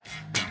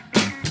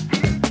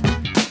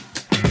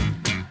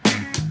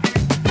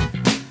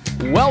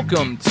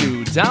Welcome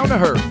to Down to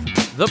Herf,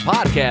 the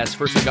podcast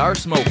for cigar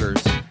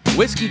smokers,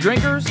 whiskey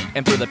drinkers,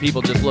 and for the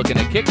people just looking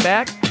to kick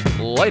back,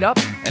 light up,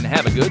 and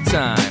have a good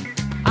time.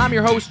 I'm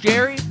your host,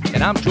 Jerry,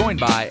 and I'm joined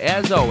by,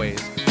 as always,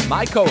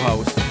 my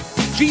co-host,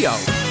 Gio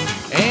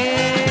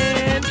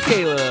and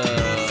Caleb.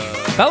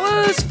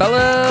 Fellas,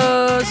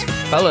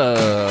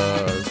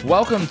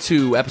 welcome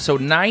to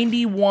episode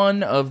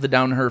 91 of the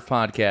Down to Herf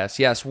podcast.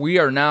 Yes, we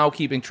are now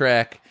keeping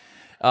track.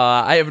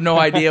 I have no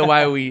idea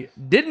why we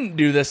didn't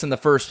do this in the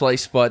first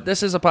place, but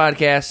this is a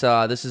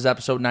podcast. This is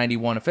episode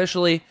 91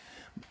 officially.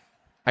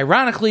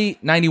 Ironically,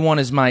 91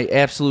 is my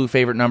absolute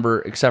favorite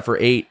number, except for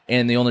 8,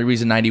 and the only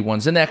reason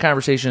 91's in that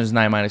conversation is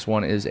 9 minus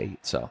 1 is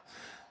 8. So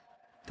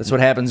that's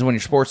what happens when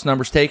your sports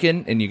number's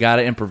taken, and you got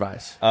to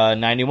improvise.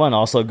 91,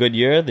 also a good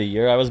year, the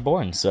year I was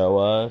born.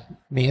 So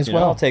me as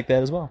well. I'll take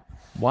that as well.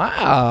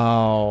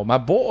 Wow, my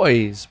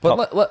boys.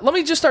 But let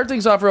me just start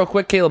things off real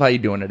quick. Caleb, how you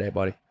doing today,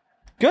 buddy?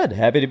 Good,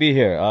 happy to be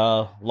here.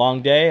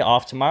 Long day,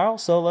 off tomorrow,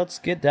 so let's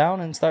get down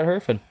and start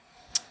herfing.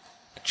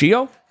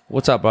 Gio,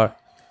 what's up, bud?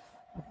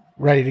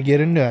 Ready to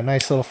get into a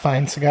nice little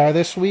fine cigar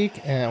this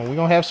week, and we're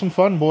going to have some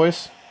fun,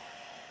 boys.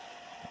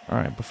 All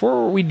right,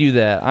 before we do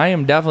that, I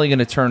am definitely going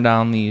to turn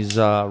down these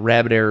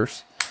rabbit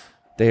airs.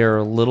 They are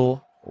a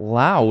little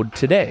loud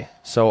today,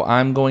 so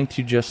I'm going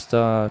to just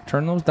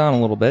turn those down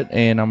a little bit,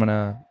 and I'm going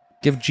to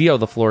give Gio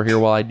the floor here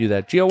while I do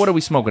that. Gio, what are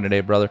we smoking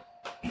today, brother?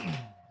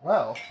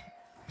 Well,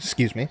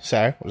 excuse me,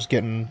 sorry, I was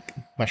getting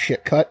my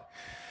shit cut.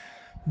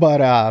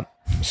 But,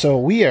 so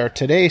we are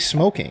today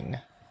smoking,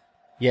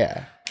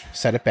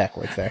 said it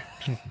backwards there.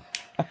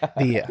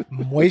 The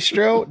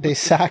Muestra de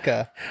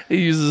Saka.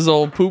 He uses his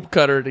old poop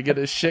cutter to get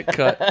his shit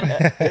cut.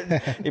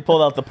 He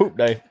pulled out the poop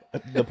knife.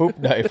 The poop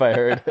knife, I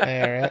heard. All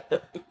right.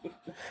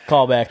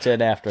 Call back to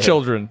it after.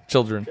 Children.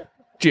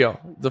 Gio,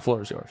 the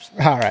floor is yours.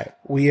 All right.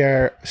 We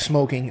are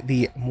smoking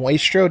the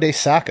Muestra de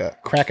Saka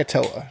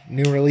Krakatoa.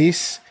 New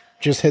release.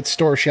 Just hit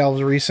store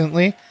shelves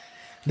recently.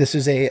 This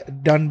is a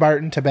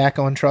Dunbarton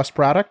Tobacco and Trust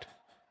product.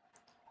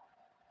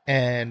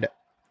 And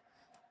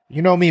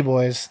you know me,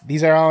 boys.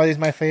 These are always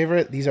my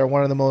favorite. These are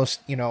one of the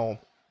most,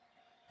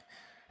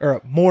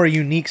 or more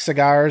unique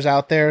cigars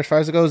out there as far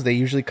as it goes. They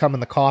usually come in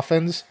the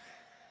coffins.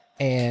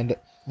 And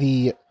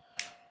the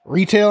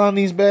retail on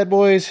these bad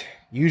boys,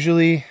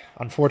 usually,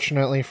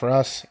 unfortunately for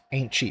us,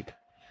 ain't cheap.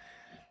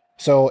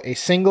 So a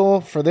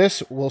single for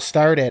this will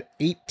start at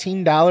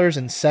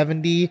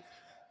 $18.70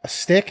 a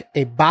stick.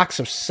 A box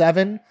of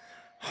 7,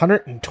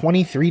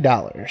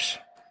 $123.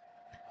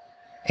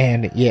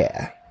 And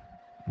yeah,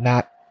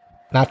 not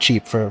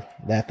cheap for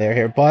that there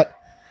here, but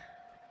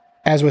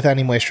as with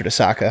any Muestra de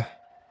Saka,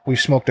 we've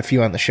smoked a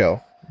few on the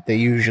show. They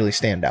usually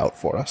stand out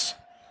for us.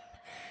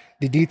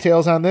 The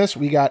details on this,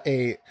 we got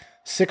a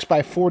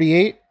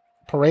 6x48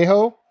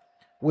 Parejo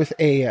with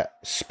a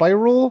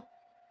spiral.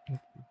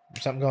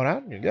 Something going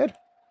on? You're good?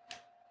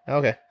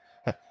 Okay.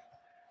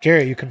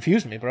 Jerry, you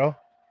confused me, bro.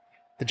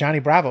 The Johnny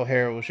Bravo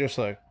hair was just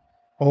like,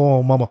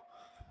 oh, mama.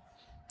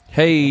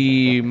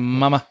 Hey,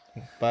 mama.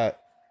 But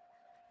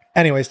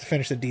anyways, to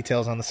finish the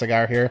details on the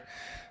cigar here,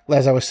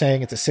 as I was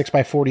saying, it's a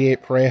 6x48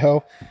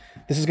 Parejo.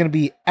 This is going to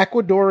be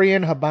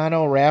Ecuadorian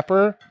Habano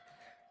wrapper,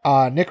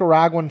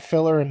 Nicaraguan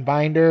filler and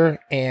binder,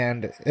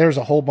 and there's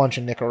a whole bunch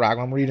of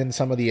Nicaragua. I'm reading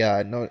some of the,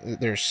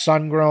 there's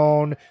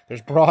Sungrown,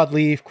 there's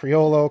Broadleaf,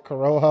 Criollo,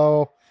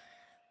 Corojo.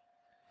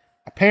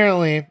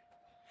 Apparently,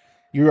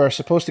 you are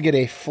supposed to get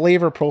a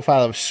flavor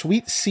profile of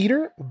sweet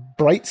cedar,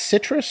 bright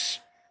citrus,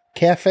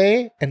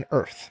 cafe, and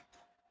earth.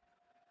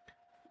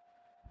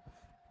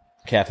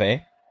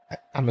 Cafe?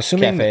 I'm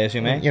assuming, Cafe, as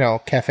you may.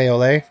 cafe au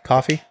lait,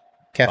 coffee,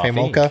 cafe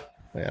mocha,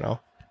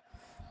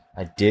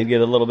 I did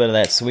get a little bit of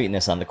that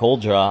sweetness on the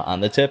cold draw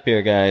on the tip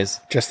here, guys.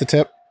 Just the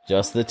tip?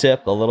 Just the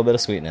tip, a little bit of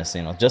sweetness,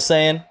 just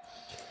saying.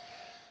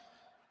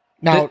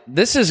 Now,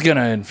 this is going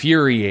to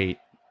infuriate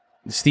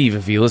Steve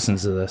if he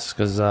listens to this,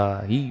 because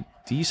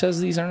he says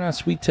these are not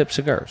sweet tip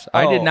cigars.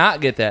 I did not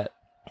get that.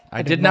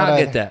 I did not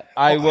get that.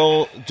 I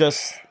will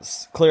just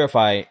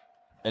clarify.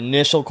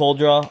 Initial cold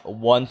draw,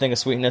 one thing of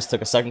sweetness,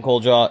 took a second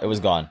cold draw, it was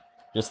gone.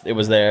 It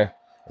was there. It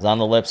was on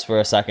the lips for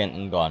a second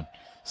and gone.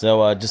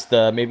 So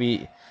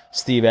maybe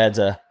Steve adds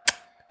a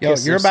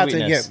kiss you're of about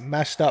sweetness. to get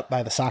messed up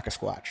by the Saka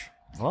Squatch.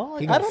 Well,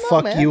 He's I gonna don't know,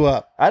 fuck man. you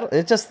up.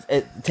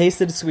 It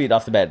tasted sweet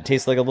off the bat. It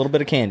tasted like a little bit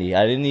of candy.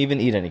 I didn't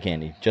even eat any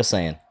candy. Just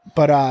saying.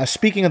 But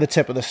speaking of the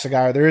tip of the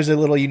cigar, there is a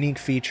little unique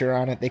feature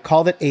on it. They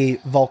called it a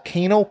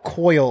volcano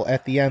coil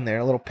at the end there,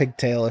 a little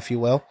pigtail, if you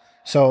will.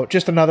 So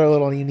just another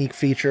little unique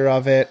feature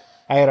of it.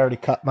 I had already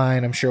cut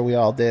mine. I'm sure we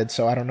all did,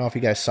 so I don't know if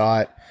you guys saw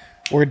it.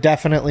 We're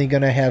definitely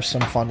going to have some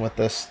fun with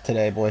this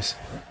today, boys.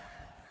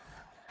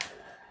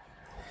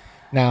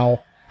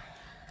 Now,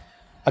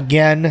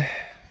 again,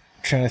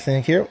 trying to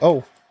think here.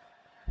 Oh,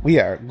 we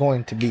are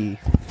going to be...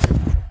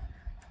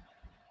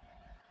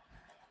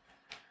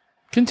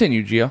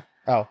 Continue, Gio.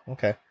 Oh,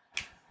 okay.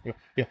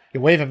 You're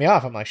waving me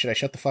off. I'm like, should I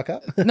shut the fuck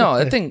up? No,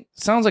 that thing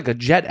sounds like a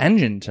jet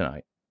engine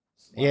tonight.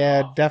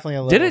 Yeah, definitely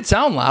a little. Did it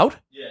sound loud?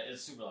 Yeah,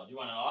 it's super loud. You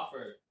want it off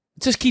or?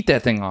 Just keep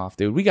that thing off,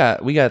 dude. We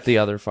got the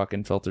other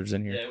fucking filters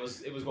in here. Yeah,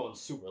 it was going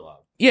super loud.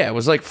 Yeah, it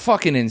was like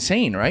fucking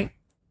insane, right?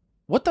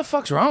 What the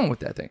fuck's wrong with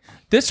that thing?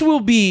 This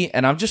will be,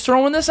 and I'm just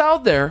throwing this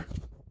out there.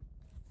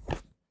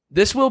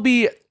 This will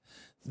be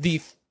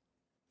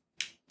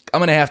I'm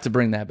gonna have to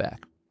bring that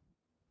back.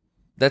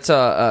 That's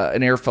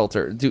an air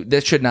filter, dude.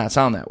 That should not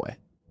sound that way.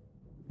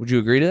 Would you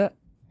agree to that?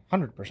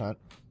 100%.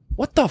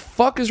 What the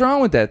fuck is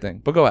wrong with that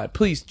thing? But go ahead,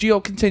 please,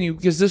 Gio, continue,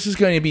 because this is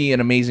going to be an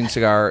amazing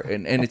cigar,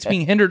 and it's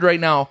being hindered right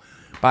now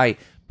by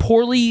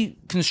poorly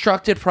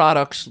constructed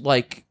products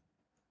like.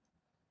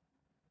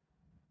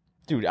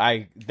 Dude,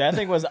 that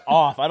thing was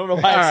off. I don't know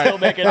why it's still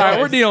making noise. All right,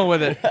 we're dealing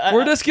with it.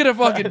 We're just gonna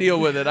fucking deal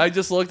with it. I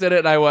just looked at it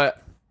and I went,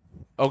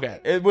 okay.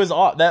 It was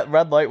off. That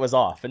red light was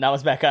off, and now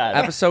it's back on.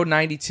 Episode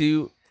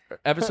 92.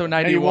 Episode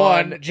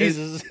 91.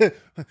 Jesus.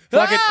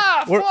 Fuck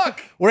it.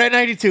 Fuck. We're at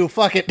 92.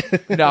 Fuck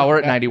it. No, we're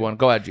at 91.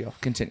 Go ahead, Gio.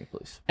 Continue,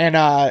 please. And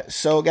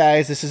so,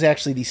 guys, this is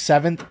actually the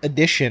 7th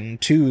edition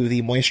to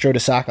the Muestra de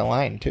Saka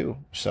line, too.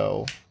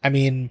 So, I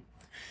mean,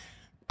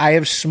 I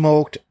have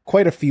smoked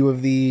quite a few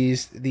of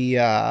these.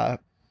 The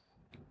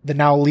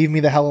Now Leave Me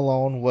the Hell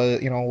Alone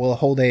will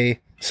hold a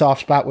soft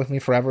spot with me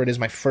forever. It is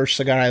my first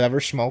cigar I've ever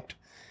smoked.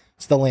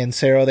 It's the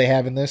Lancero they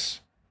have in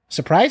this.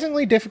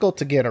 Surprisingly difficult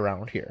to get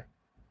around here.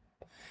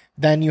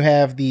 Then you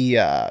have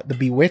the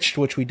Bewitched,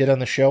 which we did on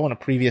the show in a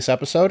previous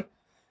episode.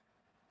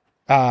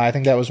 I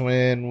think that was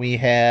when we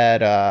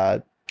had...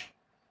 I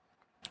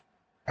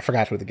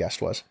forgot who the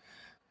guest was.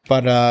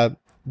 But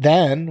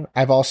then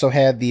I've also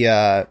had the...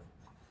 I'm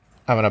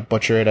going to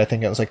butcher it. I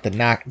think it was like the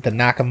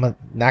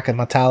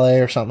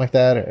Nakamatale or something like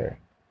that. Or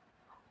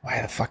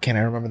why the fuck can't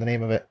I remember the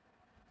name of it?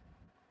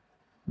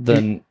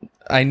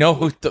 I know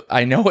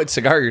what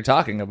cigar you're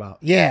talking about.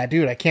 Yeah,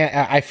 dude, I can't...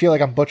 I feel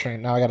like I'm butchering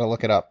it. Now I got to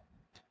look it up.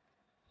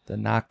 The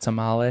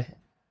Noctamale?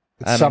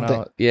 It's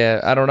something. Know.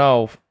 Yeah, I don't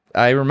know.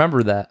 I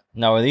remember that.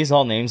 Now, are these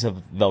all names of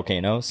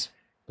volcanoes?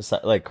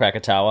 Like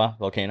Krakatoa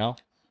volcano?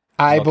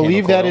 I Volcano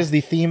believe that Coral? is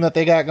the theme that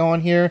they got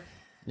going here.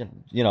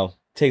 You know,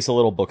 takes a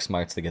little book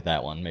smarts to get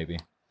that one, maybe.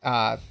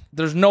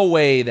 There's no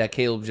way that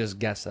Caleb just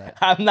guessed that.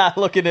 I'm not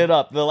looking it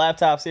up. The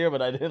laptop's here,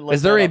 but I didn't look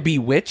Is there it a up.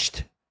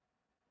 Bewitched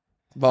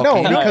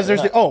volcano? No, because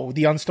there's the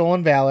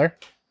Unstolen Valor.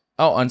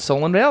 Oh,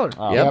 Unstolen Valor.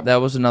 Oh. Yep, that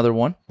was another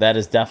one. That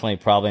is definitely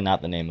probably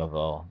not the name of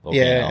a volcano.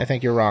 Yeah, I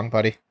think you're wrong,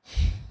 buddy.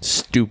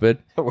 Stupid.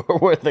 We're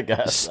worth a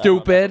guess.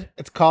 Stupid.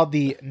 It's called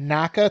the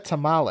Naka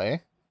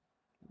Tamale,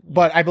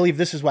 but I believe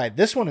this is why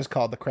this one is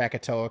called the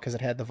Krakatoa, because it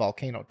had the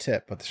volcano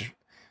tip, but it's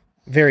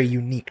very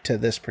unique to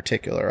this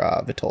particular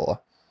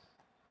Vitola.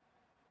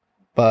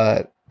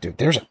 But, dude,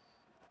 there's a...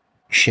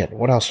 Shit,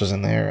 what else was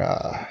in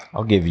there?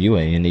 I'll give you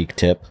a unique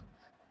tip.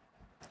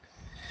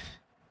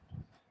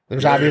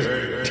 There's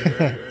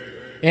obviously...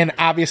 And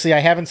obviously, I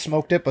haven't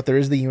smoked it, but there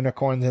is the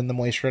unicorns in the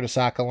Muestra de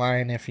Saka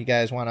line if you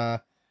guys want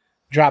to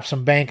drop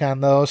some bank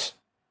on those.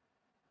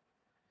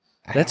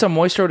 That's a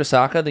Muestra de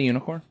Saka, the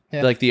unicorn?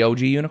 Yeah. Like the OG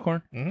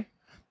unicorn? Mhm.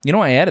 You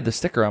know, I added the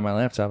sticker on my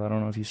laptop. I don't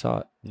know if you saw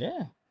it.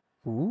 Yeah.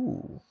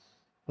 Ooh.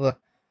 Look.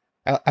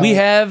 We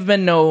have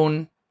been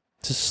known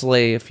to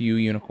slay a few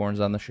unicorns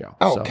on the show.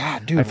 Oh, so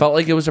God, dude. I felt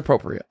like it was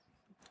appropriate.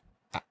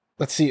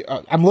 Let's see.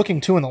 I'm looking,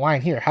 too, in the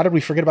line here. How did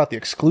we forget about the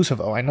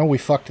Exclusivo? I know we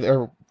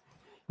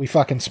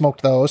fucking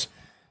smoked those.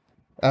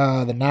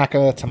 The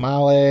Naka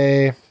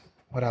Tamale.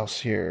 What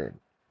else here?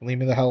 Leave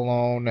Me the Hell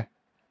Alone.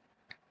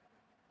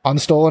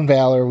 Unstolen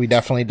Valor. We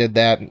definitely did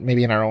that.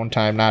 Maybe in our own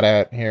time, not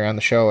at here on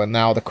the show. And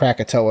now the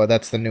Krakatoa.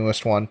 That's the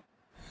newest one.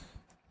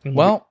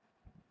 Well,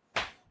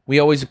 we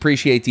always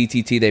appreciate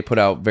DTT. They put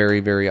out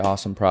very, very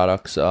awesome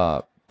products.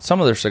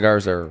 Some of their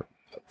cigars are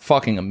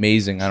fucking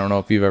amazing. I don't know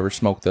if you've ever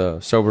smoked the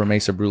Sober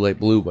Mesa Brule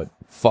Blue, but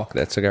fuck,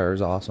 that cigar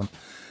is awesome.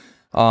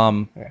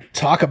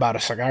 Talk about a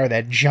cigar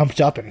that jumped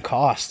up in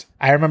cost.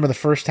 I remember the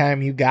first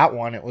time you got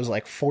one, it was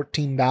like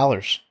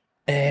 $14.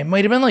 It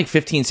might have been like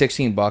 $15,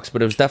 $16,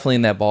 but it was definitely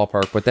in that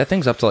ballpark. But that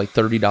thing's up to like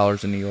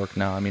 $30 in New York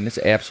now. I mean, it's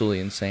absolutely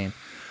insane.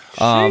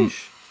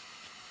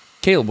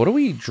 Caleb, what are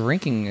we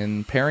drinking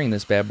and pairing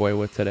this bad boy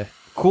with today?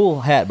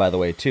 Cool hat, by the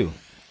way, too,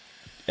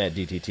 at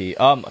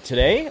DTT.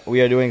 Today,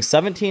 we are doing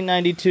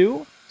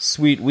 1792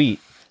 Sweet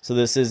Wheat. So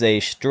this is a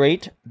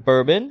straight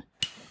bourbon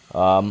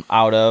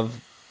out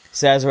of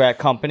Sazerac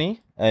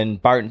Company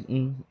and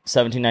Barton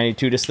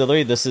 1792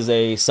 Distillery. This is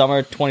a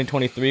summer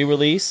 2023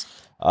 release.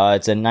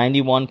 It's a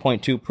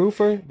 91.2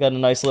 proofer. Got a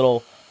nice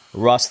little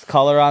rust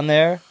color on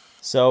there.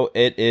 So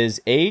it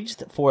is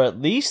aged for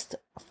at least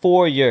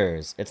 4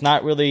 years. It's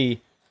not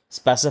really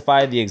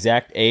specified the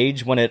exact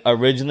age when it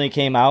originally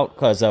came out,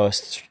 because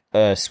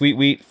Sweet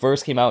Wheat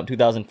first came out in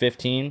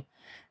 2015,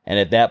 and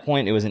at that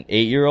point it was an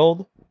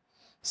 8-year-old.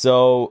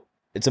 So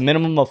it's a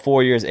minimum of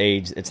 4 years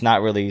age. It's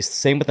not released.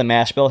 Same with the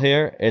mash bill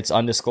here. It's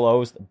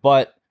undisclosed,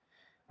 but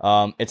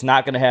it's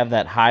not going to have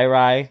that high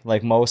rye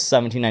like most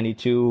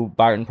 1792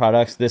 Barton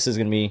products. This is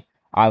going to be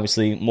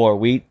obviously more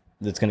wheat.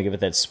 That's going to give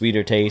it that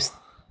sweeter taste.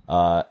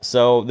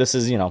 So this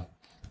is,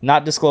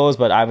 not disclosed,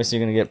 but obviously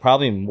you're going to get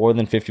probably more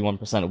than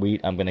 51%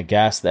 wheat. I'm going to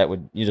guess that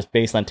would, you just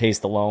based on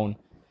taste alone.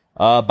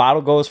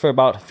 Bottle goes for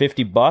about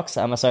 $50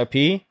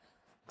 MSRP.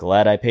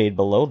 Glad I paid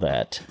below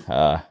that.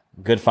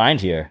 Good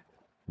find here.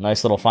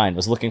 Nice little find.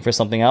 Was looking for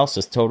something else.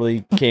 Just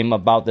totally came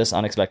about this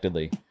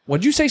unexpectedly.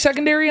 What'd you say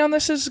secondary on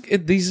this is?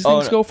 These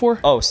things go for?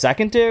 Oh,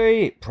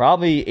 secondary?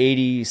 Probably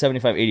 80,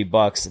 75, 80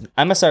 bucks.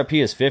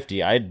 MSRP is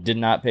 50. I did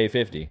not pay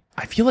 50.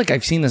 I feel like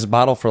I've seen this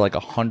bottle for like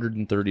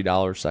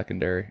 $130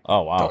 secondary.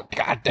 Oh, wow.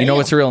 God damn. You know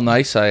what's real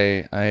nice?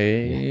 I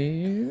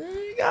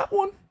got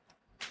one.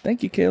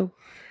 Thank you, Caleb.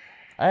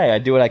 Hey, I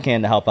do what I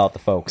can to help out the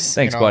folks.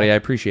 Thanks, buddy. I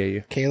appreciate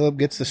you. Caleb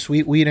gets the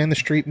sweet wheat and the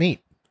street meat.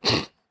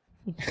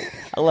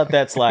 I let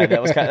that slide.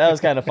 That was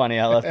kind of funny.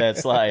 I let that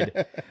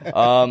slide.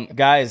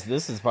 Guys,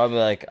 this is probably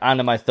like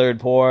onto my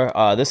third pour.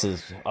 This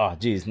is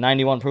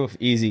 91 proof,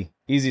 easy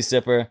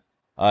sipper.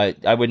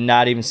 I would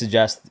not even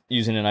suggest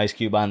using an ice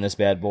cube on this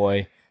bad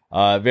boy.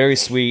 Very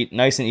sweet,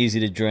 nice and easy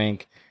to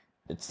drink.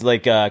 It's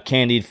like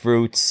candied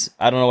fruits.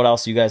 I don't know what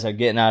else you guys are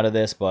getting out of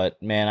this,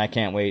 but man, I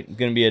can't wait. It's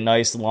gonna be a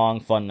nice, long,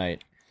 fun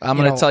night. I'm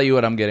going to tell you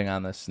what I'm getting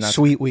on this.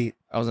 Sweet wheat.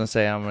 I was going to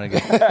say I'm going to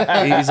get...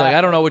 He's like,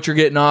 I don't know what you're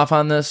getting off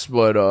on this,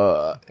 but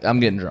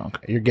I'm getting drunk.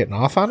 You're getting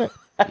off on it?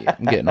 Yeah,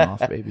 I'm getting off,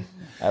 baby.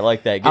 I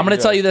like that. I'm going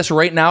to tell you this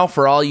right now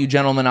for all you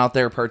gentlemen out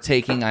there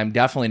partaking. I'm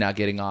definitely not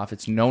getting off.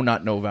 It's No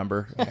Nut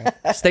November.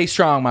 Stay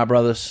strong, my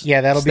brothers. Yeah,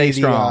 that'll Stay be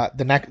strong.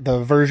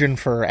 the version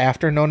for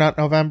after No Nut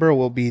November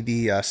will be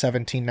the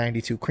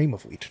 1792 cream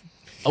of wheat.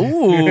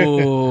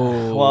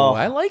 Ooh, Well,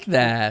 I like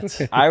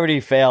that. I already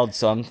failed,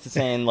 so I'm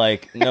saying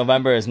like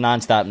November is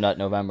nonstop nut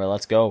November.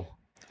 Let's go.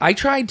 I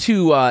tried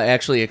to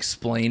actually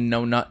explain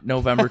No Nut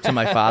November to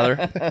my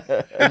father,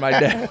 and my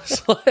dad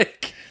was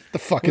like, The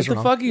fuck "What is the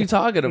wrong? fuck are you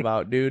talking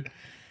about, dude?"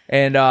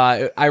 And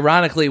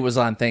ironically, it was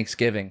on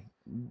Thanksgiving,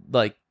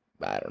 like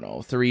I don't know,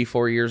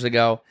 3-4 years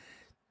ago.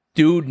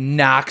 Dude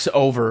knocks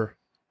over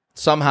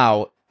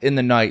somehow in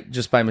the night,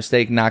 just by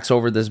mistake, knocks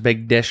over this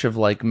big dish of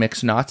like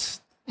mixed nuts.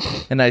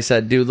 And I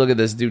said, dude, look at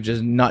this dude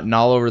just nutting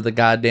all over the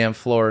goddamn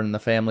floor in the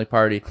family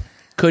party.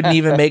 Couldn't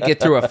even make it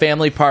through a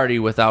family party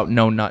without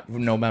No Nut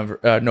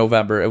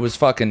November. It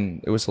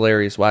was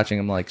hilarious watching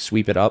him like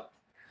sweep it up.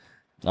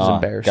 It was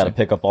embarrassing. Got to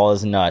pick up all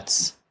his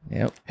nuts.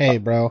 Yep. Hey,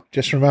 bro,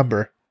 just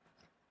remember,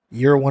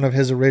 you're one of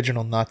his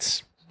original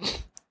nuts.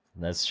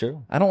 That's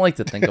true. I don't like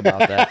to think about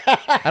that.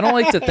 I don't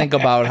like to think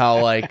about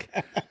how like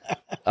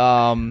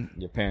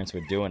Your parents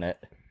were doing it.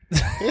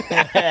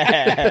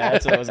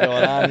 That's what was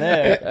going on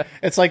there.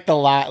 It's like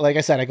like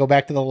I said, I go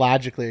back to the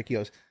Logic lyric. He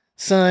goes,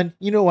 son,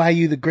 you know why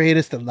you the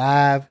greatest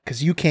alive?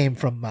 Because you came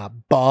from my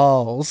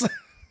balls.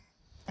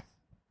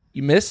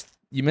 you missed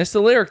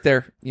the lyric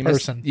there. You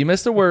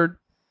missed a word.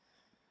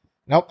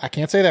 Nope, I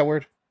can't say that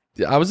word.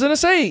 I was gonna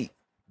say,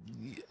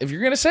 if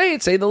you're gonna say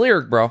it, say the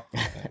lyric, bro.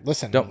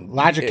 Listen, Don't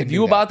Logic can If do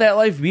you that. about that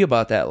life, be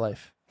about that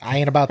life. I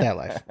ain't about that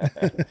life.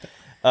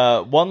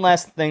 One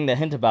last thing to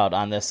hint about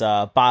on this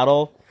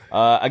bottle.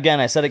 Again,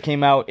 I said it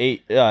came out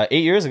 8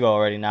 years ago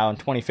already now in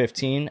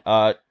 2015.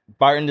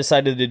 Barton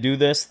decided to do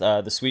this,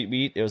 the sweet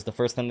wheat. It was the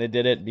first time they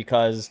did it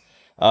because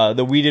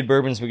the wheated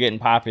bourbons were getting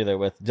popular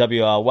with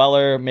W.L.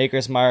 Weller,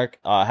 Maker's Mark,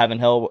 Heaven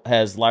Hill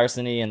has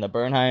Larceny, and the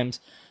Bernheims.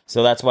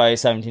 So that's why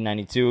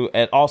 1792.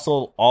 And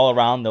also all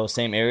around those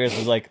same areas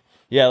was like,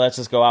 yeah, let's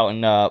just go out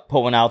and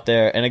put one out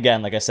there. And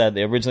again, like I said,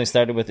 they originally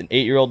started with an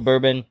 8-year-old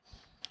bourbon,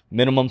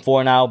 minimum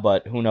 4 now,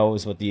 but who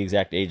knows what the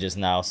exact age is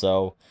now.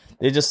 So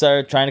they just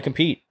started trying to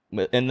compete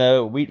in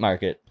the wheat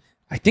market.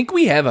 I think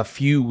we have a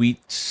few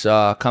wheats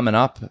coming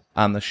up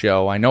on the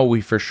show. I know we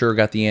for sure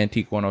got the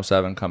Antique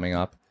 107 coming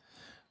up.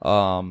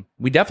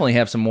 We definitely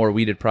have some more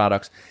wheated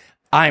products.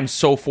 I'm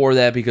so for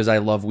that because I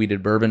love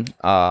wheated bourbon.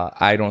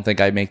 I don't think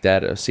I make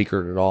that a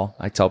secret at all.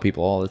 I tell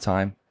people all the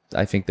time.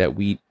 I think that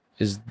wheat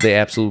is the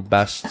absolute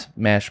best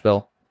mash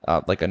bill.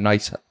 Like a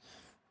nice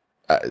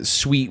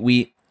sweet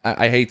wheat.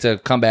 I hate to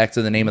come back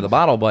to the name of the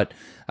bottle, but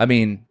I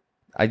mean,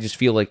 I just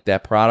feel like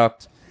that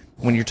product,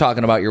 when you're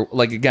talking about your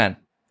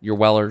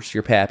Wellers,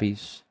 your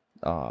Pappies,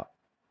 your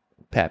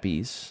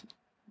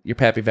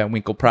Pappy Van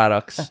Winkle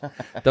products,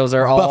 those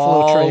are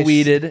all Trace.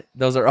 wheated.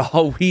 Those are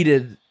all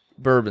wheated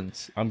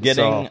bourbons. I'm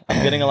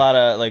getting a lot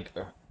of like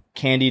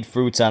candied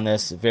fruits on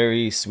this.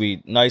 Very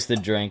sweet, nice to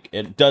drink.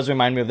 It does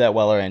remind me of that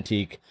Weller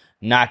Antique.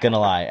 Not gonna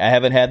lie, I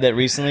haven't had that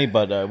recently,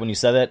 but when you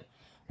said that,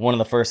 one of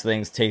the first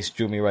things taste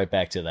drew me right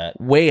back to that.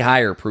 Way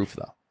higher proof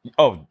though.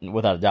 Oh,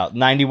 without a doubt,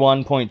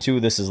 91.2.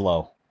 This is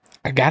low.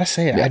 I gotta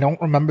say, I don't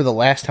remember the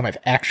last time I've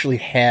actually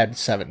had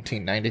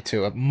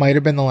 1792. It might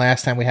have been the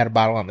last time we had a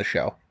bottle on the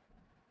show.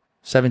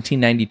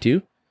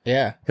 1792.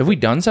 Yeah. Have we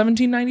done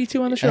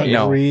 1792 on the show?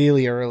 No.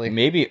 Really early.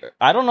 Maybe,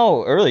 I don't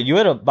know. Early, you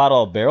had a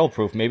bottle of barrel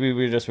proof. Maybe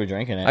we just were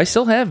drinking it. I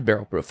still have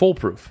barrel proof, full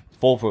proof.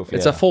 Full proof.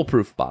 It's yeah. a full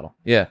proof bottle.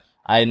 Yeah.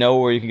 I know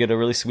where you can get a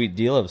really sweet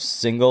deal of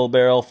single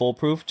barrel full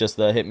proof. Just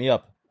hit me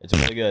up. It's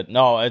really good.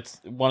 No, it's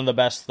one of the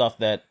best stuff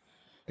that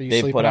Are you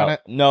they sleeping put on out.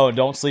 it? No,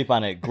 don't sleep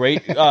on it.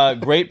 Great,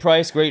 great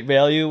price, great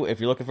value. If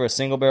you're looking for a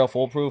single barrel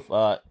full proof,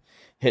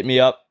 hit me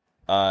up.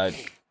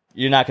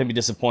 You're not going to be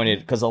disappointed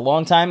because a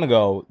long time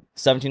ago,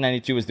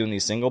 1792 was doing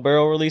these single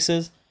barrel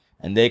releases,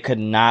 and they could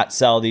not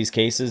sell these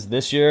cases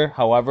this year.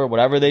 However,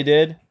 whatever they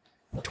did,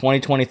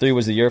 2023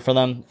 was the year for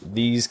them.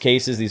 These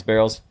cases, these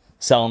barrels,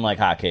 selling like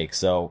hotcakes.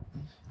 So,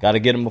 got to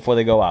get them before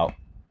they go out.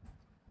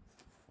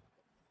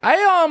 I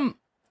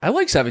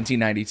like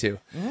 1792.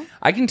 Mm-hmm.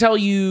 I can tell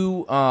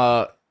you.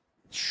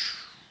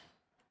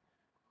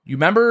 You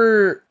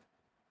remember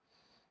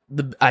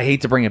I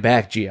hate to bring it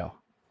back, Gio.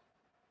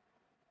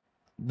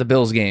 The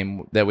Bills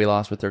game that we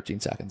lost with 13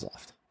 seconds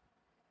left.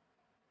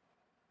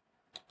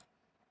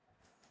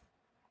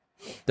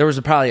 There was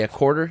probably a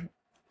quarter.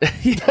 All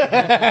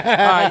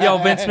right, yo,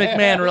 Vince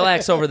McMahon,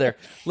 relax over there.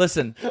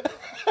 Listen.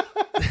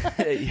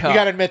 You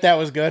got to admit that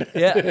was good.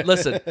 Yeah,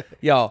 listen.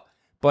 Yo,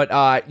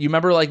 but you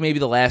remember like maybe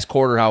the last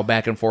quarter how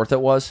back and forth it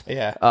was?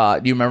 Yeah.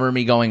 Do you remember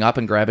me going up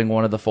and grabbing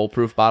one of the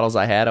foolproof bottles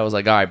I had? I was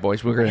like, all right,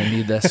 boys, we're going to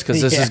need this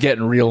because this is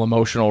getting real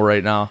emotional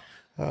right now.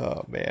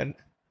 Oh, man.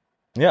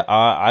 Yeah,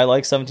 I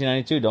like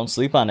 1792. Don't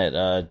sleep on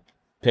it.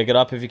 Pick it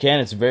up if you can.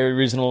 It's very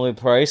reasonably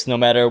priced, no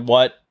matter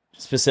what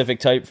specific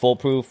type,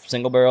 foolproof,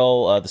 single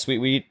barrel, the sweet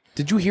wheat.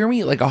 Did you hear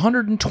me? Like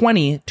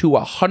 $120 to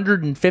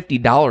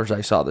 $150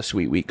 I saw the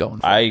sweet wheat going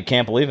for. I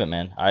can't believe it,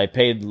 man. I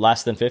paid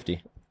less than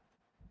 50.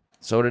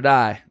 So did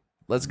I.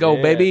 Let's go,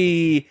 Yeah.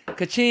 baby.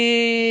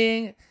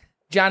 Ka-ching.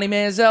 Johnny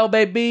Manziel,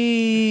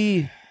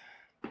 baby.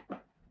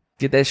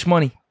 Get that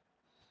shmoney.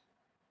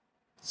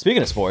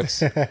 Speaking of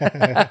sports,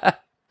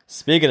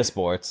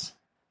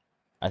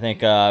 I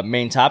think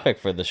main topic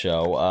for the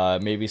show,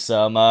 maybe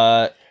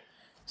some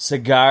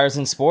cigars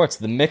and sports,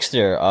 the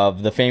mixture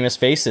of the famous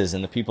faces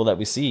and the people that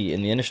we see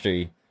in the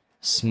industry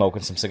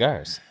smoking some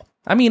cigars.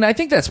 I mean, I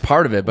think that's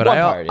part of it, but One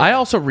part, yeah. I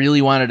also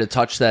really wanted to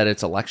touch that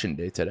it's election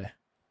day today.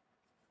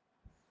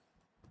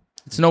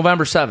 It's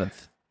November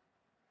 7th.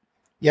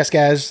 Yes,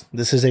 guys,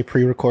 this is a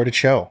pre-recorded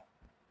show.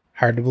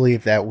 Hard to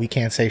believe that we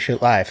can't say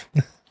shit live.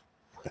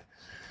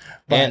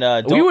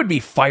 And We would be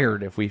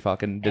fired if we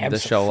fucking did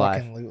this show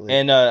live. Abso-fucking-lutely.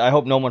 and I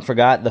hope no one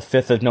forgot the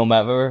 5th of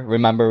November.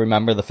 Remember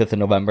the 5th of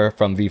November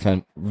from V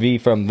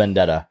from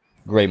Vendetta.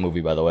 Great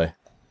movie, by the way.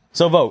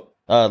 So vote,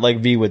 like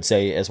V would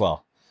say as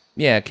well.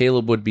 Yeah,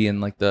 Caleb would be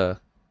in like the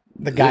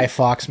Guy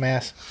Fawkes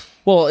mask.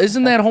 Well,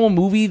 isn't that whole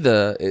movie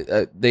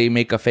they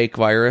make a fake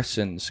virus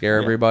and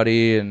scare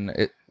everybody and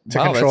it To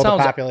wow, that control the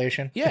sounds-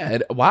 population. Yeah,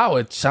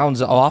 it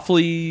sounds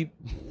awfully.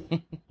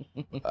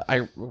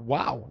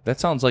 Wow, that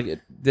sounds like it.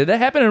 Did that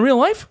happen in real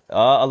life?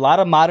 A lot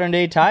of modern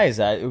day ties.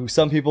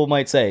 Some people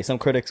might say, some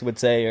critics would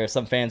say, or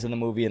some fans in the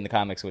movie and the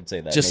comics would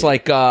say that. Just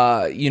maybe.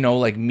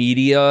 like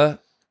media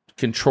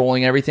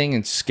controlling everything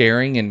and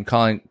scaring and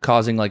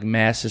causing like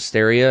mass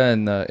hysteria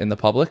in the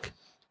public.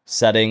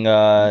 Setting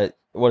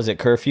what is it,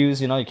 curfews?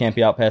 You can't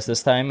be out past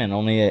this time, and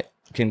only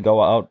can go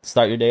out,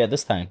 start your day at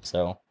this time.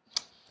 So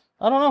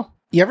I don't know.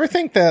 You ever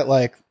think that,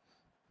 like,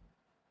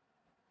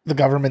 the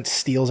government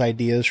steals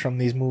ideas from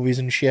these movies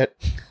and shit?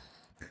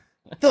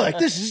 They're like,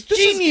 this is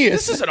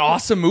genius. This is an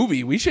awesome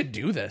movie. We should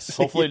do this.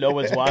 Hopefully, no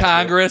one's watching.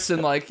 Congress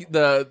and like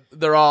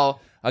they're all,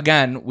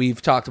 again,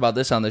 we've talked about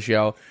this on the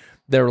show.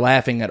 They're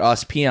laughing at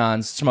us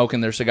peons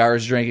smoking their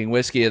cigars, drinking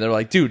whiskey, and they're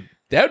like, dude,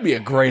 that would be a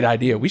great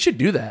idea. We should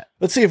do that.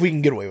 Let's see if we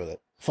can get away with it.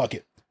 Fuck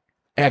it.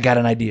 Hey, I got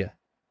an idea.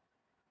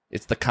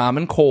 It's the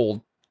common cold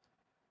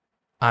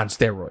on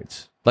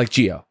steroids, like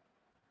Geo.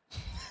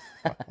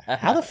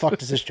 How the fuck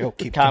does this joke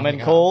keep Common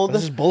coming cold? on?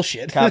 This is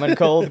bullshit. Common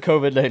cold,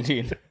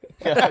 COVID-19.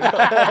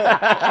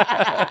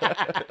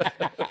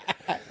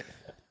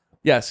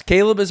 Yes,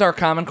 Caleb is our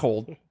common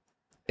cold,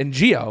 and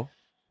Geo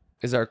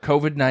is our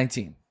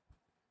COVID-19.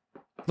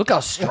 Look how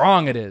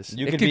strong it is.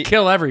 You it could could be-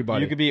 kill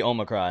everybody. You could be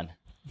Omicron.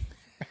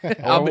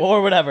 I'll be-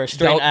 or whatever,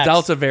 strain X,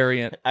 Delta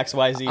variant.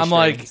 XYZ I'm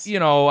strains.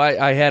 like,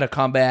 I had a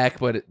comeback,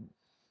 but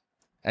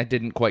I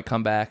didn't quite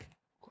come back.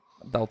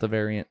 Delta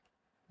variant.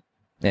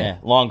 Yeah,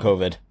 long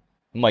COVID.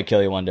 It might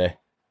kill you one day.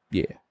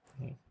 Yeah.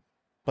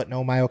 But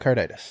no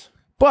myocarditis.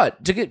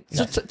 But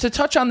to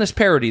touch on this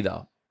parody,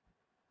 though,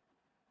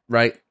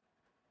 right?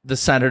 The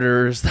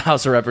senators, the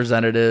House of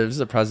Representatives,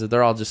 the president,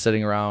 they're all just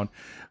sitting around.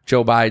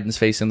 Joe Biden's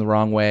facing the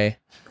wrong way.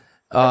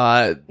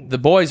 The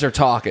boys are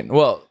talking.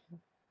 Well,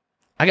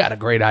 I got a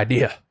great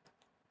idea.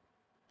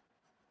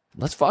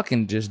 Let's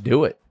fucking just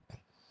do it.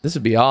 This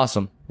would be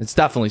awesome. It's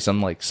definitely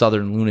some like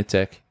Southern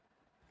lunatic.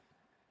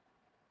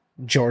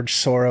 George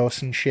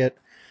Soros and shit.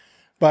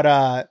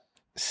 But,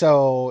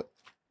 so,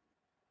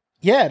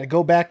 yeah, to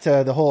go back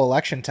to the whole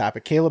election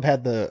topic, Caleb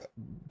had the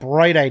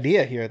bright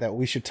idea here that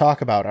we should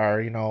talk about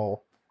our,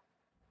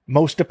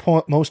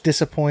 most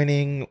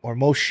disappointing or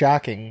most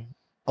shocking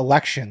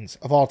elections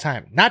of all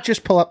time. Not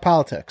just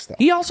politics, though.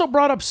 He also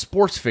brought up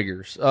sports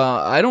figures.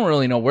 I don't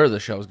really know where the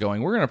show's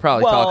going. We're going to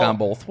probably talk on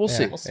both. We'll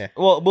see. Yeah.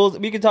 Well,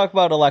 we can talk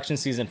about election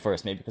season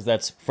first, maybe, because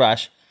that's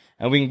fresh.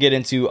 And we can get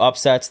into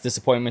upsets,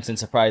 disappointments, and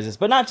surprises.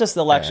 But not just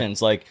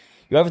elections. Like,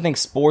 you ever think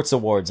sports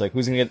awards, like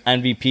who's going to get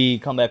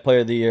MVP, comeback player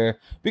of the year?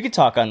 We could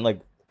talk on, like,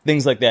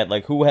 things like that.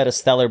 Like, who had a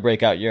stellar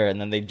breakout year and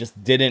then they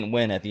just didn't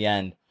win at the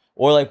end.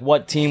 Or, like,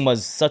 what team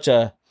was such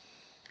a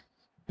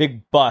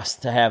big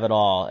bust to have it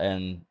all.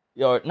 And,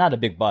 or not a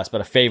big bust, but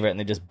a favorite, and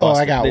they just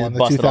busted. I got they one. just The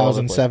busted all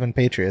over the place. 2007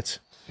 Patriots.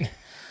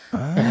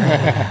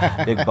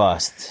 Big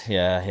bust.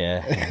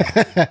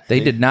 Yeah. They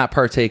did not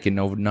partake in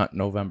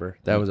November.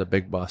 That was a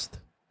big bust.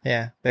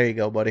 Yeah, there you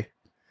go, buddy.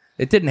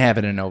 It didn't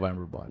happen in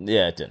November, but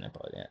Yeah, it didn't,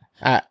 but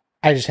yeah.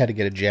 I just had to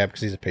get a jab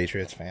because he's a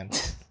Patriots fan.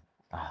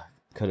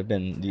 Could have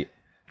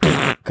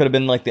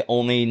been like the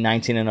only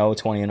 19-0,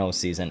 20-0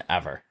 season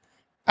ever.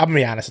 I'm gonna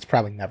be honest, it's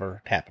probably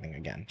never happening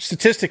again.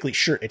 Statistically,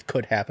 sure, it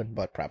could happen,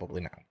 but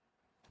probably not.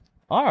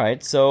 All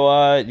right,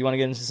 so you want to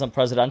get into some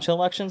presidential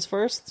elections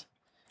first?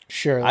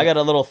 Sure. I got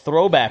a little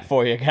throwback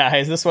for you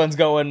guys. This one's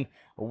going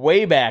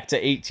way back to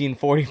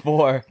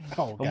 1844.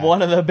 Oh, God.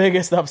 One of the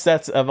biggest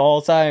upsets of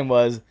all time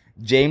was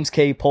James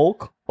K.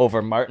 Polk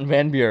over Martin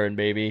Van Buren,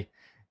 baby.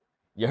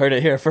 You heard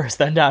it here first,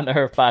 then down to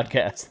Herf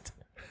podcast.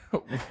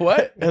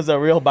 what? It was a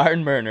real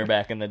barn burner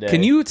back in the day.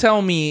 Can you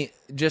tell me,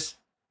 just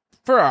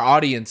for our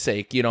audience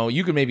sake,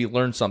 you can maybe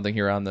learn something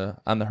here on the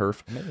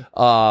Herf. Maybe.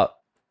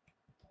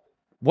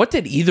 What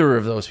did either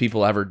of those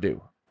people ever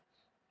do?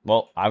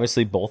 Well,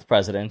 obviously both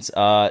presidents.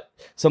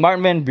 So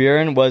Martin Van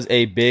Buren was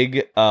a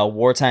big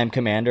wartime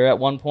commander at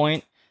one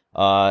point,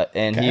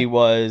 and he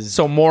was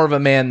So more of a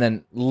man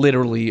than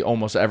literally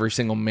almost every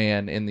single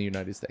man in the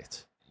United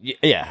States.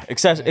 yeah,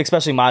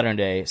 especially modern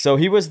day. So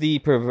he was the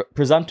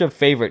presumptive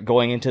favorite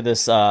going into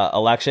this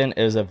election.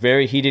 It was a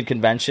very heated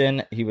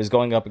convention. He was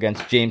going up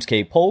against James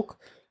K. Polk,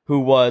 who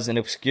was an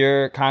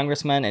obscure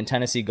congressman and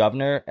Tennessee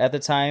governor at the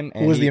time.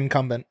 And Who was the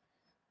incumbent?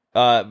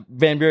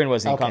 Van Buren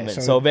was the incumbent.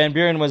 so So Van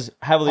Buren was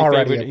heavily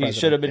already favored. a He president,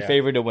 should have been yeah.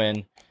 favored to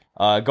win.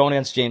 Going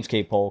against James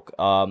K. Polk.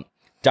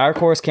 Dark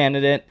horse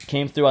candidate,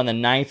 came through on the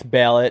 9th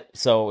ballot.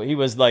 So he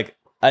was like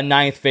a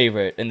 9th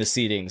favorite in the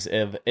seedings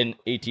in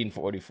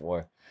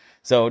 1844.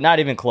 So not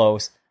even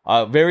close.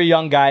 Very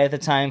young guy at the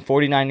time,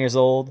 49 years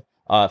old,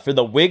 for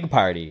the Whig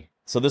Party.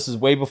 So this is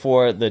way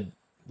before the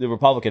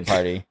Republican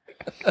Party.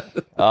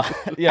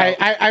 Yeah.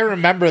 I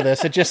remember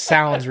this. It just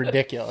sounds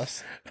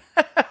ridiculous.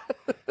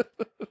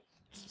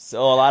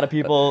 So a lot of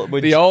people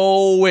would The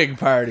old Whig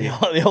Party.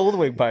 the old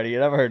Whig Party. You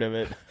never heard of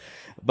it.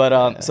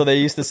 But so they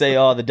used to say,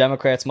 "Oh, the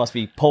Democrats must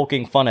be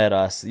poking fun at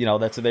us."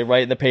 That's what they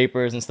write in the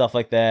papers and stuff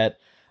like that.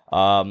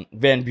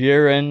 Van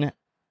Buren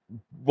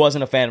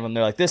wasn't a fan of him.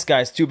 They're like, "This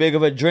guy's too big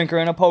of a drinker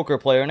and a poker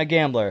player and a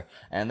gambler,"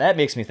 and that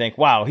makes me think,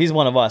 "Wow, he's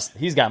one of us.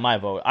 He's got my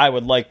vote. I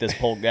would like this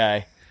Polk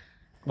guy."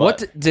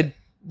 What did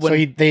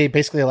They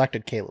basically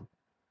elected Caleb.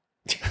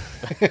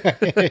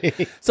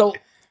 So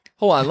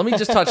hold on, let me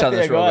just touch on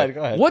this Yeah, real go quick.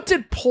 ahead. What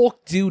did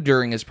Polk do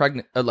during his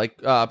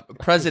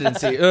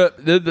presidency?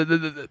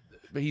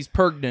 He's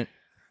pregnant.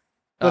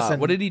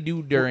 Listen, what did he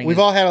do during? We've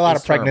all had a lot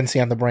his of term?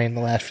 pregnancy on the brain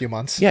the last few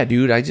months. Yeah,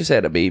 dude, I just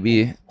had a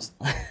baby.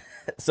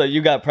 So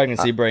you got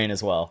pregnancy brain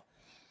as well.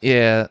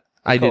 Yeah,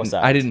 I didn't.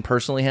 Co-signed. I didn't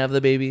personally have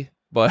the baby,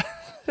 but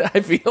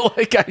I feel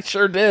like I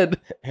sure did.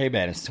 Hey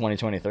man, it's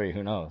 2023.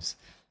 Who knows?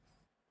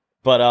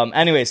 But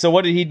anyway, so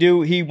what did he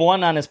do? He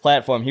won on his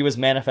platform. He was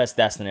manifest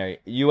destiny.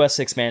 U.S.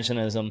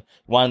 expansionism,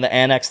 wanted to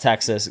annex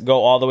Texas,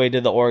 go all the way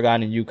to the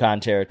Oregon and Yukon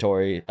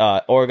territory,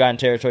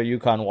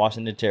 Yukon,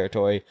 Washington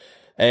territory.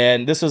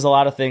 And this was a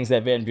lot of things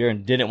that Van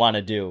Buren didn't want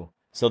to do.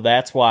 So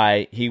that's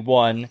why he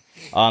won.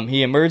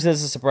 He emerged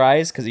as a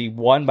surprise because he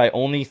won by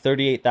only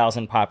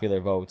 38,000 popular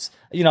votes.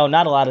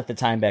 Not a lot at the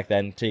time back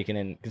then, taking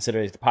in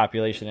consideration the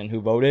population and who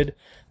voted.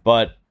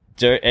 But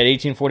at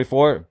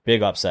 1844,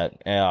 big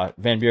upset.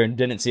 Van Buren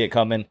didn't see it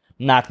coming,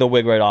 knocked the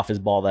wig right off his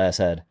bald ass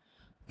head.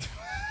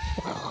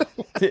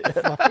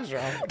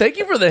 Thank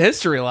you for the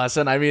history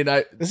lesson. I mean,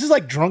 This is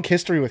like drunk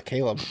history with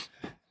Caleb.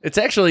 it's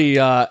actually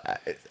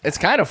it's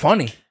kind of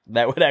funny.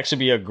 That would actually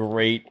be a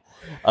great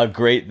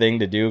thing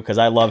to do because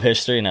I love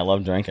history and I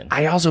love drinking.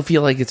 I also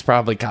feel like it's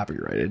probably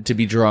copyrighted to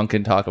be drunk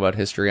and talk about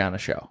history on a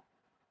show.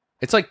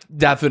 It's like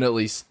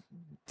definitely.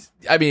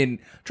 I mean,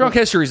 drunk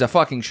history is a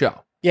fucking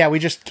show. Yeah, we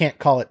just can't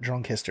call it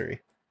drunk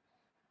history.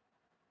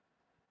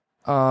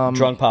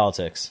 Drunk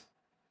politics.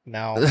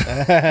 No.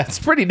 It's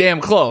pretty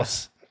damn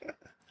close.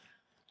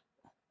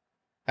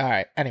 All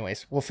right.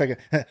 Anyways, we'll figure.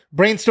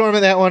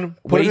 Brainstorming that one.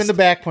 Put it in the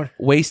back.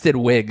 Wasted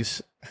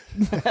wigs.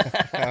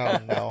 Oh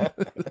no.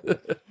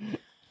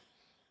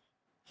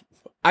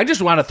 I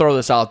just want to throw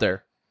this out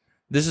there.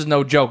 This is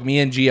no joke. Me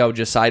and Gio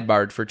just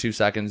sidebarred for 2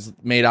 seconds,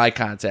 made eye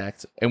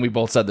contact, and we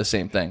both said the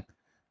same thing.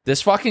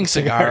 This fucking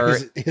cigar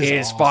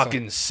is awesome.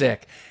 fucking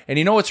sick. And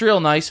you know what's real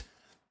nice?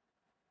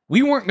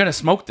 We weren't going to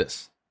smoke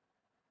this.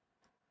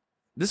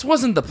 This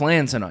wasn't the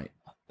plan tonight.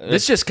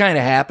 This just kind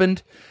of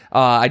happened.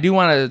 I do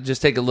want to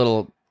just take a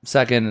little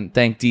second and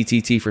thank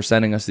DTT for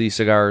sending us these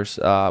cigars.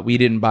 We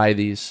didn't buy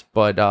these,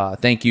 but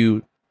thank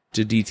you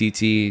to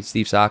DTT,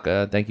 Steve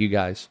Saka. Thank you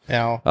guys.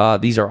 Now,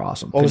 These are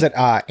awesome. what was it?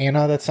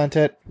 Anna that sent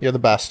it. You're the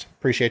best.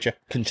 Appreciate you.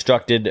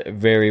 Constructed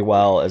very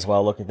well as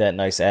well. Look at that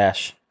nice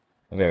ash.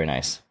 Very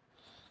nice.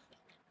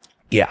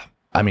 Yeah.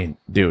 I mean,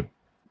 dude,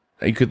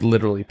 you could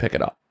literally pick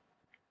it up.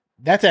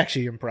 That's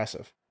actually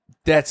impressive.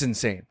 That's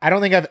insane. I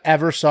don't think I've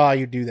ever saw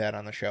you do that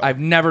on the show. I've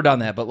never done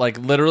that, but like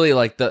literally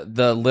like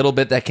the little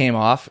bit that came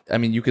off, I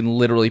mean, you can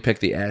literally pick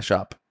the ash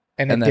up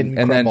and then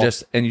crumble.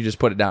 you just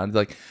put it down.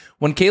 Like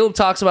when Caleb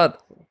talks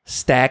about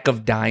stack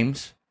of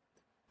dimes,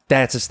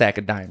 that's a stack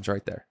of dimes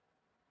right there.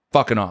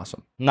 Fucking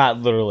awesome.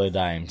 Not literally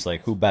dimes.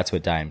 Like, who bets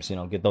with dimes?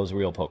 Get those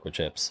real poker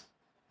chips.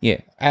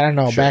 Yeah. I don't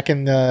know. Sure. Back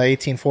in the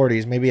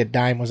 1840s, maybe a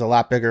dime was a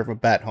lot bigger of a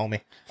bet,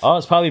 homie. Oh,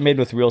 it's probably made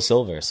with real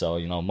silver, so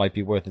it might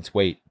be worth its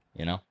weight.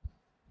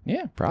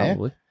 Yeah,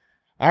 probably.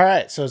 All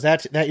right. So is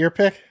that your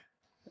pick?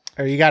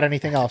 Or you got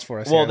anything else for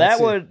us? Well,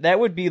 here? that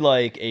would be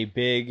like a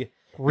big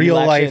real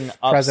election life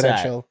upset.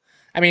 presidential.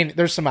 I mean,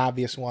 there's some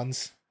obvious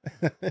ones.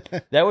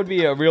 That would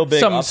be a real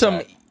big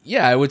upset.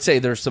 Yeah, I would say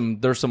there's some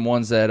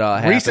ones that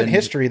happened. Recent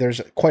history.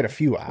 There's quite a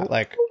few.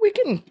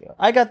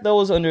 I got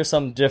those under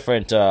some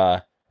different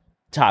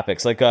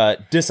topics, like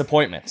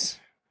disappointments.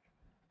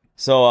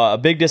 So a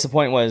big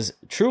disappointment was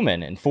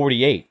Truman in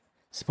 '48,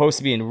 supposed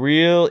to be in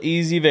real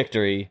easy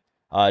victory,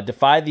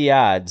 defied the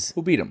odds.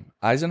 Who beat him?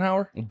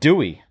 Eisenhower?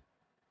 Dewey,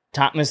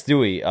 Thomas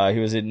Dewey. He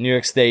was in New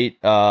York State.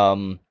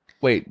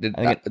 Wait,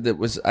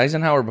 was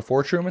Eisenhower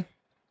before Truman?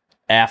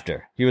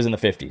 After. He was in the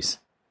 50s.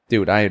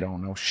 Dude, I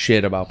don't know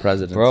shit about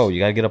presidents. Bro, you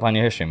gotta get up on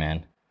your history,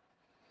 man.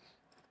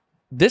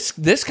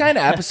 This kind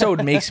of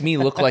episode makes me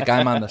look like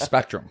I'm on the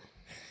spectrum.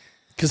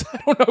 Because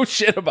I don't know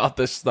shit about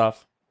this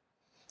stuff.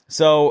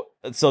 So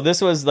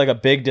this was like a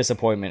big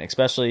disappointment,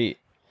 especially...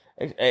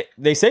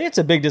 They say it's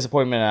a big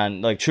disappointment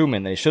on like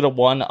Truman. They should have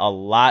won a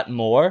lot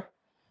more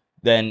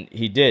than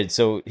he did.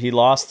 So he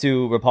lost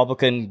to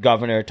Republican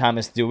Governor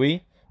Thomas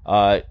Dewey.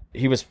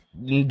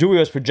 Dewey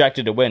was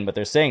projected to win, but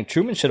they're saying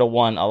Truman should have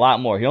won a lot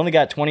more. He only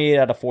got 28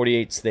 out of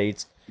 48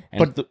 states.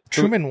 And but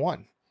Truman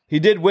won. He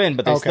did win,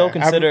 but they still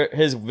consider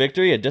his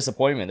victory a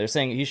disappointment. They're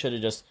saying he should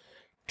have just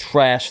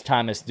trashed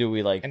Thomas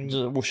Dewey,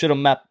 should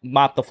have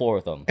mopped the floor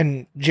with him.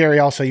 And Jerry,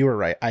 also, you were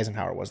right.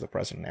 Eisenhower was the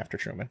president after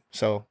Truman.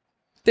 So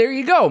there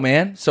you go,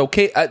 man. So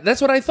that's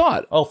what I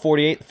thought. Oh,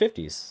 48,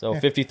 50s. So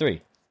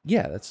 53.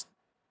 Yeah, that's...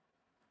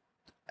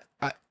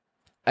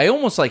 I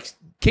almost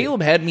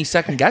Caleb had me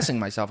second guessing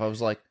myself. I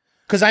was like...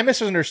 Because I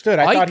misunderstood.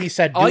 I thought he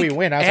said Dewey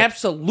win. I was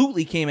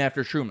absolutely came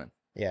after Truman.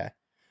 Yeah.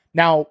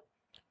 Now,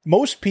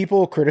 most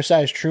people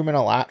criticize Truman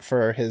a lot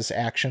for his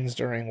actions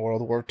during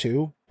World War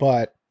II,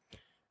 but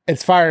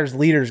as far as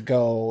leaders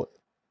go,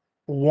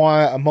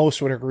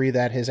 most would agree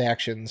that his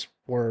actions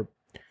were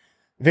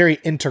very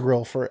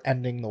integral for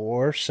ending the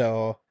war.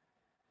 So,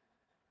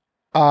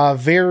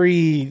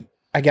 very,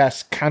 I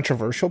guess,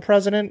 controversial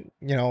president.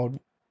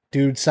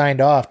 Dude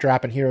signed off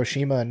dropping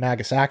Hiroshima and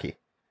Nagasaki.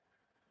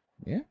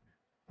 Yeah.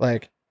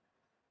 But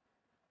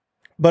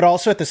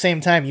also at the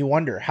same time, you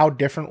wonder how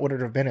different would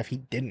it have been if he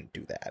didn't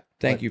do that.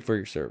 Thank you for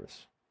your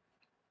service.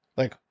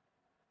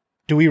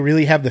 Do we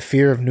really have the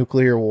fear of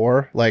nuclear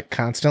war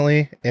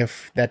constantly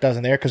if that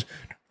doesn't there? Because,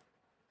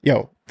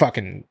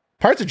 fucking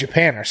parts of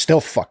Japan are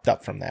still fucked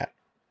up from that.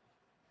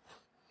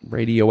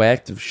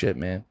 Radioactive shit,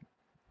 man.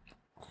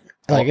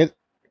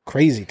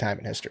 Crazy time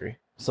in history.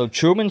 So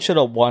Truman should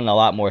have won a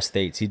lot more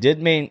states. He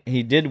did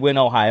win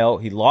Ohio.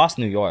 He lost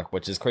New York,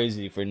 which is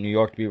crazy for New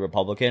York to be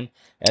Republican.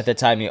 At the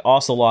time, he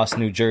also lost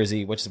New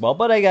Jersey, which is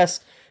but I guess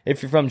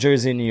if you're from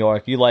Jersey and New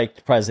York, you like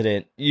the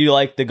president, you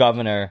like the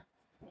governor,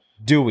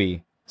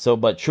 Dewey.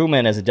 But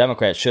Truman, as a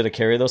Democrat, should have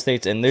carried those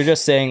states. And they're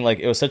just saying,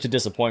 it was such a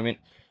disappointment.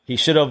 He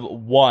should have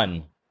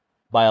won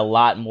by a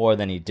lot more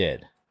than he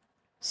did.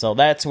 So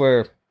that's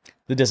where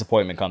the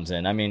disappointment comes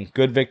in. I mean,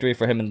 good victory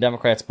for him and the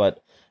Democrats,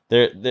 but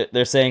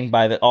they're saying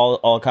by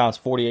all accounts,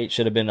 48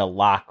 should have been a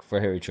lock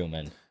for Harry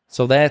Truman.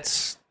 So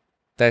that's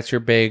your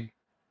big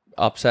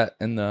upset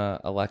in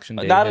the election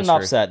day Not history.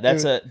 an upset.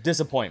 That's a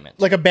disappointment.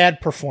 Like a bad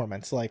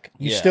performance.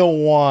 You still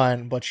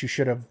won, but you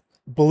should have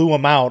blew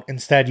him out.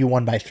 Instead, you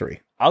won by 3.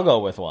 I'll go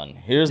with one.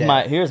 Here's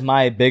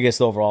my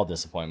biggest overall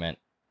disappointment.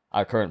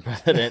 Our current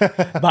president,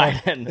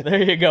 Biden.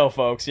 There you go,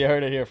 folks. You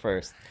heard it here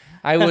first.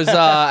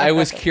 I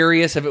was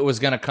curious if it was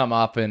going to come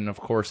up, and of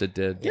course it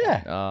did.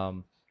 Yeah.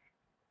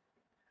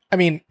 I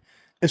mean,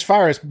 as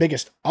far as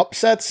biggest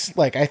upsets,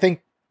 I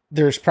think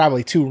there's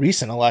probably 2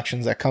 recent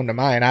elections that come to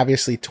mind.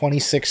 Obviously,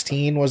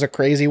 2016 was a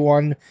crazy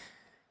one,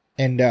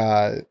 and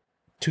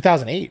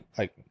 2008.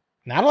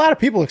 Not a lot of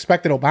people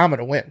expected Obama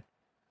to win.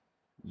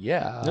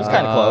 Yeah. It was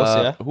kind of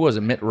close, yeah. Who was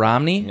it, Mitt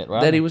Romney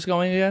that he was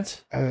going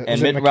against?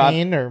 Was it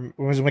McCain, or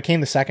was McCain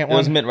the second one? It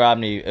was Mitt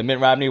Romney. Mitt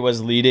Romney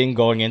was leading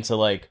going into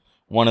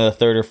one of the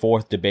third or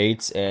fourth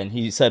debates, and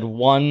he said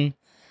one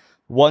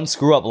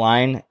screw up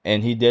line,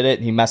 and he did it.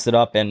 He messed it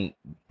up, and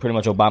pretty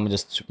much Obama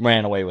just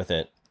ran away with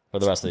it for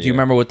the rest of the year. Do you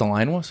remember what the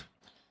line was?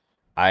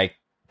 I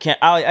can't.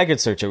 I could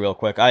search it real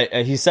quick.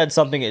 He said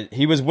something.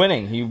 He was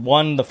winning. He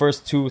won the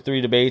first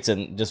 2-3 debates,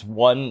 and just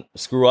one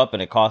screw up,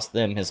 and it cost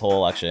him his whole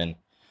election.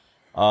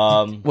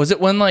 Was it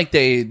when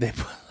they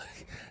put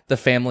the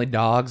family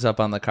dogs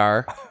up on the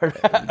car?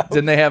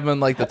 Didn't they have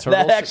them in the turtle?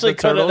 That actually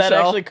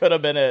could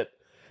have been it.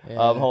 Yeah.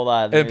 Hold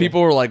on. And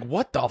people were like,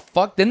 "What the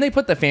fuck?" Didn't they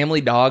put the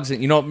family dogs?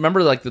 And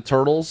remember the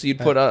turtles you'd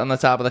put on the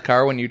top of the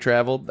car when you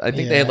traveled? I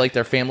think they had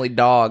their family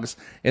dogs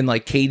in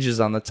cages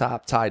on the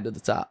top, tied to the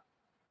top.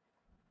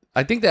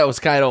 I think that was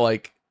kind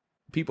of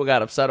people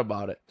got upset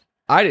about it.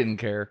 I didn't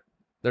care.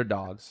 They're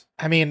dogs.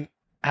 I mean,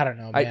 I don't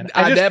know, man.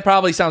 That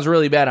probably sounds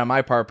really bad on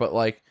my part,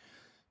 but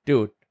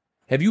dude,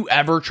 have you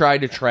ever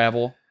tried to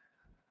travel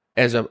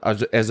as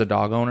a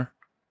dog owner?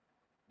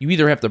 You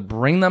either have to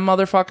bring them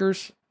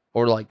motherfuckers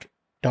or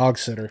Dog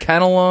sitter.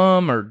 kennel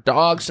them or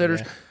dog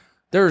sitters. Yeah.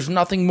 There's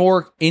nothing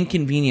more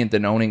inconvenient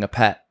than owning a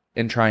pet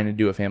and trying to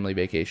do a family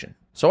vacation.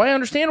 So I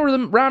understand where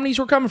the Romneys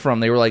were coming from.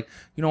 They were like,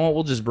 you know what,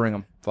 we'll just bring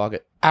them. Fuck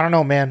it. I don't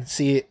know, man.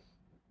 See,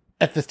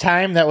 at the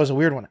time, that was a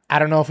weird one. I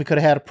don't know if we could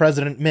have had a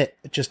President Mitt.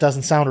 It just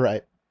doesn't sound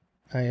right.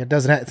 I mean,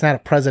 it's not a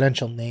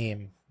presidential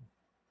name,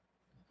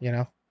 you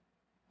know?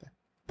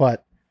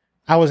 But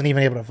I wasn't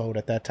even able to vote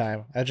at that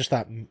time. I just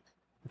thought, we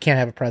can't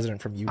have a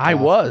president from Utah. I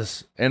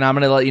was, and I'm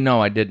going to let you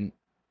know I didn't.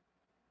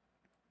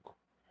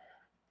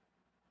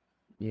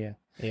 Yeah.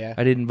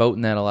 I didn't vote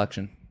in that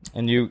election.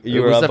 And you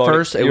were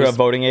of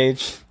voting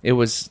age? It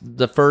was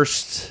the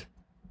first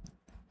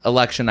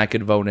election I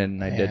could vote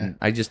in, and I didn't.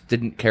 I just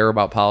didn't care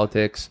about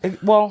politics.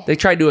 They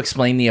tried to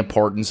explain the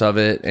importance of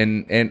it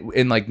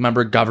and like,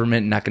 remember,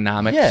 government and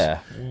economics. Yeah.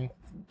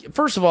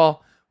 First of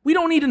all, we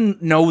don't need to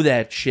know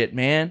that shit,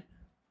 man.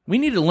 We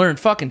need to learn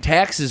fucking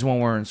taxes when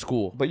we're in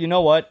school. But you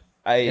know what?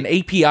 An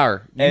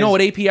APR. You know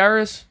what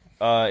APR is?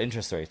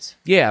 Interest rates.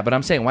 Yeah, but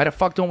I'm saying, why the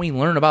fuck don't we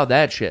learn about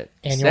that shit?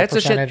 Annual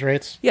percentage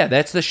rates? Yeah,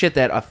 that's the shit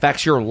that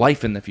affects your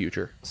life in the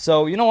future.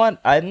 So, you know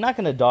what? I'm not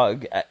going to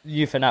dog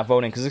you for not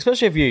voting, because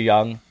especially if you're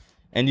young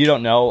and you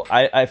don't know,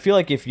 I feel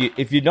like if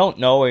you don't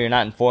know or you're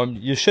not informed,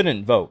 you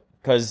shouldn't vote,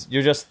 because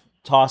you're just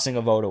tossing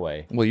a vote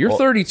away. Well, you're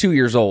 32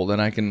 years old,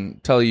 and I can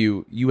tell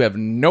you, you have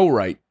no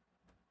right.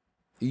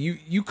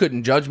 You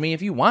couldn't judge me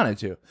if you wanted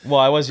to. Well,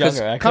 I was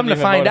younger. I come to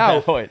find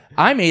out,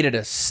 I made it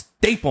a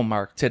staple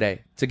mark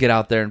today to get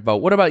out there and vote.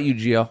 What about you,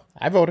 Gio?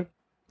 I voted.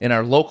 In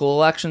our local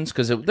elections?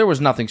 Because there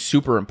was nothing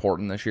super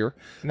important this year.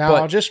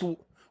 No, just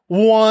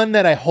one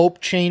that I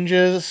hope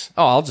changes.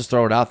 Oh, I'll just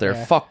throw it out there.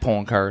 Yeah. Fuck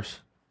pulling cars.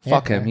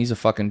 Fuck him. He's a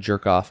fucking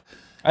jerk off.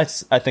 I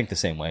think the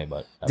same way,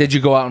 but... Did you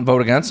go out and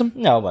vote against him?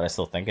 No, but I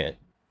still think it.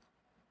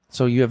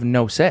 So you have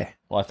no say.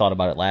 Well, I thought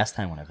about it last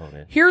time when I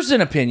voted. Here's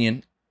an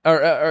opinion,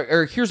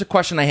 or here's a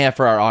question I have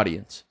for our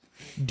audience.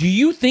 Do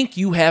you think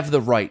you have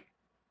the right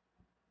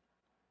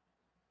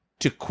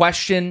to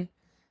question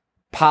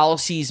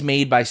policies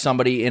made by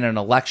somebody in an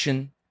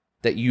election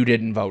that you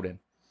didn't vote in,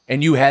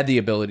 and you had the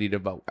ability to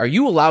vote? Are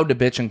you allowed to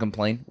bitch and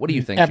complain? What do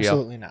you think,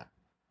 Absolutely not.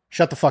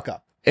 Shut the fuck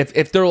up.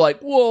 If they're like,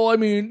 well, I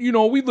mean, you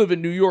know, we live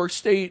in New York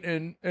State,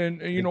 and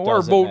you know,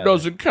 our vote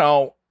doesn't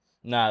count.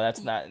 Nah,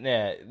 that's not.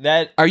 Yeah,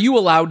 that. Are you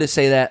allowed to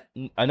say that?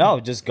 No,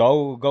 just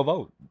go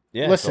vote.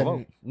 Yeah, listen. Go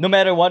vote. No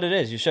matter what it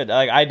is, you should.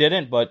 Like, I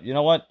didn't, but you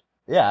know what?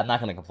 Yeah, I'm not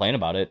going to complain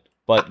about it.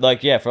 But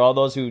like, yeah, for all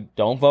those who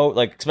don't vote,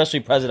 like especially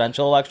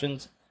presidential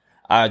elections,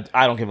 I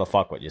don't give a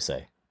fuck what you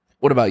say.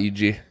 What about you,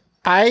 G?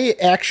 I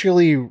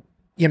actually,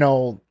 you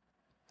know,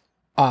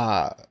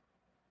 our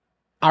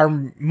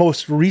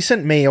most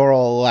recent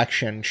mayoral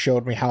election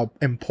showed me how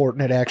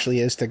important it actually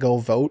is to go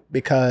vote,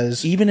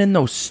 because even in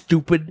those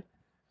stupid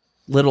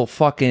little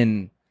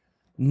fucking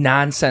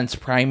nonsense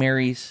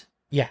primaries,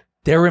 yeah,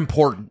 they're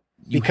important.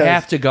 You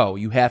have to go.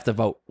 You have to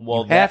vote.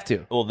 Well, you have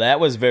to. Well, that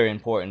was very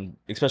important,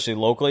 especially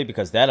locally,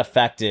 because that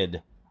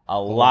affected a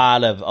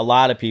lot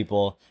of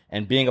people,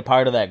 and being a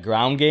part of that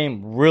ground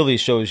game really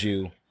shows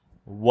you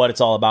what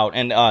it's all about.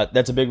 And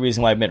that's a big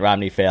reason why Mitt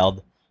Romney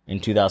failed in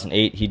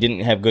 2008. He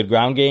didn't have good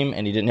ground game,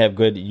 and he didn't have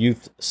good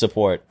youth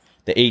support,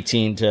 the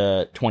 18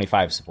 to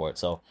 25 support.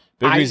 So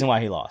big reason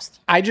why he lost.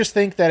 I just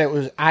think that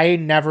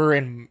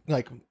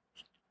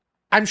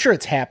I'm sure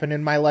it's happened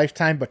in my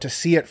lifetime, but to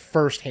see it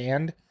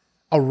firsthand,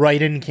 a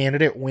write-in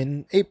candidate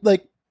win,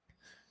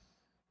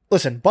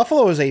 listen,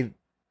 Buffalo is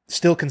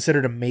still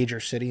considered a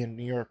major city in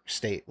New York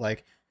State.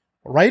 Like,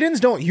 write-ins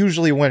don't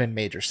usually win in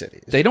major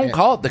cities. They don't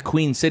call it the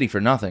Queen City for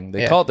nothing.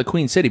 They call it the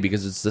Queen City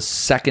because it's the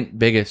second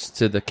biggest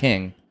to the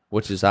King,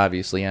 which is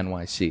obviously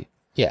NYC.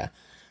 Yeah.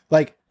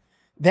 Like,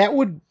 that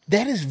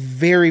is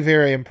very,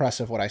 very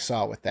impressive what I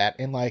saw with that.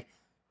 And like,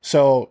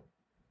 so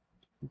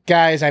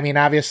guys, I mean,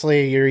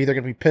 obviously you're either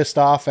going to be pissed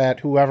off at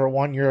whoever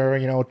won your,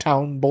 you know,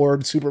 town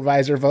board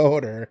supervisor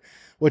vote or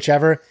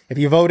whichever. If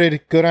you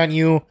voted, good on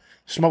you.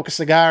 Smoke a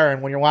cigar,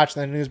 and when you're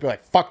watching the news, be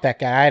like, fuck that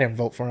guy, I didn't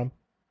vote for him.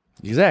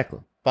 Exactly.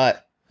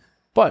 But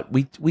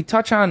we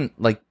touch on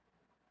like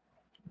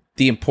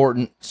the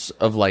importance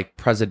of like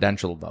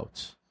presidential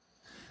votes.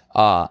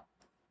 I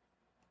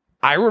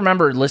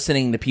remember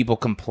listening to people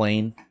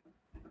complain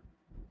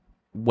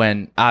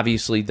when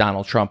obviously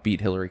Donald Trump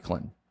beat Hillary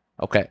Clinton.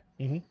 Okay.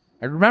 Mm-hmm.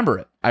 I remember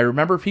it. I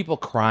remember people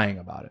crying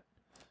about it.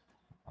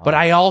 But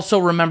I also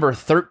remember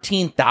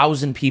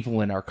 13,000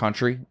 people in our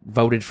country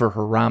voted for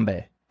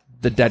Harambe,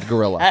 the dead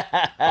gorilla.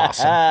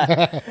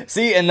 Awesome.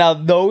 See, and now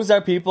those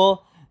are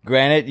people,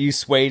 granted, you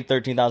swayed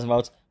 13,000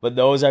 votes, but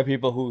those are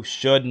people who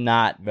should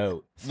not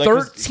vote. Like,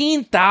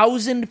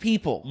 13,000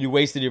 people. You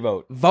wasted your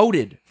vote.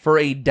 Voted for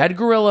a dead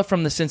gorilla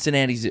from the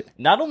Cincinnati Zoo.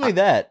 Not only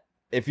that,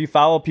 if you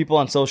follow people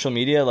on social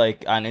media,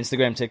 like on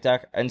Instagram,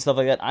 TikTok, and stuff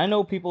like that, I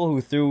know people who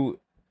threw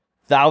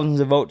thousands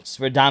of votes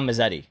for Don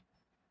Mazzetti.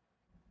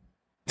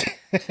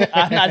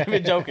 I'm not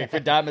even joking. For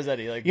Don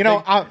Mazzetti, like, you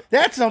know,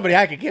 that's somebody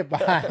I could get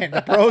behind.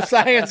 The pro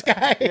science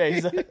guy.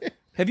 Yeah,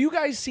 have you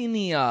guys seen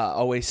the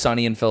Always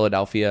Sunny in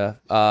Philadelphia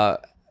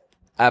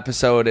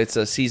episode? It's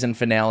a season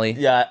finale.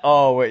 Yeah.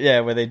 Oh, yeah,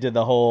 where they did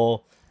the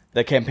whole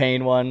the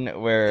campaign one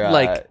where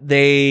like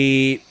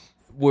they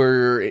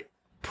were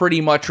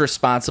pretty much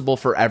responsible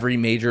for every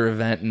major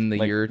event in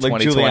the year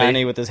 2020. Like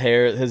Giuliani with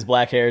his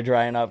black hair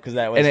drying up because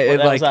that was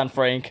was on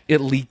Frank.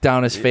 It leaked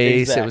down his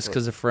face. Exactly. It was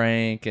because of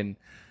Frank, and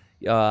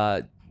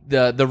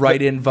the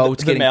write-in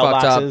votes getting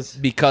fucked up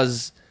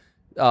because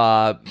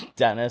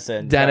Dennis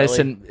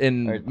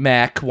and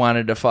Mac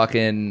wanted to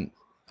fucking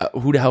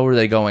who the hell were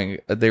they going?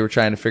 They were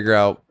trying to figure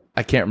out.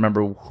 I can't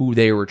remember who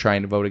they were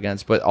trying to vote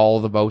against, but all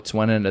the votes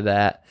went into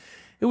that.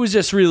 It was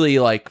just really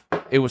like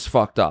it was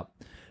fucked up,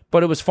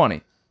 but it was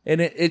funny, and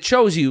it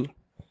shows you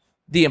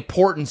the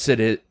importance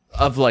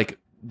of like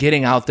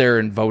getting out there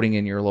and voting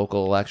in your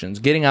local elections,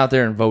 getting out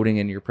there and voting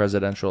in your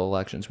presidential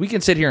elections. We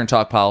can sit here and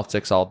talk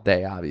politics all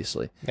day,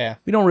 obviously. Yeah,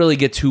 we don't really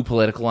get too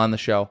political on the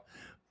show,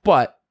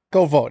 but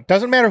go vote.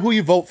 Doesn't matter who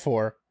you vote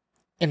for.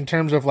 In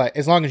terms of like,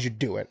 as long as you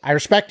do it, I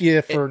respect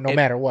you for no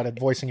matter what,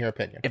 voicing your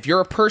opinion. If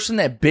you're a person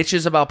that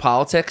bitches about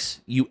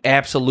politics, you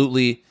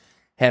absolutely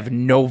have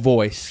no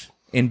voice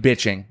in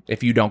bitching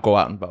if you don't go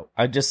out and vote.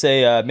 I'd just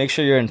say make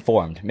sure you're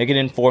informed. Make an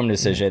informed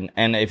decision.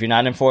 And if you're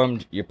not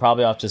informed, you're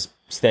probably off just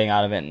staying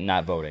out of it and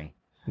not voting.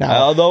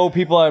 Although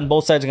people on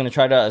both sides are going to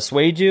try to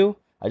assuage you,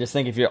 I just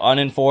think if you're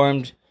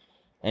uninformed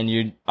and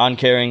you're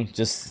uncaring,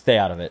 just stay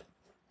out of it.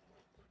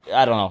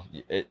 I don't know.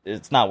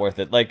 It's not worth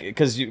it. Like,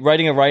 because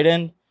writing a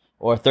write-in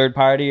or a third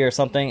party or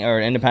something,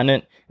 or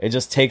independent, it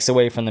just takes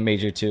away from the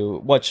major two,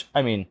 which,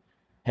 I mean,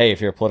 hey,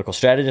 if you're a political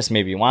strategist,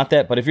 maybe you want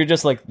that, but if you're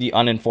just like the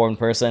uninformed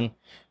person,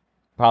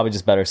 probably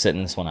just better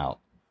sitting this one out.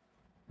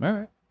 All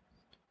right.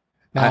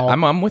 Now,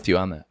 I'm with you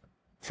on that.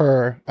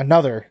 For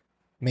another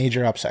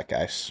major upset,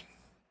 guys.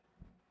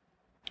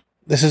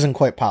 This isn't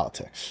quite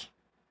politics.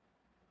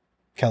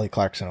 Kelly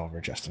Clarkson over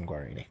Justin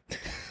Guarini.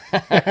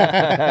 I'm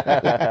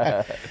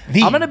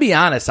going to be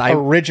honest.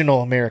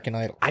 Original American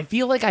Idol. I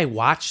feel like I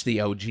watched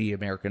the OG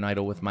American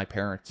Idol with my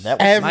parents.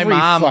 Every my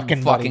mom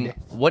fucking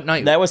what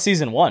night? That was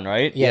season 1,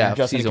 right? Yeah,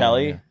 Justin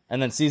Kelly. 1, yeah.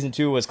 And then season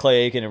 2 was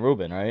Clay Aiken and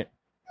Ruben, right?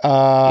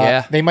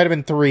 Yeah. They might have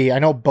been 3. I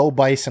know Bo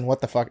Bice and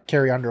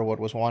Carrie Underwood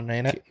was 1,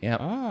 ain't it?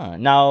 Yeah.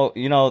 Now,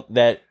 you know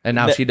that... And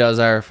now she does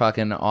our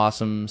fucking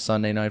awesome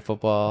Sunday Night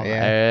Football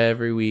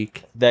every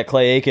week. That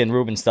Clay Aiken,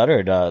 Ruben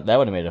Studdard, that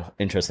would have made an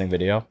interesting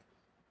video.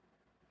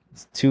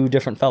 It's 2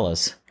 different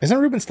fellas. Isn't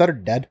Ruben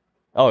Studdard dead?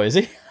 Oh, is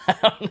he? I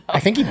don't know. I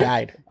think he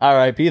died.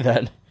 R.I.P.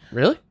 then.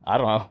 Really? I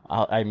don't know.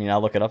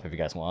 I'll look it up if you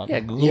guys want.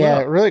 Yeah, Google it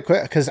up. Really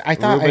quick, because I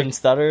thought... Ruben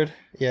Studdard?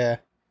 Yeah.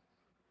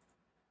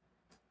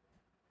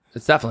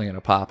 It's definitely going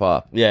to pop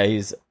up. Yeah,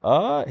 he's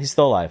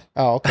still alive.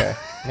 Oh, okay.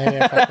 Maybe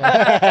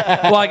I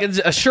well, I can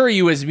assure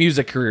you his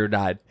music career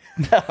died.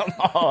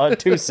 Oh,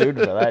 too soon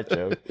for that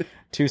joke.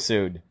 Too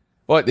soon.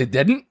 What, it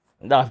didn't?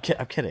 No,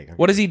 I'm kidding.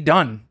 What has he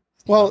done?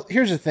 Well,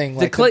 here's the thing.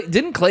 Like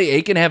didn't Clay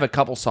Aiken have a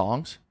couple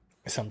songs?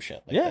 Some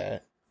shit like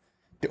that.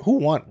 Who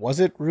won? Was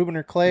it Ruben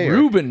or Clay?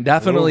 Ruben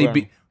definitely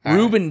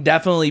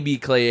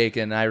beat Clay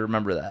Aiken. I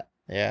remember that.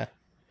 Yeah.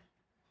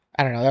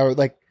 I don't know.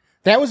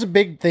 That was a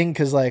big thing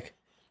because like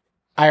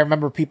I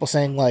remember people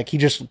saying like he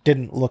just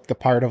didn't look the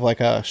part of like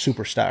a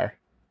superstar.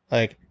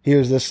 Like he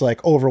was this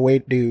like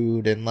overweight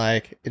dude and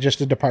like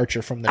just a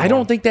departure from there. I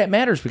don't think that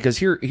matters because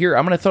here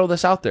I'm going to throw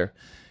this out there.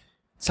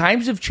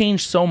 Times have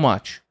changed so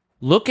much.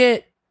 Look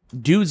at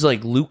dudes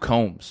like Luke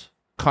Combs,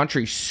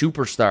 country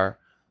superstar.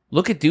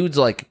 Look at dudes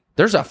like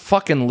there's a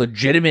fucking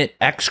legitimate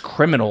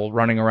ex-criminal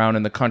running around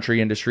in the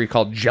country industry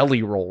called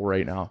Jelly Roll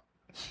right now.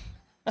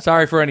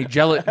 Sorry for any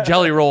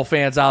Jelly Roll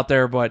fans out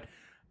there, but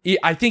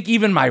I think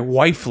even my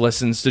wife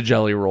listens to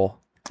Jelly Roll.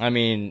 I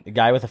mean, a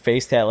guy with a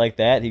face tat like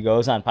that, he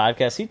goes on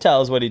podcasts, he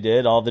tells what he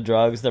did, all the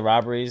drugs, the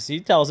robberies, he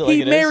tells it like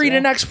it is. He married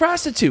an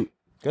ex-prostitute.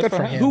 Good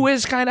for him. Who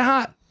is kind of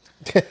hot.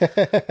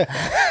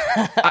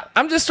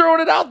 I'm just throwing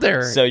it out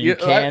there. So you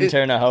can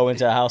turn a hoe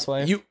into a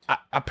housewife?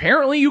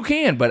 Apparently you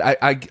can, but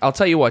I'll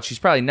tell you what, she's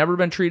probably never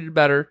been treated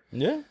better.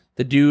 Yeah.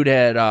 The dude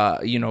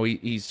had,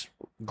 he's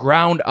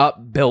ground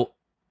up built.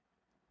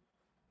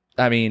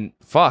 I mean,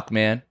 fuck,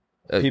 man.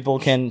 People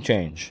can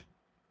change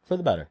for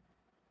the better.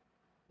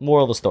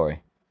 Moral of the story.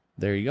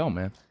 There you go,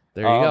 man.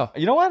 There you go.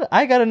 You know what?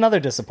 I got another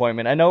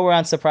disappointment. I know we're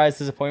on surprise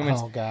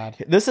disappointments. Oh, God.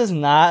 This is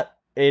not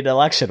an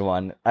election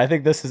one. I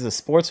think this is a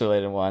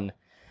sports-related one.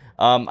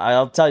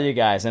 I'll tell you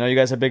guys. I know you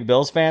guys are big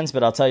Bills fans,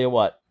 but I'll tell you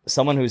what.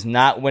 Someone who's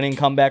not winning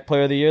comeback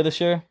player of the year this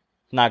year,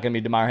 not going to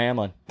be DeMar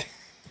Hamlin.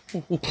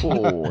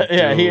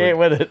 Yeah, he ain't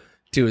with it.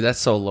 Dude, that's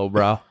so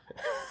lowbrow.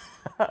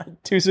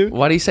 Too soon?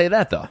 Why do you say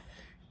that, though?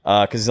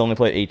 Because he's only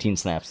played 18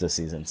 snaps this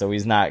season, so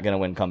he's not going to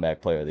win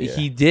comeback player of the year.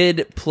 He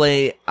did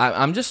play.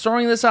 I'm just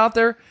throwing this out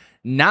there.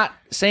 Not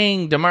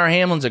saying DeMar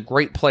Hamlin's a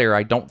great player.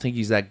 I don't think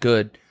he's that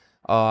good.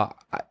 There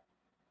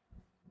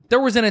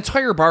was an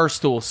entire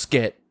Barstool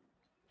skit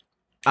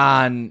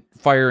on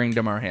firing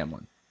DeMar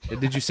Hamlin.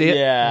 Did you see it?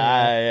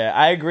 Yeah,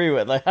 I agree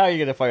with. Like, how are you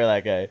going to fire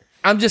that guy?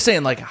 I'm just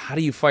saying, like, how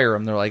do you fire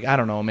him? They're like, I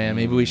don't know, man.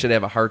 Maybe we should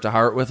have a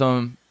heart-to-heart with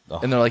him.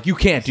 And they're like, you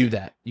can't do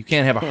that. You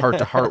can't have a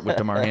heart-to-heart with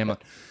DeMar Hamlin.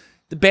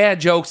 The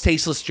bad jokes,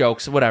 tasteless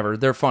jokes, whatever,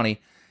 they're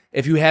funny.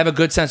 If you have a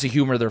good sense of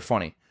humor, they're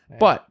funny. Yeah.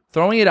 But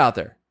throwing it out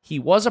there, he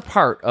was a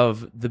part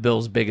of the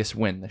Bills' biggest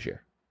win this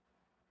year.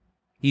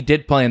 He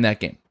did play in that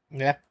game.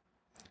 Yeah.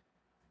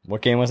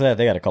 What game was that?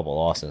 They got a couple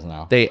losses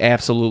now. They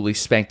absolutely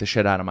spanked the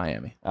shit out of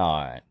Miami. Oh,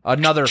 all right.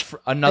 Another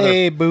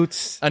Hey,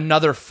 Boots.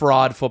 another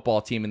fraud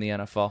football team in the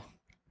NFL.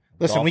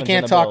 Listen, we Dolphins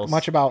can't and the talk Bills.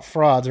 much about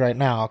frauds right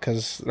now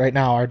because right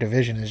now our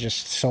division is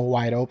just so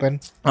wide open.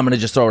 I'm going to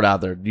just throw it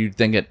out there. Do you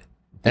think it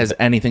has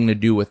anything to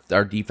do with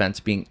our defense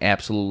being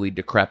absolutely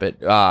decrepit?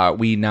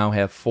 We now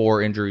have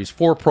 4 injuries,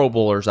 4 Pro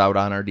Bowlers out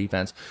on our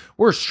defense.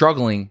 We're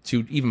struggling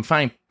to even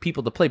find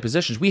people to play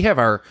positions. We have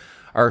our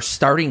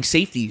starting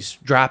safeties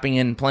dropping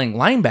in and playing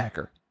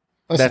linebacker.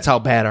 Listen, That's how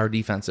bad our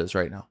defense is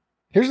right now.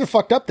 here's the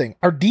fucked up thing.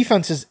 Our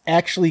defense is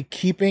actually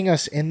keeping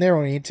us in there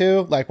when we need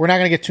to. Like, we're not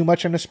going to get too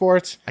much into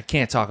sports, I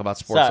can't talk about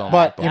sports So- all night,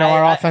 but, but you know,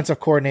 our I- offensive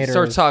coordinator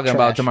start is talking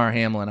about trash. Damar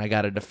Hamlin. I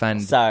got to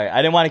defend. Sorry,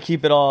 I didn't want to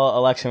keep it all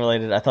election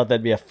related. I thought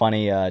that'd be a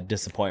funny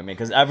disappointment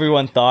because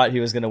everyone thought he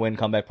was going to win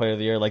comeback player of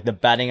the year. Like the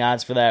betting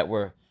odds for that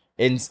were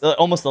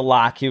almost a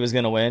lock. He was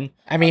going to win.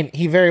 I mean,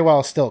 he very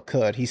well still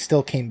could. He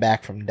still came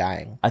back from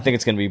dying. I think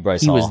it's going to be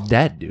Bryce He Hall. was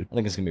dead, dude. I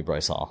think it's going to be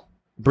Bryce Hall.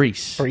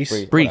 Brees.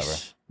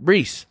 Brees.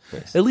 Brees.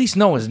 At least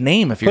know his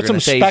name if you're Put going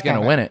to some say he's spec going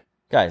to on win it.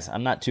 Guys,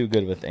 I'm not too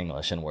good with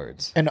English and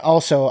words. And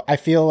also, I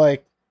feel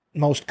like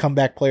most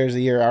comeback players of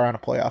the year are on a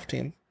playoff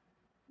team.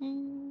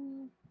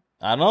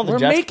 I don't know. The We're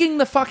Jets, making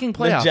the fucking the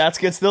playoffs. Jets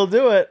could still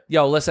do it.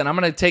 Yo, listen, I'm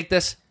going to take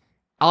this.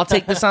 I'll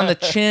take this on the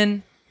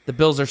chin. The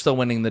Bills are still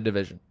winning the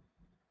division.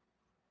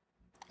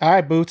 All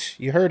right, Boots,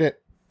 you heard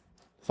it.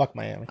 Fuck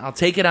Miami. I'll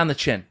take it on the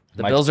chin.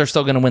 The My- Bills are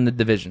still going to win the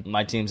division.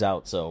 My team's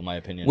out, so my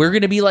opinion. We're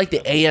going to be like the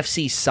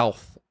AFC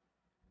South.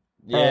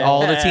 yeah.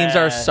 All the teams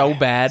are so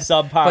bad,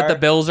 Subpar. but the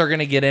Bills are going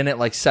to get in at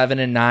like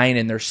 7-9,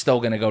 and they're still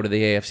going to go to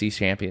the AFC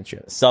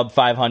Championship. sub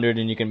 500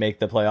 and you can make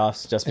the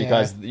playoffs just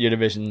because your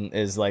division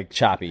is like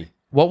choppy.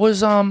 What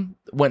was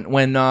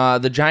when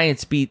the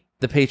Giants beat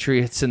the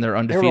Patriots in their They were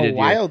undefeated a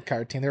wild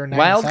card team. They were 9-7.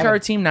 wild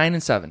card team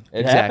 9-7? It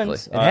Exactly.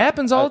 happens. It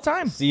happens all the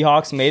time.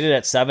 Seahawks made it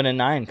at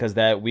 7-9 because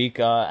that week,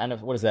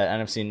 what is that,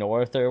 NFC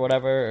North or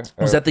whatever?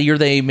 Was that the year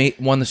they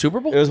won the Super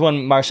Bowl? It was when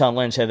Marshawn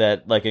Lynch had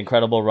that like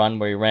incredible run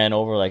where he ran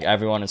over like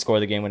everyone and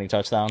scored the game-winning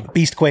touchdown.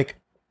 Beastquake.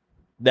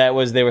 They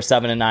were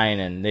 7-9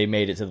 and they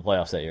made it to the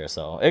playoffs that year.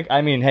 So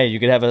I mean, hey, you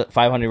could have a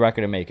 500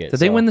 record and make it.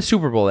 Did they win the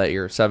Super Bowl that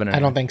year? 7-9. I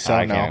don't think so.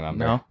 I No. can't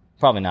remember. No?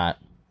 Probably not.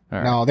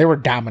 No, they were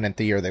dominant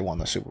the year they won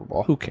the Super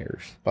Bowl. Who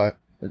cares? But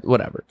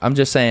Whatever. I'm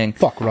just saying,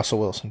 fuck Russell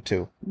Wilson,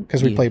 too.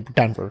 Because we Yeah. play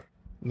Denver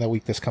the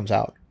week this comes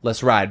out.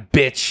 let's ride,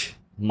 bitch.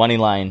 Money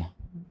line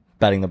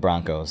betting the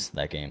Broncos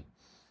that game.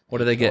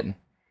 What are they getting?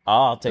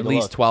 I'll take At a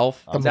least look.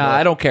 12? Thumbs Nah, up.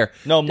 I don't care.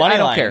 No, money I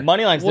don't line. care.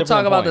 Money line's We'll talk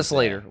different about points, this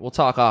later. We'll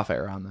talk off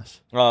air on this.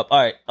 All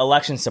right,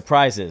 election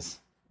surprises.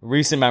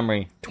 Recent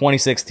memory,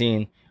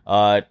 2016.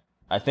 I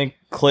think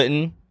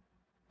Clinton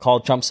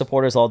called Trump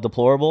supporters all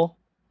deplorable,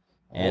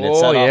 and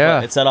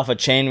it set off a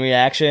chain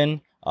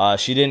reaction.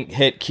 She didn't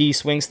hit key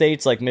swing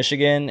states like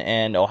Michigan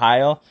and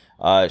Ohio.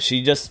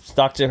 She just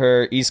stuck to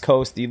her East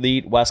Coast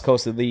elite, West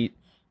Coast elite,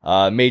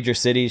 major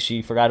cities.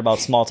 She forgot about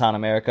small town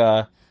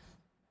America.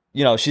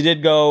 You know, she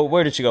did go.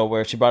 Where did she go?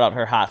 Where she brought out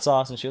her hot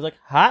sauce, and she was like,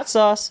 "Hot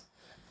sauce."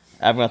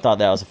 Everyone thought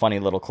that was a funny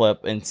little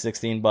clip in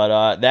 16,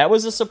 but that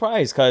was a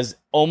surprise because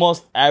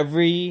almost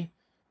every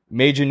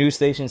major news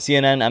station,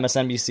 CNN,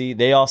 MSNBC,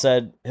 they all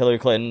said Hillary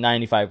Clinton,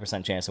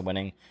 95% chance of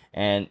winning.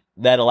 And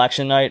that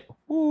election night,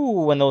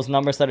 when those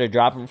numbers started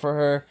dropping for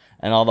her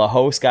and all the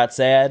hosts got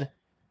sad,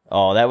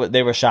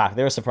 they were shocked.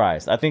 They were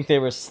surprised. I think they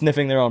were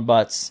sniffing their own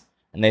butts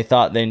and they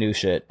thought they knew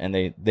shit and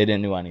they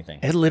didn't know anything.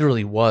 It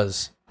literally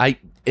was.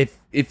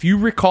 If you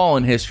recall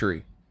in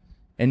history,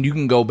 and you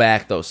can go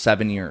back those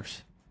 7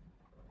 years,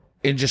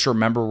 and just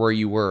remember where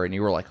you were, and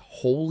you were like,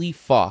 holy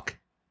fuck,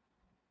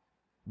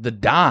 the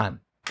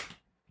Don,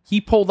 he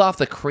pulled off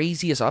the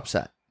craziest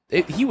upset.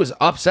 He was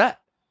upset.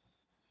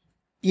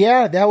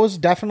 Yeah, that was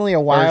definitely a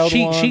Or wild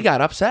she one. got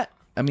upset.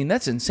 I mean,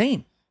 that's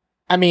insane.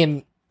 I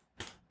mean,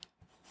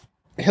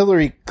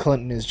 Hillary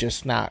Clinton is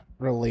just not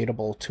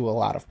relatable to a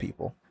lot of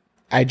people.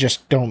 I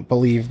just don't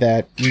believe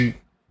that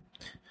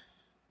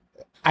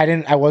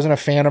I wasn't a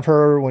fan of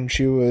her when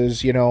she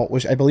was,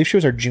 I believe she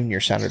was our junior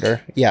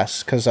senator.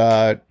 Yes, because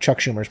Chuck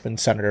Schumer's been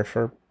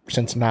senator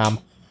since Nam.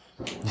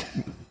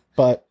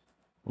 But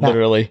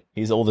Literally,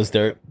 he's old as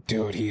dirt.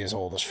 dude, he is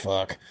old as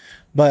fuck.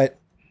 But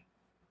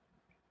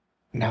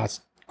now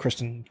it's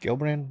Kristen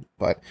Gillibrand.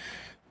 But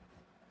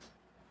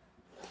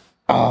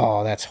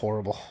oh, that's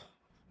horrible.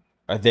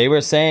 They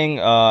were saying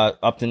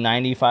up to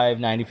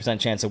 90%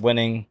 chance of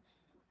winning.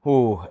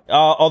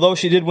 Although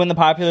she did win the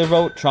popular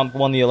vote, Trump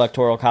won the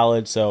Electoral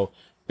College, so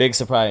big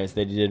surprise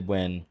that he did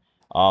win.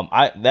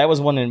 That was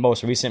one of the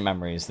most recent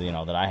memories,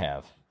 that I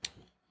have.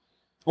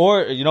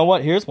 Or, you know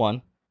what? Here's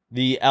one.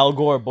 The Al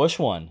Gore Bush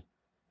one.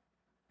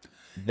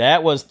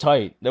 That was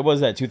tight. That was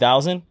that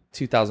 2000?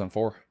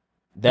 2004.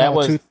 That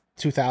was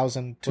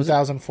 2000.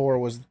 2004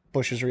 was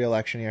Bush's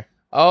re-election year.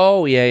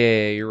 Oh,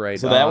 yeah, you're right.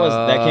 so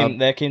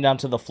that came down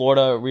to the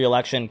Florida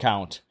re-election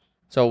count.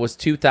 So it was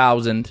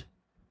 2000.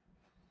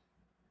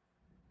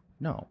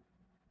 No.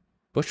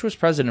 Bush was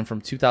president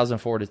from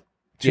 2004 to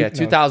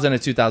 2000 to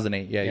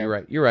 2008. Yeah, you're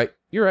right.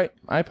 You're right.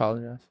 I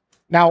apologize.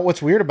 Now,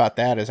 what's weird about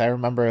that is I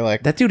remember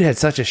like That dude had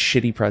such a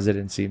shitty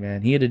presidency,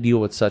 man. He had to deal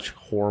with such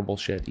horrible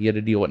shit. He had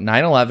to deal with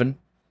 9/11.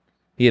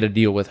 He had to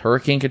deal with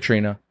Hurricane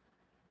Katrina.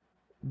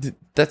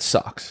 That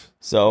sucks.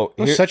 So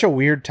it was such a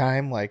weird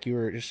time. Like you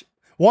were just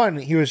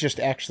he was just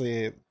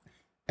actually,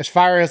 as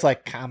far as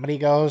like comedy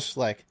goes,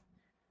 like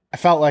I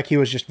felt like he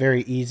was just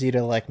very easy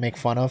to like make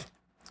fun of.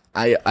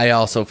 I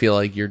also feel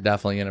like you're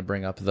definitely gonna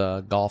bring up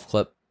the golf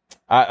clip.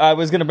 I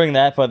was gonna bring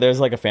that, but there's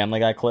like a Family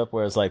Guy clip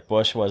where it's like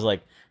Bush was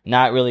like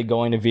not really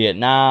going to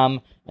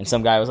Vietnam, and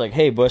some guy was like,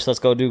 "Hey Bush, let's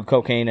go do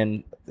cocaine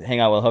and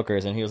hang out with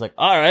hookers," and he was like,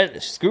 "All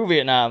right, screw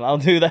Vietnam, I'll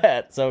do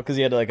that." So because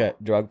he had like a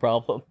drug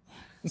problem,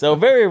 so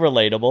very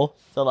relatable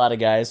to a lot of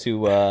guys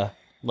who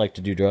like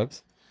to do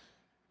drugs.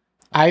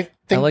 I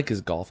like his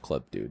golf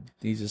clip, dude.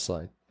 He's just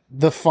like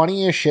the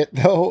funniest shit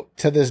though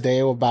to this day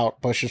about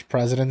Bush's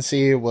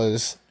presidency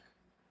was,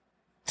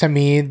 to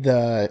me,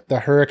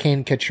 the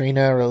Hurricane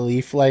Katrina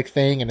relief like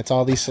thing, and it's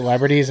all these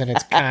celebrities, and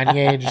it's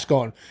Kanye just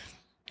going.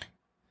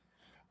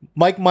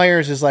 Mike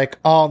Myers is like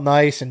all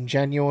nice and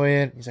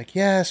genuine. He's like,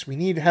 yes, we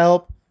need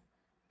help.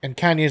 And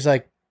Kanye's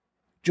like,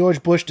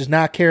 George Bush does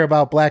not care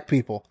about black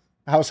people.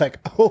 I was like,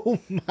 oh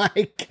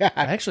my God.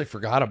 I actually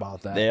forgot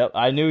about that. Yep,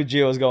 I knew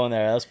Gio was going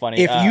there. That was funny.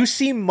 If you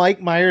see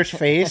Mike Myers'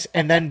 face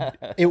and then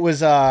it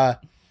was,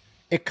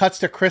 it cuts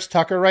to Chris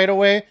Tucker right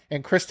away,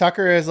 and Chris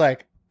Tucker is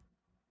like,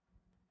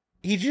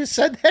 he just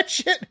said that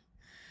shit.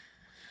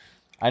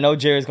 I know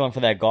Jerry's going for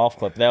that golf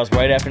clip. That was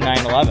right after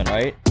 9/11,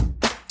 right?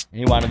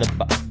 He wanted to,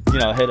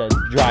 hit a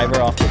driver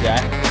off the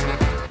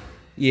jack.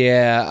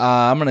 Yeah,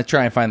 I'm going to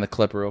try and find the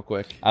clip real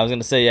quick. I was going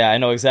to say, yeah, I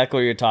know exactly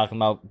what you're talking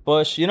about.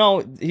 Bush, he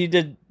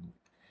did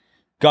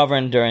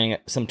govern during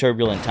some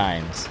turbulent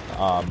times.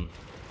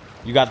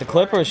 You got the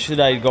clip, or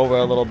should I go over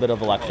a little bit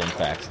of election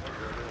facts?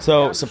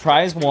 So,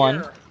 surprise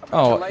one.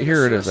 Oh,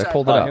 here it is. I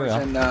pulled it up. Here we go.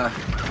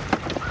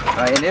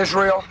 In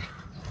Israel,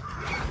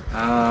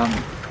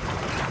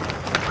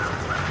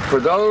 for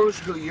those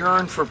who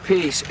yearn for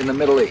peace in the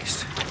Middle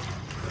East,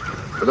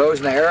 for those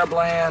in the Arab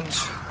lands,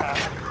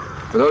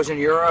 for those in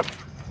Europe,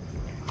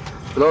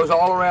 for those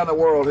all around the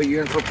world who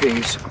yearn for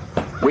peace,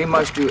 we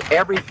must do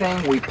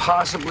everything we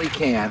possibly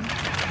can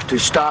to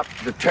stop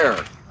the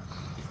terror.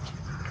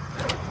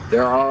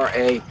 There are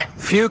a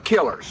few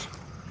killers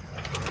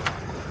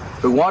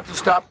who want to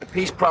stop the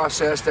peace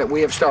process that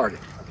we have started,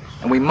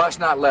 and we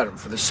must not let them.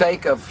 For the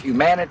sake of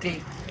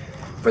humanity,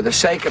 for the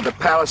sake of the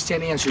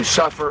Palestinians who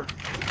suffer,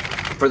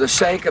 for the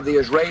sake of the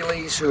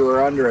Israelis who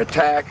are under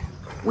attack,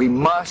 we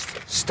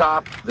must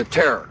stop the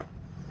terror.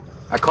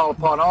 I call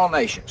upon all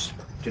nations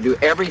to do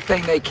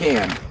everything they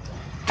can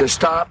to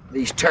stop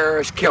these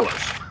terrorist killers.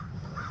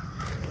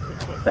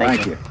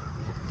 Thank you.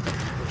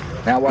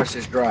 Now watch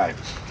this drive.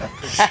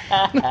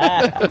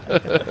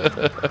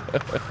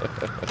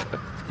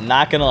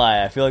 Not gonna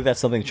lie, I feel like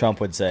that's something Trump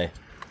would say.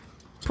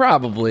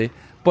 Probably.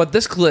 But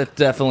this clip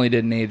definitely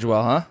didn't age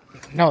well, huh?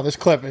 No, this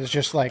clip is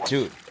just like,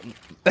 Dude,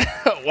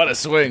 What a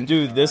swing.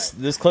 Dude,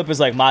 this clip is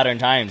like modern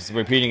times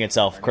repeating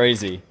itself.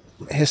 Crazy.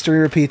 history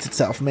repeats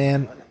itself,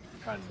 man.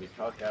 I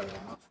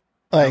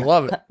Like,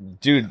 love it.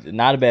 Dude,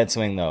 not a bad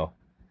swing, though.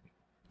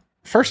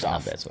 first Not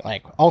off, bad swing.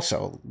 like,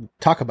 also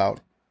talk about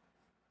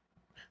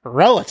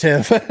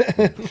relative.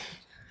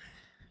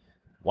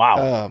 Wow.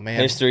 Oh, man.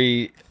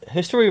 History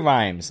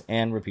rhymes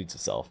and repeats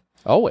itself.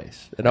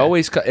 Always. It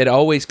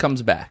always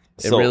comes back.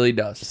 It really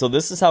does. So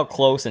this is how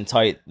close and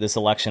tight this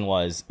election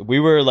was.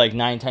 We were like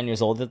 9-10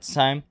 years old at the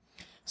time.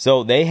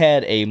 So they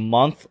had a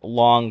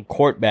month-long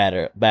court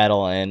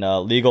battle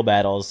and legal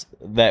battles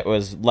that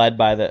was led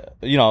by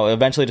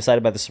eventually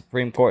decided by the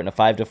Supreme Court in a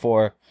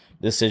 5-4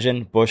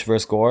 decision, Bush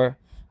versus Gore.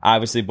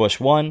 Obviously, Bush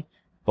won,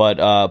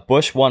 but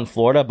Bush won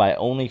Florida by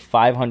only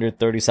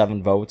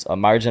 537 votes, a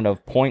margin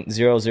of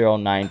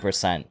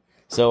 0.009%.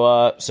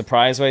 So,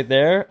 surprise right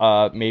there.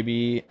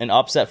 Maybe an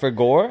upset for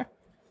Gore,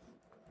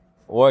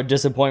 or a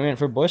disappointment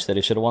for Bush that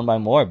he should have won by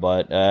more.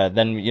 But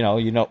then,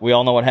 we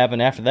all know what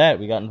happened after that.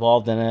 We got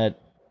involved in a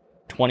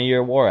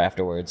 20-year war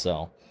afterwards.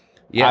 So,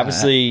 Yeah,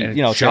 obviously, and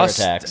terror just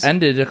attacks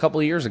ended a couple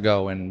of years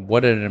ago, and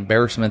what an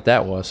embarrassment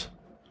that was.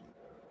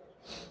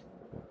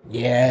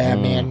 Yeah,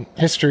 man.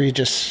 History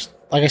just,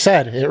 like I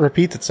said, it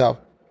repeats itself.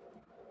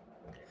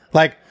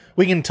 Like,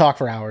 we can talk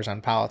for hours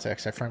on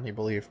politics, I firmly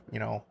believe,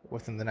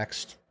 within the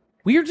next...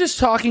 We are just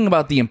talking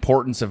about the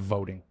importance of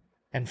voting.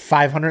 And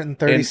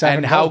 537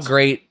 and how votes.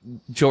 great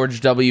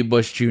George W.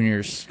 Bush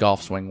Jr.'s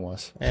golf swing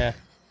was. Yeah.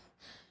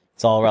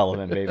 It's all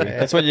relevant, baby.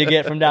 That's what you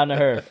get from down to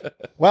Herf.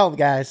 Well,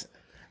 guys,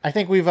 I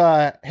think we've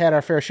had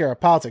our fair share of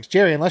politics.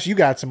 Jerry, unless you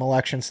got some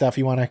election stuff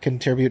you want to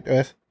contribute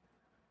with.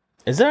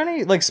 Is there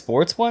any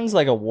sports ones,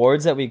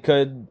 awards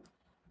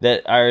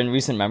that are in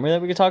recent memory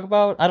that we could talk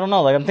about? I don't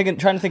know. I'm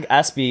trying to think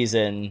ESPYs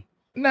and...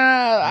 Nah,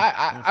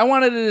 I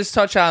wanted to just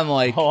touch on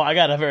I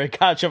got a very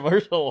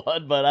controversial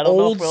one, but I don't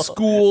know. Old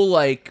school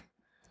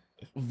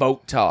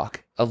vote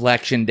talk,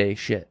 election day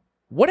shit.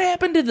 What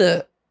happened to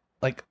the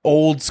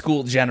old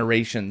school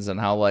generations and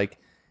how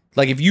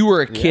if you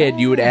were a kid,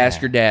 you would ask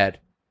your dad,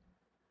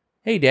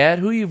 hey, Dad,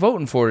 who are you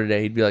voting for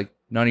today? He'd be like,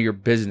 none of your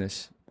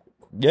business.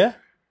 Yeah.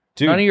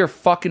 Dude, None of your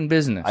fucking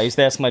business. I used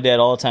to ask my dad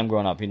all the time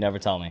growing up. He'd never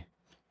tell me.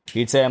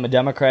 He'd say I'm a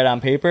Democrat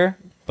on paper,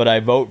 but I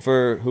vote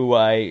for who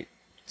I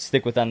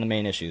stick with on the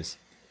main issues.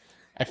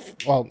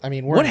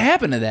 What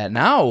happened to that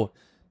now?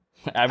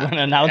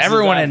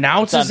 Everyone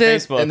announces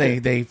it, Facebook.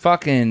 and they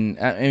fucking.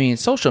 I mean,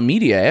 social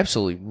media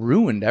absolutely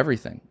ruined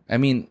everything. I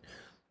mean,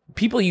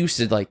 people used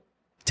to like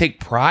take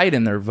pride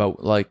in their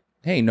vote. Like,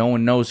 hey, no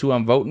one knows who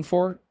I'm voting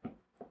for.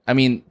 I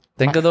mean,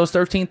 think of those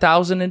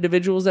 13,000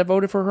 individuals that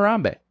voted for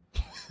Harambe.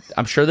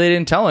 I'm sure they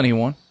didn't tell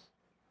anyone.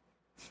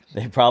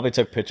 They probably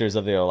took pictures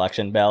of their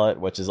election ballot,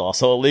 which is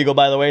also illegal,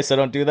 by the way, so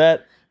don't do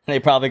that. They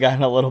probably got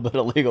in a little bit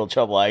of legal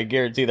trouble. I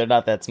guarantee they're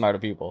not that smart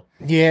of people.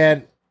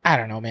 Yeah, I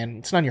don't know, man.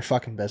 It's none of your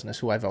fucking business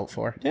who I vote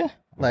for. Yeah,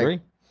 like, agree.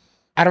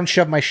 I don't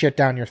shove my shit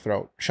down your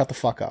throat. Shut the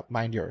fuck up.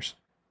 Mind yours.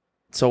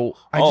 So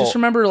I just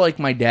remember, like,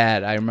 my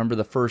dad. I remember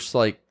the first,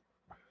 like,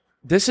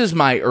 this is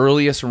my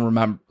earliest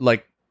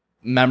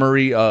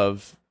memory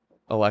of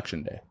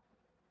Election Day.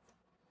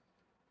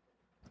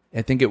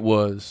 I think it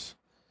was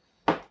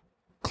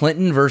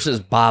Clinton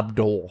versus Bob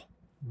Dole.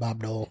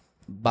 Bob Dole.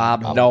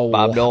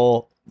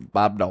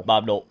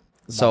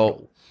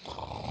 So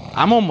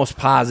I'm almost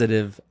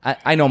positive.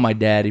 I know my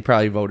dad. He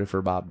probably voted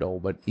for Bob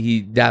Dole, but he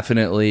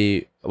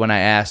definitely, when I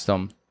asked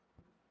him,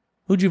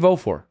 who'd you vote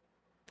for?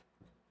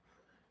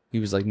 He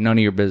was like, none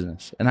of your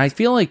business. And I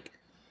feel like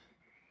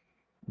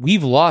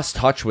we've lost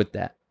touch with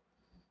that.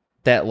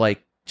 That,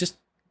 like,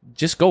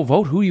 just go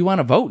vote who you want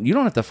to vote. You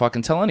don't have to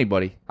fucking tell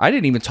anybody. I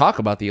didn't even talk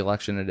about the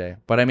election today,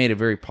 but I made it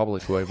very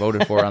public who I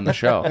voted for on the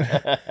show.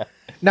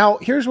 Now,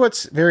 here's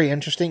what's very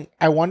interesting.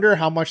 I wonder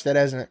how much that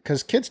has in it,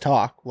 because kids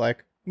talk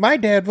like, my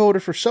dad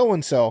voted for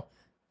so-and-so.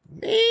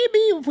 Maybe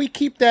if we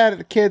keep that,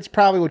 the kids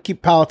probably would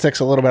keep politics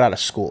a little bit out of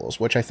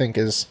schools, which I think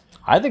is...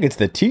 I think it's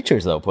the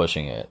teachers, though,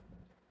 pushing it.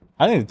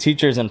 I think the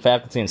teachers and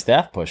faculty and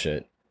staff push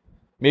it.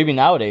 Maybe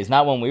nowadays,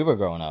 not when we were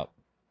growing up.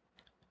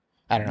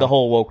 I don't know. The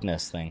whole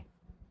wokeness thing.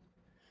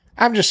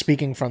 I'm just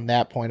speaking from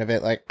that point of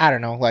it. Like, I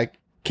don't know. Like,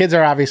 kids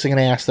are obviously going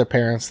to ask their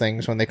parents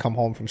things when they come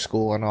home from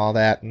school and all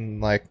that. And,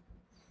 like,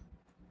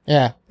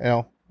 yeah, you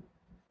know,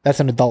 that's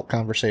an adult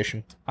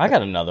conversation. I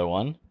got another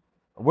one.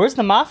 Where's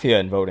the mafia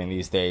in voting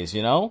these days,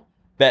 you know?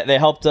 That they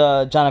helped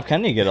John F.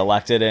 Kennedy get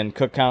elected in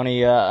Cook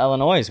County,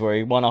 Illinois, where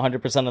he won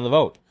 100% of the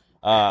vote.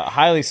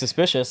 Highly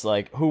suspicious,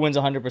 like, who wins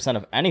 100%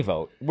 of any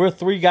vote? We're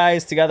three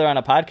guys together on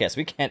a podcast.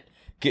 We can't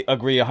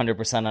agree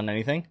 100% on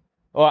anything.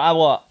 Or,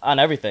 on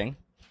everything.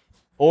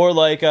 Or,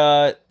 like,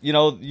 you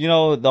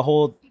know, the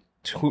whole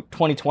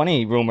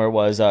 2020 rumor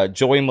was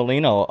Joey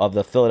Molino of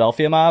the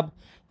Philadelphia mob.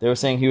 They were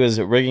saying he was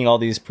rigging all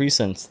these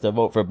precincts to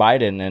vote for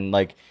Biden. And,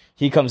 like,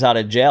 he comes out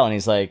of jail and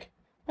he's like,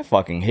 I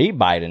fucking hate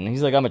Biden.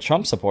 He's like, I'm a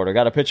Trump supporter.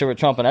 Got a picture with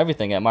Trump and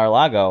everything at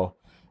Mar-a-Lago.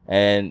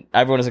 And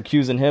everyone is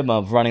accusing him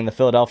of running the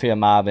Philadelphia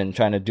mob and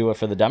trying to do it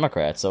for the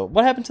Democrats. So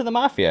what happened to the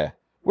mafia?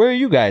 Where are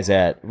you guys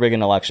at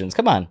rigging elections?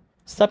 Come on.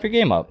 Step your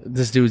game up.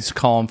 This dude's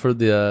calling for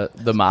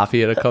the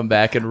mafia to come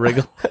back and rig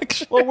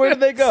elections. Well, where did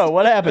they go?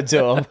 What happened to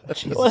them?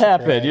 What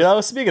happened? Christ. You know,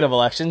 speaking of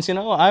elections, you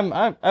know,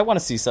 I want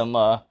to see some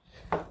I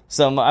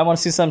want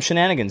to see some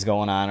shenanigans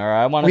going on,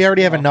 or we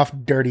already have enough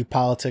dirty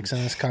politics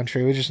in this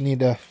country. We just need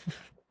to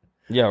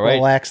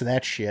relax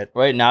that shit.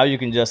 Right now, you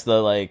can just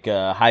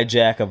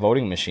hijack a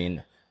voting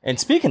machine. And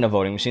speaking of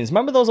voting machines,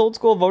 remember those old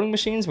school voting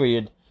machines where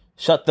you'd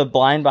shut the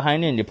blind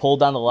behind you and you pull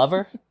down the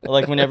lever,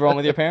 like when you were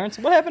with your parents?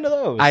 What happened to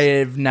those? I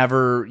have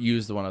never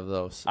used one of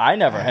those. I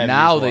never have.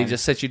 Now they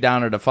just sit you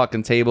down at a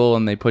fucking table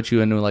and they put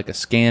you into like a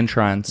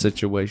Scantron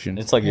situation.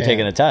 It's like you're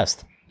taking a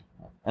test,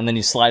 and then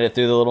you slide it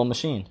through the little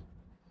machine.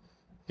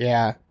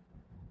 Yeah.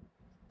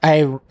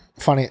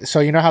 Funny. So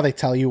you know how they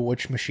tell you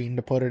which machine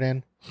to put it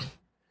in?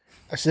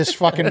 It's this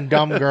fucking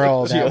dumb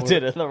girl that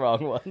did it the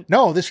wrong one.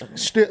 No,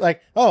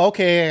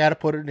 okay, I got to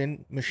put it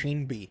in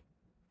machine B.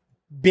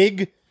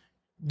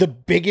 The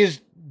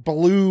biggest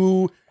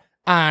blue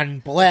on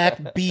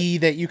black B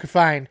that you could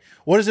find.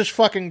 What does this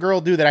fucking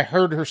girl do that I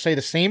heard her say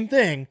the same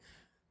thing?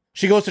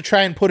 She goes to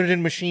try and put it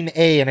in machine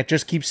A and it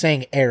just keeps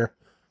saying error.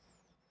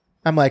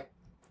 I'm like,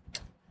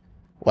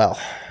 well,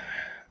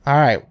 all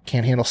right,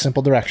 can't handle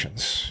simple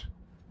directions.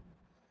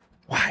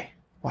 Why?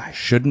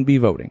 Shouldn't be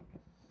voting.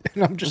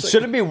 And I'm just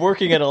shouldn't be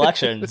working at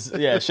elections.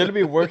 Yeah, shouldn't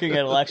be working at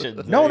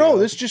elections. No,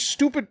 this is just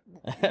stupid.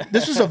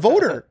 This is a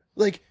voter.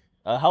 Like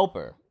a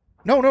helper.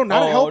 No,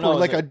 not a helper. No,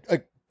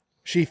 like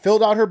she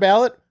filled out her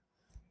ballot.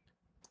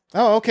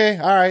 Oh, okay.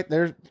 All right.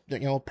 There's,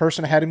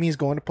 person ahead of me is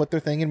going to put their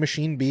thing in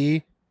machine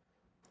B.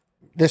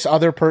 This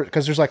other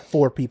because there's like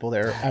 4 people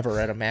there ever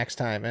at a max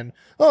time. And,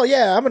 oh,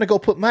 yeah, I'm going to go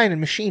put mine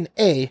in machine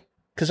A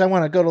because I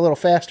want to go a little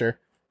faster.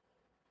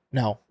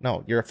 No,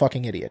 you're a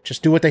fucking idiot.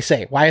 Just do what they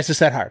say. Why is this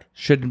that hard?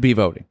 Shouldn't be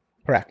voting.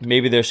 Correct.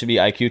 Maybe there should be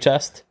IQ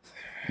test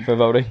for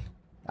voting.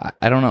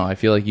 I don't know. I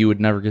feel like you would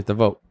never get the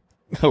vote.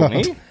 Oh,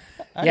 me?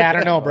 Yeah, I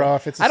don't know, bro.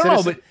 If it's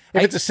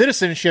it's a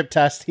citizenship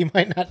test, he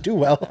might not do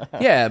well.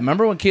 Yeah,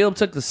 remember when Caleb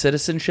took the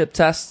citizenship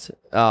test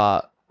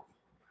and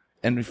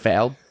we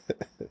failed?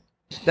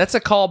 That's a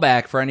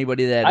callback for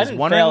anybody that I is didn't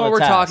wondering fail what the we're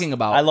test. talking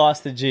about. I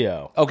lost to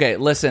Geo. Okay,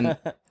 listen.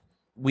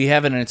 We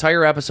have an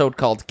entire episode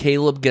called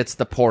Caleb Gets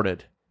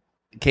Deported.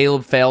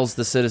 Caleb fails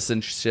the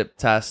citizenship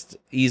test.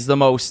 He's the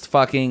most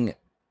fucking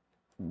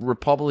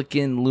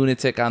Republican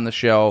lunatic on the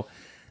show.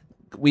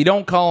 We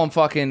don't call him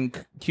fucking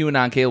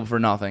QAnon Caleb for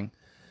nothing.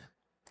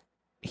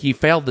 He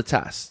failed the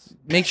test.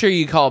 Make sure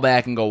you call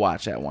back and go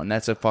watch that one.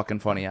 That's a fucking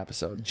funny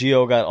episode.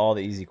 Geo got all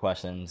the easy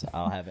questions.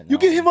 I'll have it. You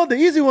get him on the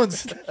easy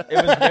ones.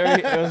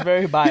 It was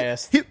very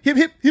biased. Hip, hip,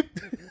 hip, hip.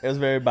 It was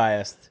very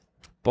biased.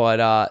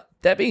 But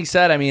that being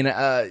said, I mean,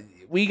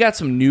 we got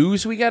some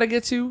news we got to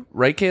get to,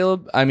 right,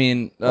 Caleb? I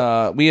mean,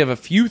 we have a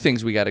few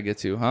things we got to get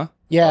to, huh?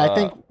 Yeah, I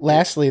think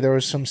lastly there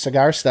was some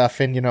cigar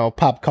stuff in,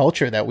 pop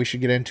culture that we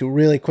should get into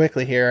really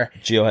quickly here.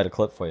 Geo had a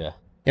clip for you.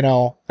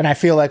 And I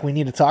feel like we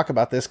need to talk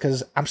about this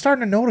because I'm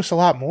starting to notice a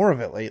lot more of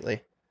it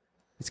lately.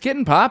 It's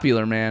getting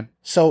popular, man.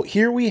 So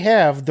here we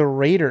have the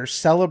Raiders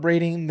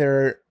celebrating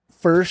their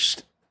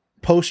first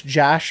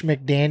post-Josh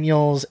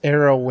McDaniels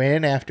era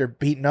win after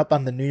beating up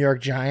on the New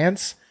York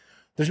Giants.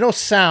 There's no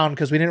sound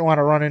because we didn't want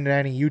to run into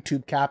any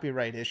YouTube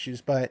copyright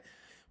issues, but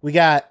we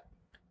got,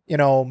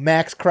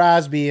 Max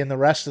Crosby and the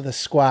rest of the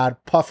squad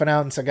puffing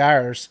out in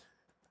cigars.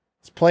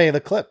 Let's play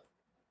the clip.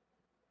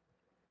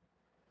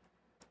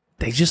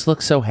 They just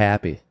look so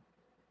happy.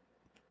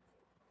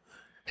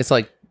 It's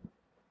like,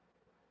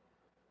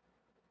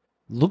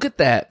 look at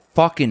that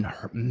fucking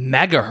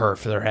mega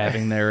Herf they're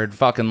having there in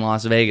fucking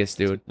Las Vegas,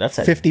 dude. That's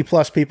 50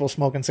 plus people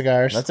smoking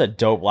cigars. That's a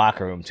dope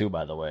locker room too,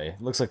 by the way.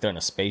 Looks like they're in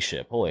a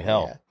spaceship. Holy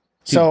hell. Yeah.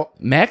 Dude, So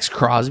Max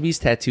Crosby's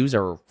tattoos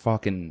are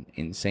fucking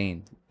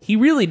insane. He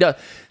really does.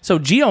 So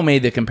Gio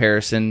made the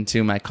comparison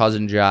to my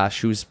cousin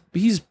Josh,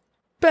 he's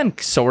been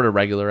sort of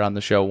regular on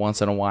the show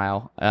once in a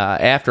while.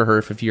 After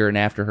Herf, if you're an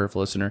After Herf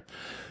listener,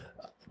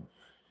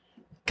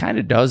 kind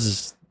of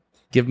does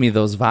give me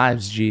those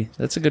vibes. G,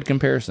 that's a good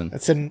comparison.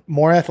 it's a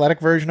more athletic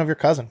version of your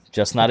cousin.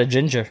 Just not a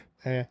ginger.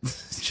 Yeah.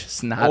 It's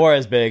just not Or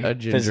as big. a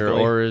ginger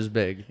physically. or as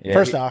big. Yeah,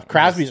 First off,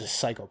 Crosby's a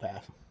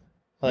psychopath.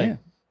 Like,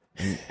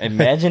 Yeah.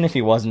 Imagine if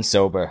he wasn't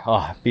sober.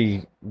 Oh, it'd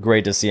be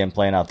great to see him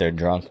playing out there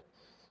drunk.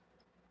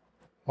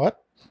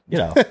 what?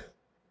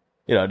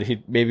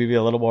 He'd maybe be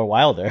a little more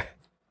wilder.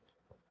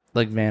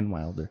 Like Van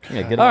Wilder.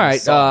 Yeah, get All on the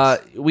right, sauce.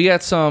 we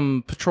got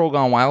some Patrol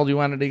Gone Wild you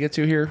wanted to get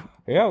to here.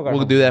 Yeah,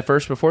 We'll do that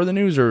first before the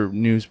news, or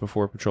news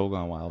before Patrol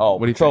Gone Wild? Oh,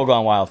 what do you Patrol think?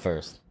 Gone Wild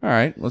first. All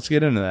right, let's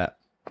get into that.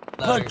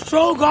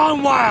 Patrol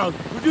gone wild.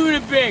 We're doing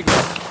it big.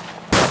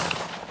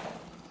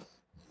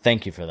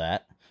 Thank you for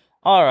that.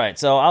 All right,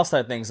 so I'll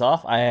start things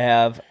off. I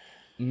have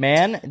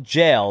man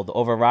jailed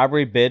over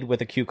robbery bid with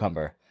a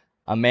cucumber.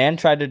 A man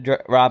tried to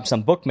rob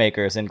some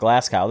bookmakers in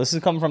Glasgow. This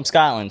is coming from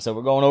Scotland, so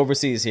we're going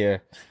overseas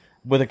here.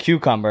 With a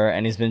cucumber,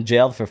 and he's been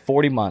jailed for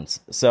 40 months.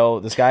 So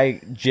this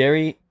guy,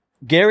 Gary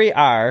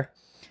R.,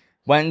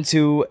 went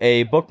into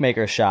a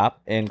bookmaker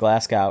shop in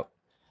Glasgow.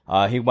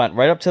 He went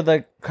right up to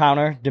the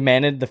counter,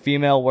 demanded the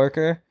female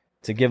worker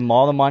to give him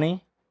all the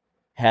money,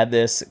 had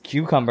this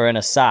cucumber in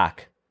a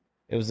sock.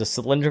 It was a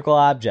cylindrical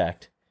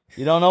object.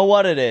 You don't know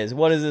what it is.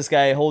 What is this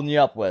guy holding you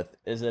up with?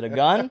 Is it a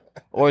gun?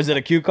 Or is it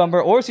a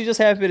cucumber? Or is he just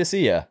happy to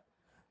see you?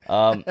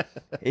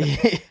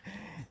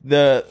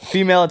 The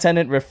female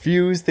attendant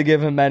refused to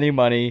give him any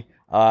money,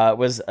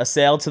 was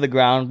assailed to the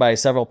ground by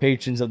several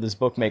patrons of this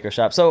bookmaker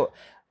shop. So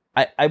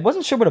I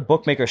wasn't sure what a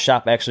bookmaker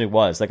shop actually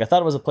was. Like, I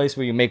thought it was a place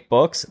where you make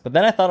books, but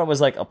then I thought it was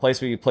like a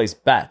place where you place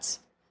bets.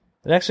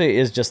 It actually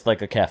is just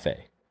like a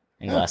cafe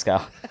in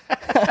Glasgow.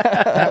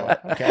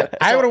 Okay.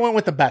 I would have went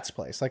with the bets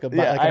place, like I an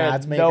had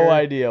odds maker. no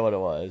idea what it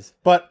was.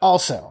 But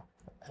also,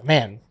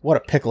 man, what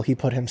a pickle he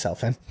put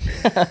himself in.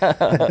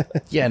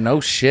 Yeah, no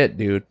shit,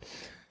 dude.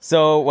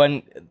 So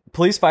when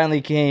police finally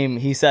came,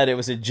 he said it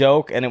was a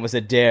joke and it was a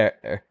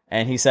dare.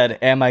 And he said,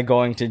 am I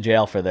going to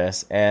jail for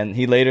this? And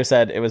he later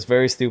said, it was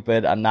very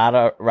stupid. I'm not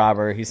a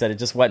robber. He said it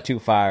just went too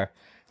far.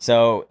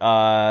 So,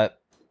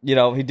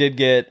 he did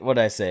get, what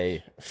did I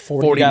say?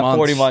 40 He got months.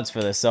 40 months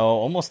for this. So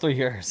almost 3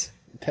 years.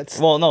 That's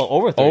Well, no,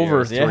 over 3 Over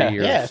years. 3 yeah.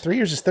 years. yeah, 3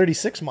 years is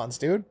 36 months,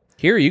 dude.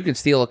 Here, you can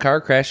steal a car,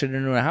 crash it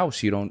into a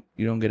house. You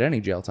don't get any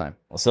jail time.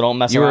 So don't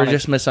mess You were around.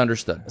 just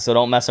misunderstood. So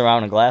don't mess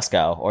around in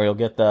Glasgow, or you'll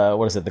get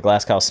the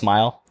Glasgow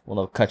smile.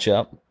 Will cut you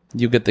up.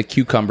 You get the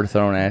cucumber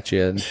thrown at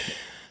you. And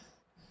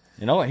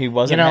You know what? He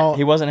wasn't.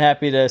 He wasn't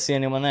happy to see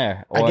anyone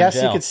there. Or I in guess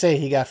you jail. could say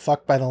he got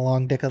fucked by the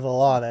long dick of the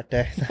law that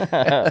day.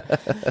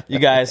 You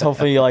guys,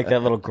 hopefully you like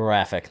that little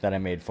graphic that I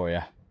made for you.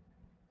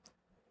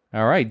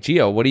 all right,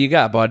 Gio, what do you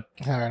got, bud?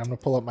 All right, I'm going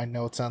to pull up my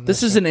notes on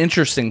This is an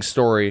interesting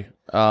story.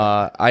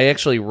 I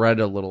actually read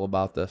a little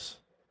about this.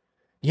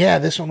 Yeah,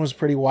 this one was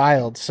pretty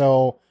wild.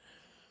 So,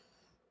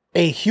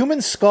 a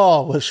human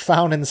skull was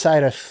found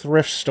inside a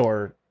thrift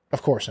store,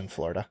 of course, in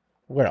Florida.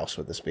 Where else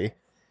would this be?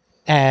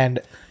 And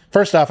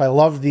first off, I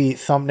love the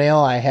thumbnail.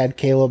 I had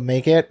Caleb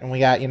make it, and we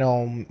got,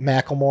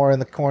 Macklemore in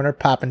the corner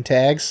popping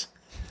tags.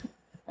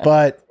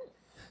 But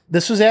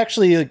this was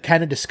actually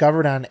kind of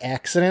discovered on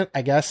accident.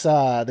 I guess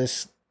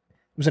this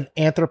was an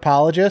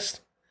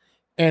anthropologist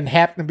and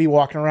happened to be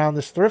walking around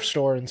this thrift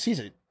store and sees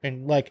it.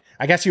 And, like,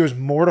 I guess he was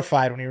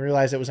mortified when he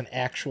realized it was an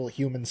actual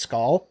human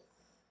skull.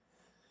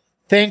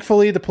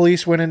 Thankfully, the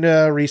police went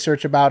into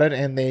research about it,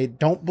 and they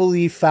don't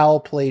believe foul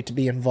play to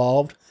be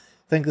involved.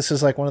 I think this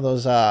is like one of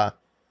those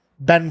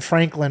Ben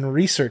Franklin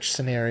research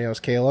scenarios,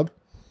 Caleb.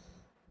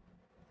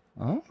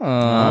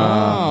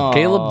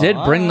 Caleb did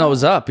bring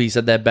those up. He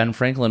said that Ben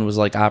Franklin was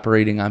like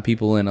operating on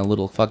people in a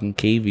little fucking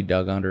cave he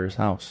dug under his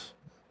house.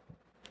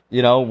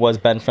 You know, was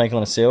Ben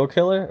Franklin a serial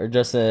killer or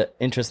just an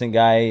interesting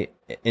guy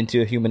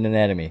into human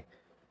anatomy?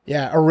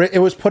 Yeah, it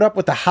was put up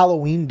with the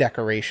Halloween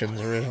decorations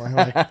originally.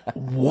 Like,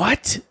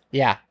 What?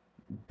 yeah.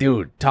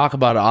 Dude, talk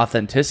about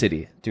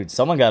authenticity. Dude,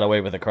 someone got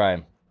away with a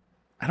crime.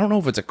 I don't know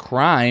if it's a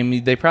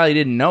crime. They probably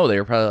didn't know. They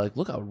were probably like,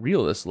 look how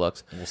real this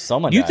looks. Well,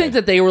 someone You died. think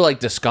that they were like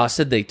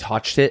disgusted they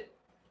touched it?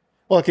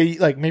 Well, okay,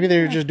 like maybe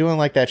they were just doing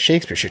like that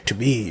Shakespeare shit, to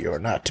be or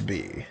not to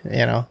be,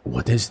 you know?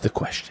 What is the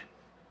question?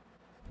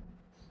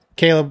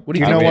 Caleb, What do do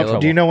you you know think, what?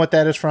 Caleb? Do you know what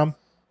that is from?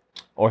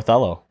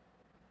 Othello.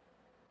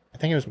 I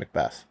think it was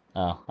Macbeth.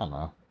 Oh, I don't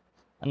know.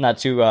 I'm not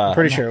too. I'm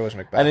pretty sure it was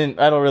Macbeth.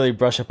 I don't really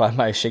brush up on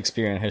my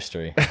Shakespearean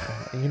history.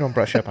 You don't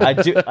brush up on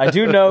I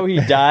do know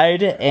he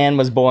died and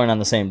was born on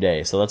the same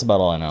day, so that's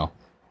about all I know.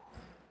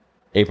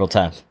 April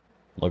 10th.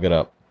 Look it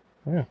up.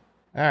 Yeah.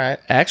 All right.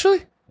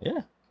 Actually?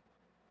 Yeah.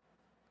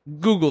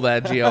 Google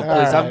that, Gio,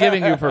 please. I'm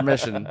giving you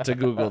permission to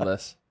Google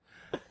this.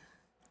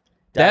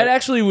 That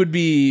actually would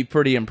be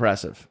pretty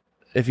impressive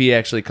if he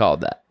actually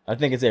called that. I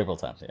think it's April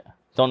 10th, yeah.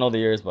 Don't know the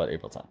years, but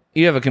April 10th.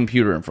 You have a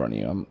computer in front of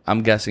you.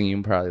 I'm guessing you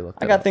can probably look I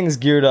that got up. things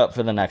geared up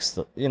for the next,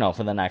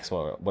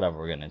 whatever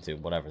we're getting into,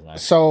 whatever's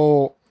next.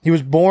 So he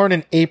was born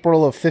in April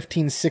of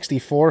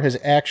 1564. His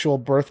actual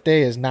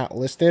birthday is not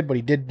listed, but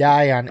he did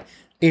die on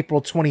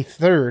April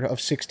 23rd of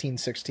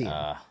 1616.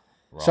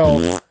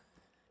 So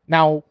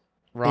now,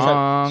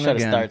 Wrong Try to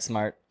again. start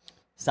smart.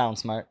 Sound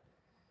smart.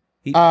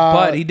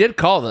 But he did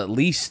call it at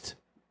least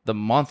the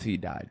month he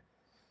died.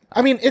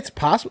 I mean, it's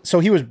possible.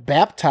 So he was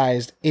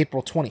baptized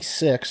April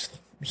 26th.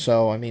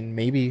 So, I mean,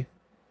 maybe.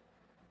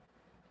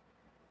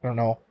 I don't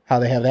know how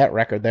they have that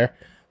record there.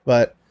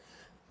 But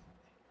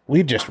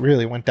we just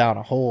really went down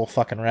a whole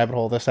fucking rabbit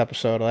hole this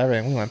episode of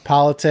everything. We went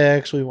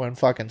politics. We went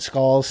fucking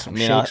skulls, some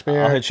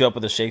Shakespeare. I'll hit you up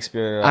with a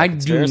Shakespeare. I do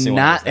conspiracy one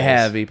of not these days.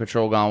 have a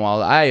Patrol Gone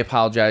Wild. I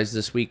apologize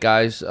this week,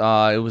 guys. It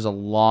was a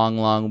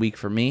long week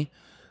for me.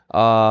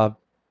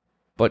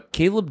 But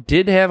Caleb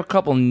did have a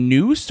couple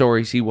news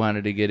stories he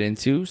wanted to get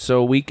into,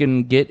 so we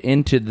can get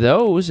into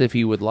those if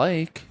he would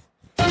like.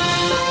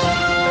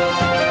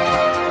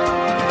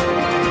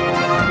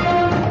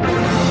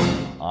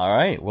 All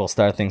right, we'll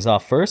start things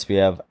off first. We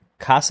have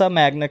Casa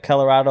Magna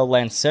Colorado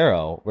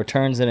Lancero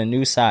returns in a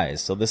new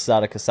size. So this is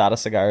out of Casada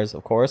Cigars,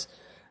 of course.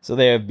 So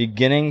they are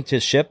beginning to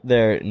ship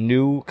their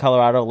new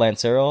Colorado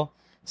Lancero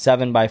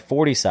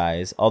 7x40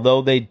 size.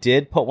 Although they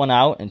did put one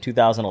out in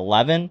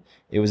 2011,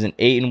 it was an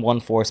 8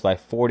 1/4 by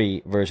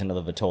 40 version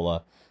of the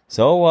Vitola.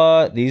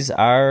 So these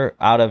are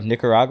out of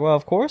Nicaragua,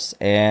 of course,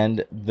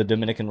 and the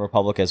Dominican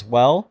Republic as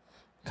well.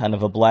 Kind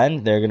of a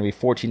blend. They're going to be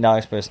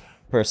 $14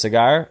 per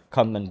cigar,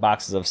 come in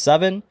boxes of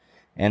 7,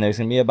 and there's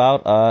going to be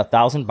about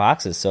 1,000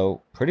 boxes,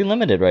 so pretty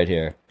limited right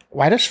here.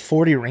 Why does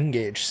 40 ring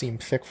gauge seem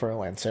thick for a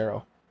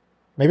Lancero?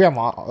 Maybe I'm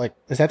like,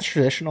 is that the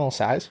traditional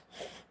size?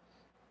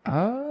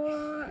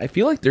 I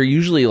feel like they're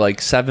usually like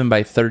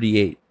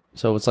 7x38,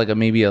 so it's like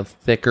maybe a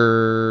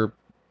thicker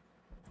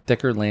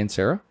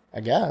Lancero.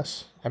 I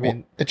guess. I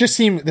mean, it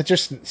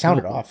just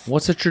sounded off.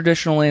 What's a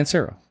traditional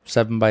Lancero?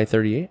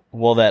 7x38.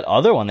 Well, that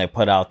other one they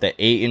put out, the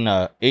 8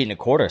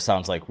 1/4,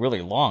 sounds like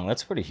really long.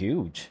 That's pretty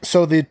huge.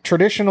 So the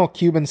traditional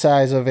Cuban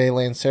size of a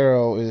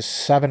Lancero is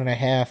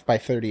 7.5 by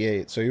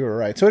 38. So you were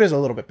right. So it is a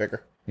little bit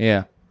bigger.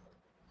 Yeah.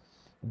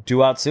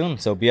 Due out soon,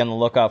 so be on the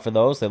lookout for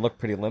those. They look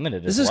pretty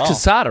limited This as is well.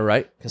 Casada,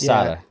 right?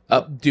 Casada.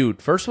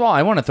 Dude, first of all,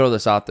 I want to throw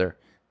this out there.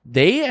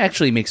 They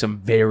actually make some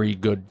very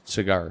good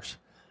cigars.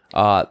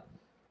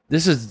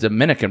 This is a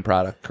Dominican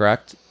product,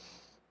 correct?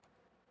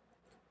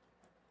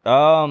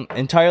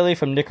 Entirely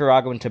from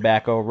Nicaraguan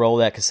tobacco,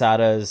 rolled at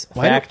Casada's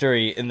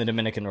factory in the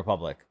Dominican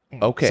Republic.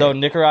 Okay. So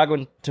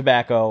Nicaraguan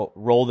tobacco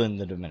rolled in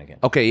the Dominican.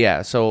 Okay,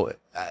 yeah. So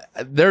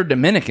their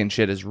Dominican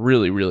shit is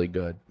really, really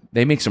good.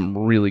 They make some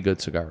really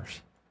good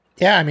cigars.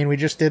 Yeah, I mean, we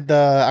just did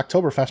the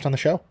Oktoberfest on the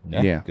show.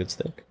 Yeah. Good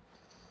stick.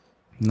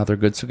 Another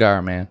good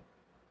cigar, man.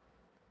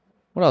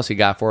 What else you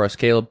got for us,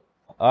 Caleb?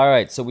 All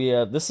right, so we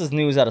this is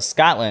news out of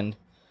Scotland.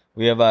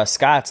 We have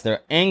Scots.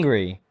 They're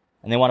angry,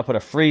 and they want to put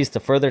a freeze to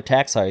further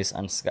tax hikes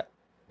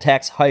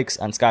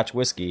on Scotch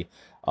whiskey.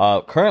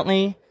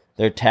 Currently,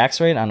 their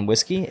tax rate on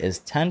whiskey is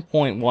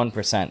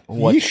 10.1%,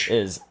 which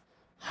is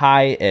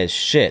high as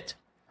shit.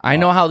 I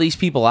know how these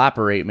people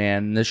operate,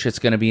 man. This shit's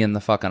going to be in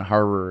the fucking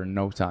harbor in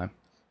no time.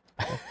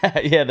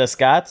 Yeah, the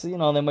Scots, they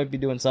might be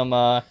doing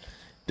some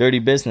dirty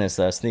business,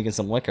 sneaking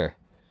some liquor.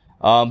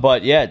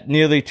 But yeah,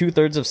 nearly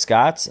 2/3 of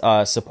Scots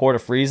support a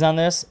freeze on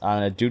this,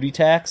 on a duty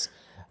tax.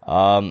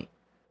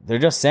 They're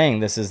just saying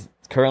this is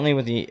currently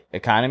with the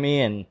economy,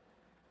 and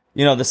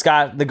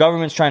the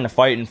government's trying to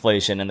fight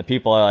inflation, and the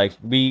people are like,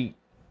 we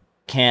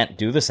can't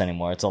do this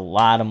anymore. It's a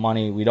lot of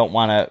money. We don't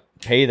want to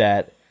pay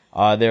that.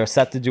 They're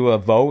set to do a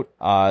vote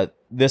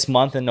this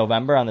month in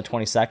November on the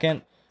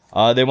 22nd.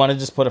 They want to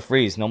just put a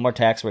freeze. No more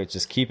tax rates.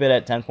 Just keep it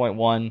at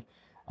 10.1.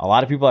 A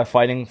lot of people are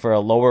fighting for a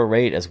lower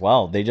rate as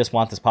well. They just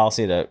want this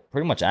policy to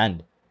pretty much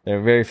end.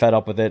 They're very fed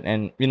up with it.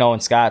 And, in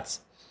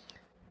Scots,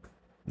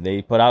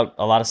 they put out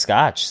a lot of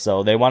scotch.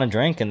 So they want to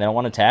drink and they don't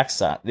want to tax.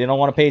 They don't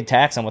want to pay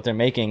tax on what they're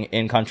making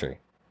in country.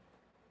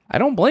 I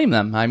don't blame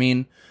them. I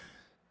mean,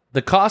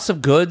 the cost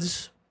of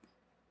goods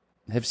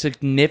have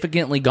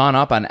significantly gone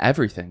up on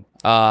everything.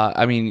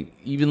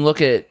 Even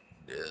look at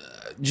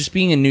just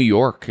being in New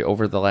York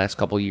over the last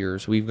couple of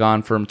years. We've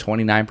gone from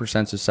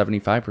 29% to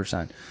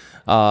 75%.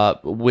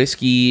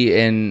 Whiskey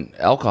and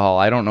alcohol,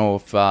 I don't know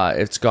if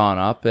it's gone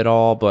up at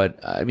all, but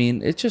I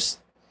mean, it's just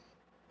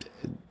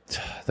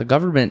the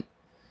government,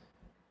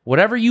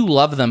 whatever you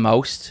love the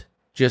most,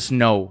 just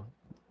know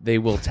they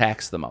will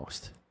tax the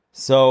most.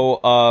 So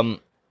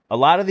a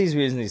lot of these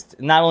reasons,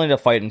 not only to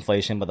fight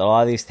inflation, but a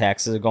lot of these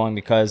taxes are going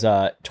because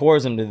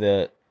tourism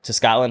to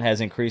Scotland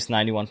has increased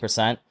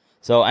 91%.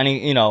 So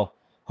any,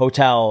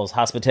 hotels,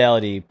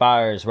 hospitality,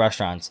 bars,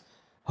 restaurants,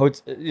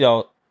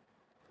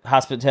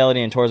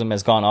 hospitality and tourism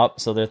has gone up,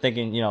 so they're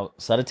thinking,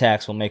 set a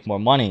tax will make more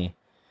money.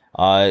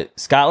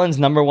 Scotland's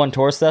 #1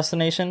 tourist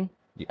destination.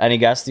 Any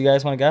guess? Do you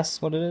guys want to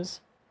guess what it is?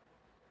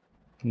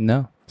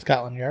 No.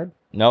 Scotland Yard?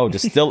 No,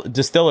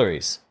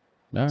 distilleries.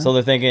 All right. So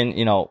they're thinking,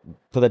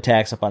 put a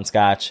tax up on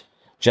scotch,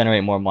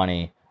 generate more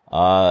money.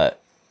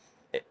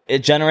 It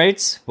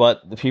generates,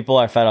 but the people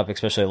are fed up,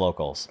 especially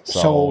locals.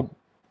 So,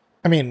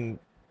 I mean,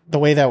 the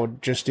way that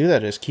would just do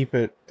that is keep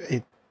the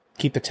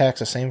tax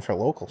the same for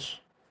locals.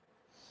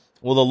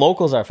 Well, the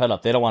locals are fed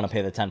up. They don't want to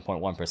pay the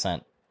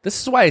 10.1%. This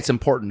is why it's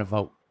important to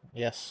vote.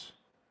 Yes.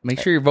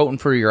 Make sure you're voting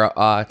for your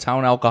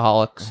town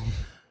alcoholics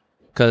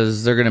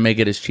because they're going to make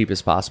it as cheap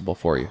as possible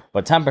for you.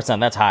 But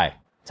 10%, that's high.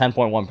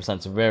 10.1%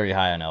 is very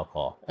high on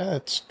alcohol.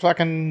 It's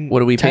fucking. What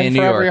do we pay in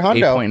New York?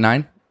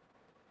 8.9?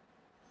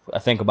 I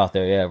think about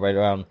there, yeah, right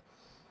around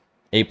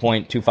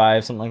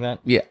 8.25, something like that.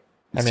 Yeah.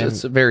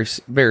 It's very,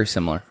 very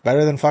similar.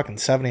 Better than fucking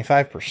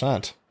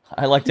 75%.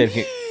 I liked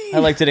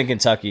it in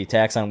Kentucky.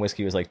 Tax on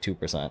whiskey was like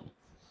 2%.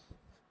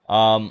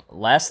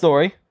 Last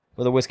story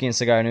for the whiskey and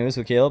cigar news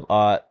with Caleb.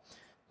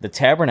 The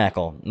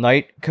Tabernacle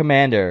Knight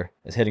Commander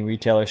is hitting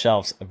retailer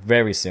shelves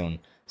very soon.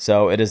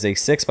 So it is a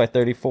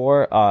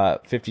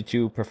 6x34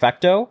 52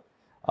 Perfecto.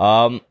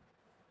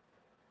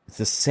 It's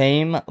the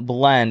same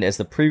blend as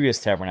the previous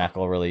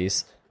Tabernacle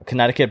release. A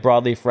Connecticut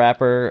broadleaf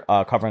wrapper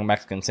covering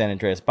Mexican San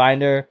Andreas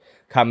binder.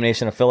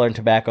 Combination of filler and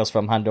tobaccos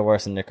from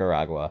Honduras and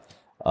Nicaragua.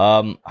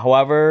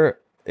 However,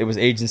 it was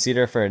aged in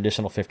cedar for an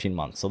additional 15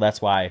 months. So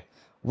that's why a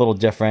little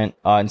different.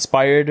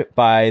 Inspired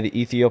by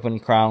the Ethiopian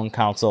Crown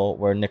Council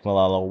where Nick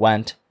Malello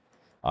went.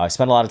 I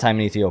spent a lot of time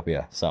in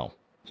Ethiopia. So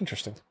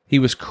Interesting. He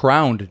was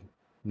crowned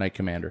Knight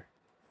Commander.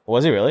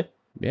 Was he really?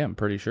 Yeah, I'm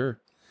pretty sure.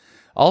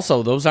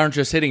 Also, those aren't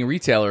just hitting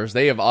retailers.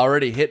 They have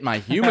already hit my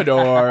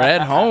humidor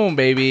at home,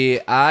 baby.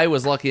 I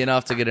was lucky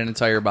enough to get an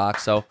entire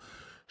box. So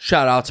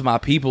shout out to my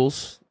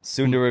peoples.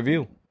 Soon to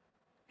review.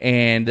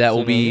 And that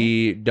will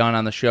be done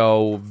on the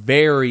show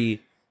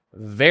very,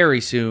 very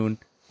soon.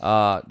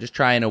 Just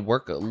trying to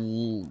work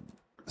Some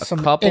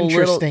couple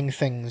interesting little,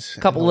 things.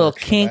 couple little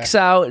kinks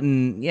out.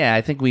 And yeah,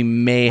 I think we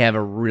may have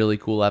a really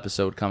cool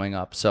episode coming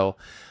up. So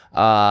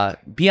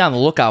be on the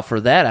lookout for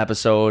that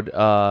episode.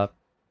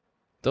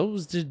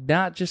 Those did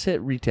not just hit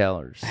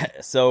retailers.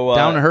 So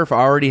Down to Herf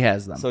already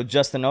has them. So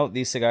just to note,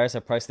 these cigars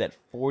are priced at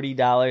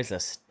 $40 a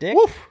stick.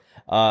 Woof.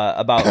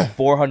 About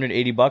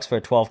 $480 for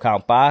a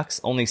 12-count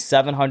box. Only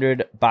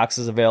 700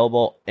 boxes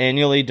available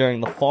annually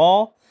during the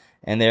fall,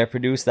 and they are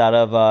produced out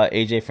of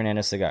AJ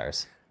Fernandez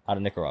Cigars out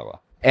of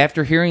Nicaragua.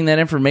 After hearing that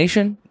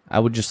information, I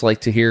would just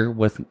like to hear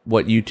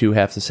what you two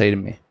have to say to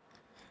me.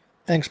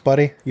 Thanks,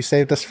 buddy. You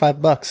saved us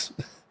 $5.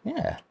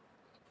 Yeah.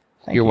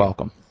 You're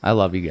welcome. I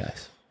love you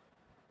guys.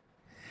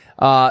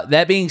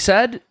 That being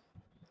said,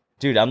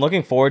 dude, I'm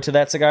looking forward to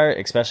that cigar,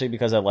 especially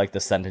because I like the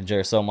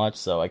Sentinger so much,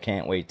 so I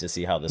can't wait to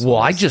see how this well,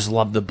 goes. I just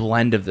love the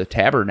blend of the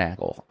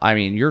Tabernacle. I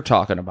mean, you're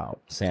talking about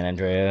San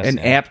Andreas. an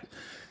app.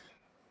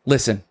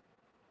 Listen,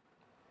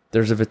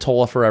 there's a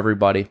Vitola for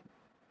everybody.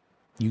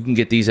 You can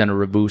get these in a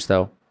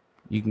Robusto.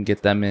 You can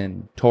get them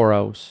in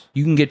Toros.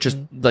 You can get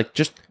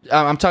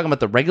I'm talking about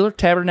the regular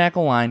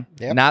Tabernacle line,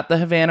 not the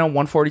Havana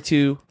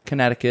 142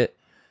 Connecticut.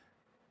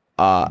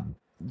 The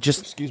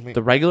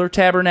regular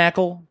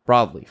Tabernacle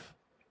broadleaf.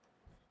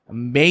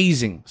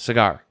 Amazing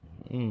cigar.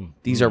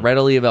 These are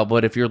readily available.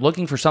 But if you're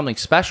looking for something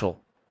special,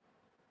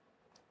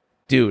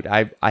 dude,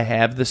 I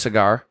have the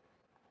cigar.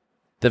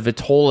 The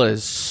Vitola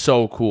is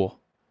so cool.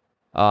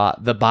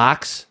 The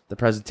box, the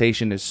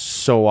presentation is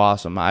so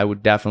awesome. I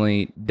would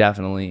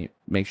definitely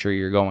make sure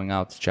you're going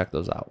out to check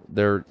those out.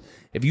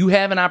 If you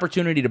have an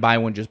opportunity to buy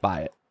one, just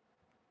buy it.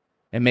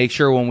 And make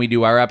sure when we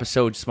do our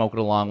episode, smoke it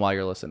along while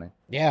you're listening.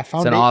 Yeah, it's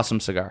an awesome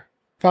cigar.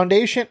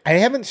 Foundation. I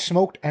haven't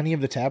smoked any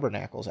of the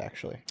Tabernacles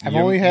actually. I've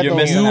only had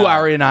those.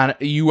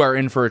 You are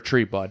in for a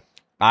treat, bud.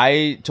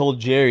 I told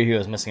Jerry he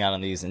was missing out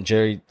on these, and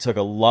Jerry took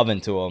a loving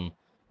to them.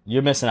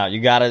 You're missing out.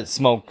 You gotta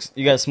smoke.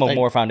 You gotta smoke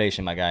more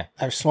Foundation, my guy.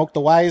 I've smoked the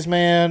Wise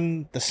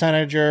Man, the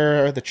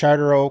Senator, the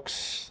Charter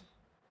Oaks.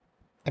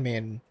 I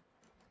mean,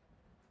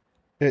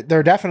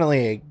 they're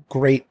definitely a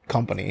great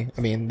company.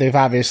 I mean, they've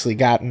obviously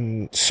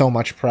gotten so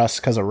much press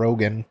because of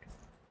Rogan.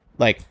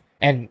 Like,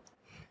 and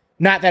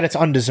not that it's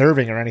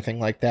undeserving or anything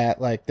like that.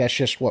 Like, that's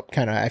just what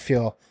kind of I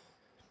feel.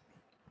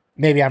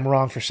 Maybe I'm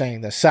wrong for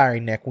saying this. Sorry,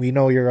 Nick. We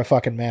know you're a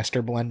fucking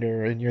master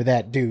blender and you're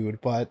that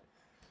dude, but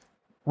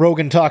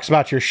Rogan talks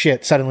about your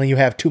shit, suddenly you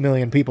have 2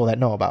 million people that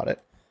know about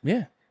it.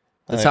 Yeah.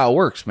 That's how it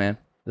works, man.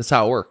 That's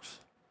how it works.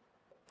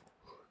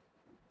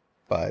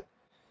 But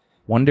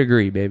 1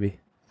 degree, baby.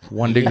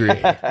 1 degree.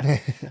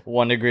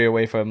 1 degree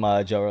away from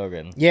Joe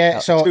Rogan. yeah,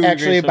 so 2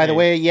 actually, degrees by the from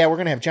way, yeah, we're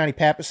going to have Johnny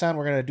Pappas on.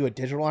 We're going to do a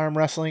digital arm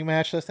wrestling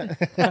match this time.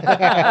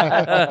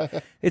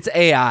 It's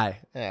AI.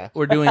 Yeah.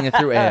 We're doing it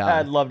through AI.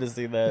 I'd love to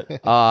see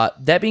that.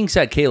 That being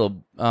said,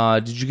 Caleb,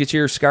 did you get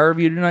your cigar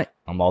review tonight?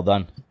 I'm all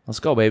done. Let's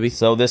go, baby.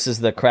 So this is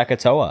the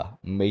Krakatoa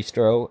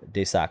Muestra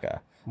de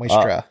Saka.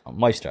 Muestra.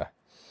 Muestra.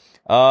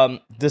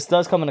 This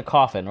does come in a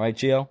coffin, right,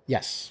 Gio?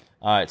 Yes.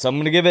 All right, so I'm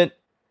going to give it,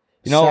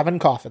 7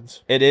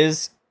 coffins. it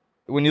is,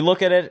 when you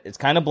look at it, it's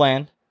kind of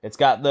bland. It's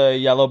got the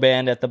yellow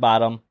band at the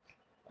bottom.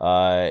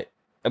 I'm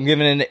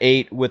giving it an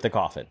 8 with the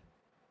coffin.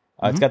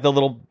 It's got the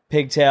little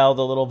pigtail,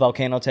 the little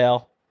volcano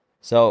tail.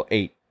 So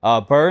 8.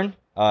 Burn,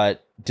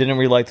 didn't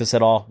really like this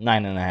at all.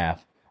 9.5.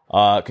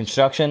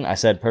 Construction, I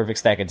said perfect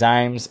stack of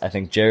dimes. I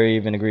think Jerry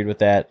even agreed with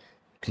that.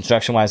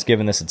 Construction-wise,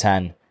 giving this a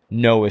 10.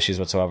 No issues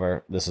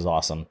whatsoever. This is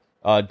awesome.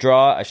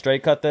 Draw, I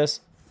straight cut this.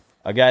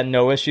 Again,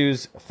 no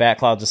issues. Fat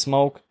clouds of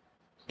smoke.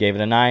 Gave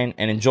it a 9.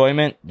 And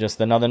enjoyment, just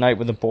another night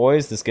with the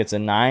boys. This gets a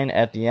 9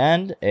 at the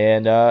end.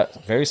 And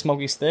very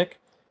smoky stick.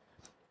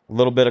 A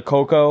little bit of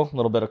cocoa, a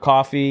little bit of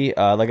coffee.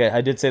 Like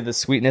I did say the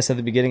sweetness at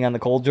the beginning on the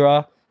cold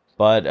draw.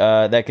 But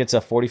that gets a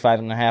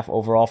 45.5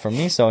 overall for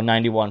me. So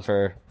 91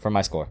 for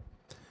my score.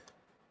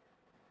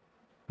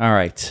 All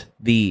right.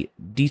 The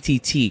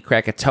DTT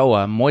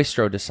Krakatoa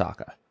Muestra de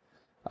Saka.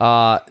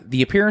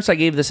 The appearance, I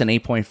gave this an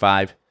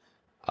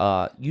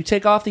 8.5. You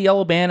take off the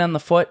yellow band on the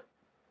foot,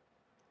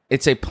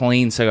 it's a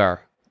plain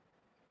cigar.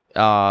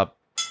 I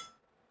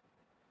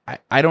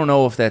don't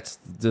know if that's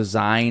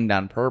designed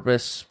on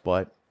purpose,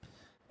 but,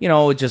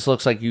 it just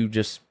looks like you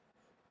just,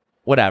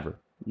 whatever.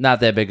 Not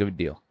that big of a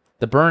deal.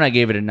 The burn, I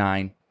gave it a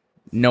 9.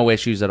 No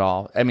issues at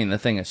all. I mean, the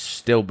thing is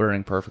still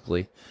burning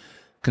perfectly.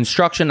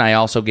 Construction, I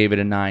also gave it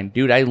a 9.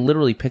 Dude, I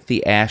literally picked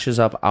the ashes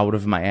up out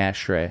of my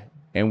ashtray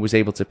and was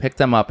able to pick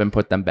them up and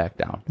put them back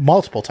down.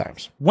 Multiple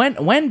times. When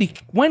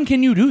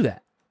can you do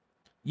that?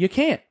 You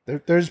can't.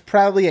 There's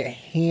probably a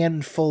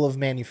handful of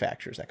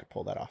manufacturers that could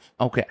pull that off.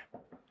 Okay.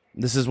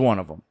 This is one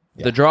of them.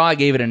 Yeah. The draw, I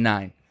gave it a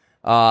 9.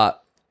 I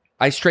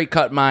straight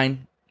cut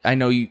mine. I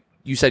know you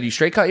said you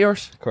straight cut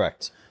yours?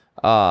 Correct.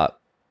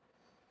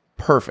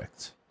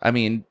 Perfect. I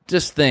mean,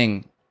 this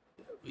thing,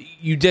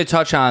 you did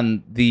touch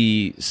on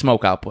the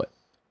smoke output.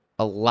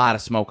 A lot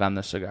of smoke on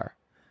this cigar.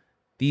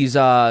 These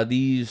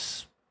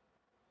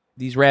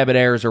rabbit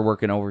airs are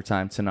working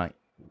overtime tonight.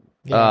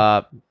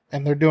 Yeah.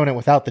 And they're doing it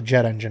without the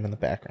jet engine in the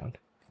background.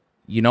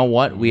 You know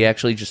what? We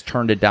actually just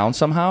turned it down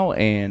somehow,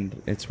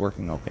 and it's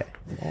working okay.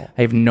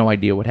 I have no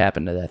idea what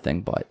happened to that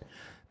thing, but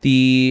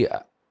the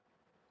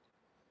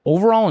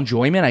overall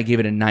enjoyment, I give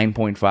it a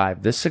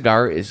 9.5. This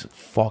cigar is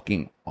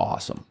fucking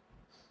awesome.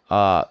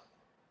 No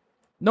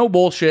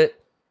bullshit.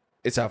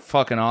 It's a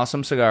fucking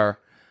awesome cigar.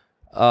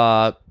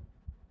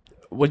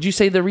 What'd you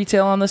say the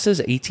retail on this is?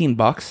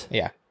 $18?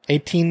 Yeah.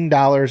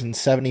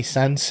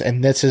 $18.70,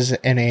 and this is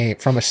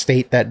from a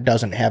state that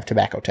doesn't have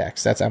tobacco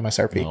tax. That's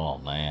MSRP. Oh,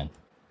 man.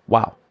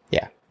 Wow.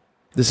 Yeah.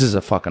 This is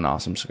a fucking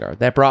awesome cigar.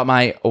 That brought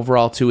my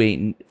overall to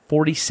a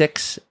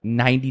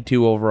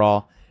 46.92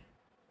 overall.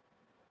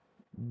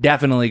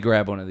 Definitely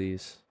grab one of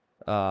these.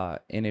 And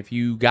if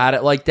you got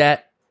it like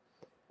that,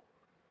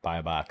 Buy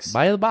a box.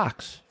 buy the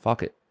box.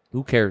 Fuck it.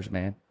 Who cares,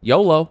 man?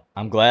 YOLO.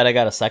 I'm glad I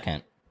got a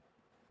second.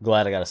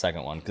 Glad I got a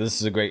second one, because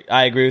this is a great...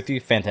 I agree with you.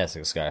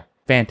 Fantastic cigar.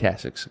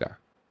 Fantastic cigar.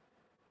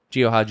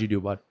 Gio, how'd you do,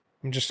 bud?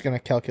 I'm just going to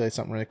calculate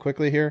something really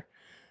quickly here.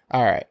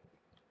 All right.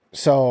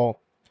 So,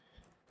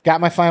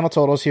 got my final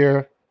totals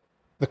here.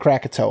 The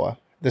Krakatoa.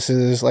 This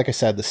is, like I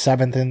said, the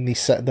 7th in the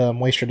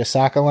Muestra de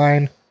Saka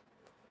line.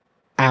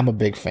 I'm a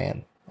big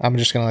fan. I'm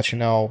just going to let you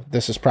know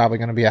this is probably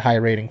going to be a high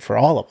rating for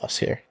all of us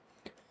here.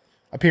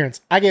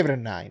 Appearance, I gave it a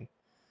 9.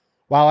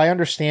 While I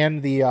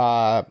understand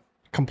the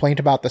complaint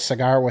about the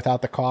cigar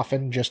without the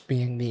coffin just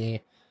being the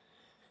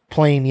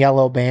plain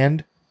yellow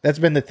band, that's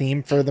been the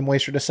theme for the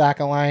Muestra de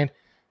Saka line.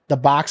 The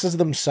boxes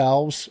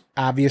themselves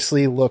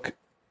obviously look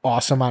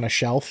awesome on a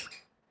shelf.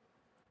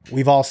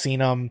 We've all seen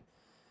them.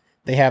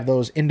 They have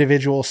those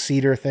individual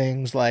cedar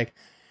things. Like,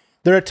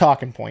 they're a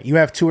talking point. You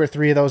have 2 or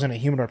 3 of those in a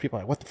humidor, people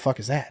are like, what the fuck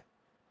is that?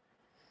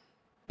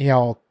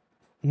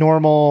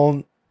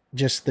 Normal,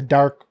 just the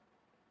dark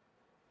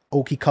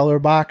oaky color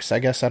box. I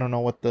guess I don't know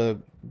what the...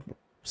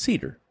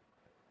 Cedar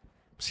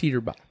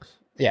box.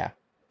 Yeah.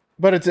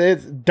 But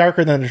it's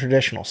darker than the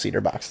traditional cedar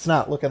box. It's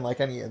not looking like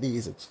any of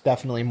these. It's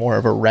definitely more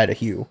of a red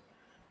hue.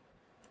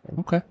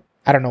 Okay.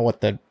 I don't know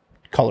what the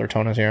color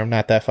tone is here. I'm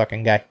not that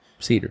fucking guy.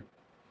 Cedar.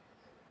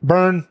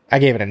 Burn, I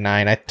gave it a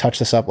 9. I touched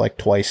this up like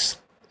twice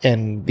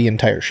in the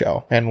entire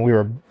show, and we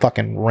were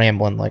fucking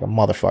rambling like a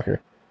motherfucker.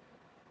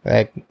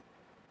 Like,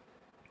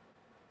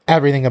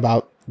 everything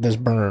about this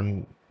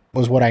burn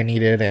was what I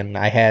needed, and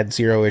I had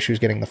zero issues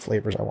getting the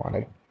flavors I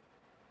wanted.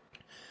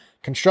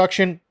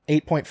 Construction,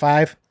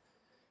 8.5.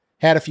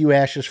 Had a few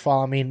ashes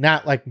fall on me.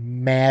 Not like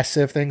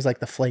massive things like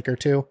the flake or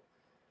two.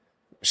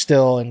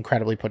 Still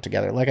incredibly put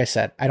together. Like I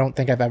said, I don't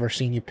think I've ever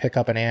seen you pick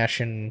up an ash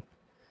and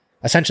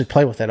essentially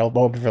play with it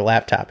over your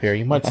laptop here.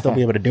 You might still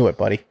be able to do it,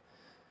 buddy.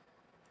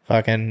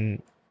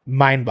 Fucking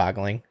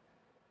mind-boggling.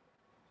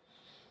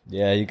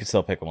 Yeah, you can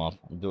still pick them up.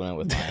 I'm doing it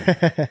with mine.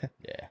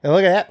 Yeah. And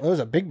look at that. That was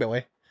a big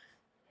boy.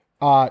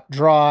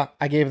 Draw,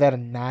 I gave that a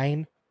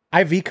 9.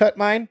 I V-cut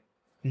mine.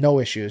 No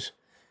issues.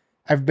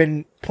 I've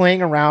been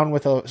playing around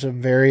with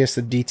some various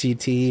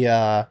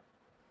DTT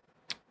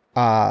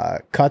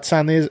cuts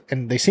on these,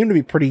 and they seem to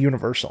be pretty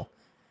universal.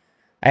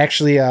 I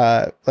actually,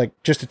 like,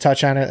 just to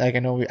touch on it, like, I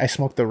know I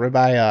smoked the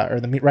ribeye, or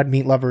the Red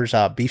Meat Lovers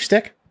beef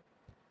stick,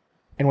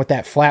 and with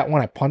that flat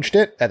one, I punched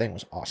it. That thing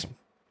was awesome.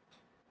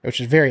 Which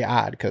is very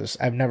odd, because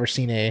I've never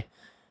seen a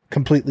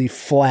completely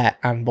flat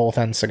on both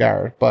end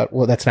cigar, but,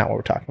 well, that's not what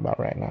we're talking about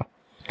right now.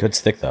 Good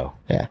stick, though.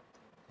 Yeah.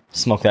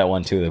 Smoked that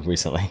one, too,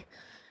 recently.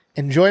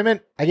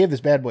 Enjoyment, I gave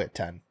this bad boy a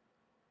 10.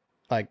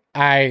 Like,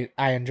 I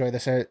enjoy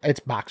this. It's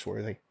box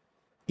worthy.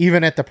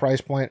 Even at the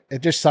price point,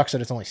 it just sucks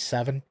that it's only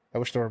 7. I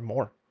wish there were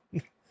more.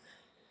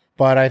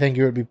 But I think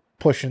you would be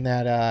pushing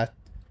that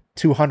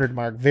 200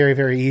 mark very,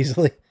 very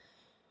easily.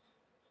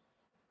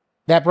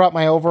 That brought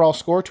my overall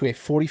score to a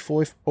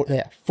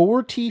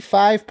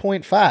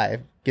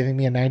 45.5, giving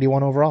me a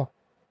 91 overall.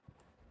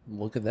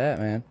 Look at that,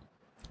 man.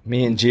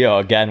 Me and Gio,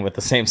 again, with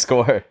the same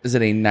score. Is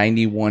it a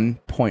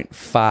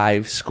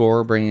 91.5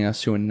 score, bringing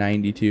us to a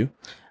 92?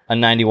 A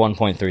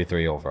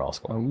 91.33 overall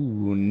score.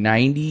 Ooh,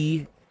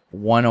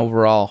 91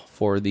 overall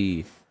for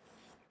the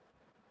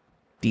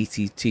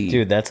DTT.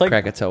 Dude, that's like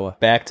Krakatoa.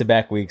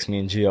 Back-to-back weeks, me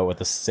and Gio with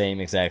the same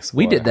exact score.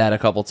 We did that a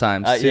couple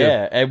times, too.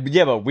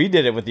 Yeah, but we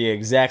did it with the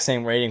exact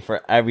same rating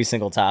for every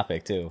single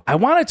topic, too. I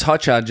want to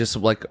touch on just,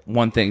 like,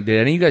 one thing. Did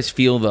any of you guys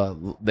feel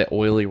the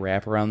oily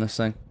wrap around this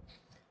thing?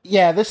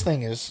 Yeah, this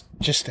thing is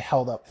just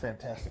held up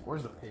fantastic.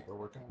 Where's the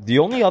paperwork? The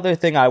only other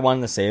thing I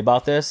wanted to say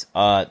about this,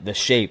 the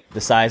shape,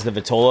 the size, the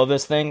vitola of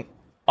this thing,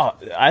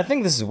 I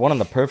think this is one of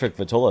the perfect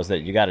vitolas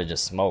that you got to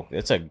just smoke.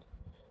 It's a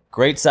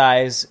great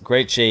size,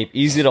 great shape,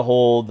 easy to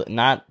hold,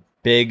 not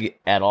big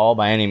at all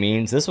by any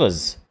means. This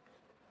was,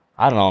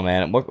 I don't know,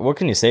 man. What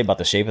can you say about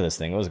the shape of this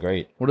thing? It was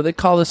great. What do they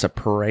call this? A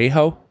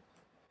parejo?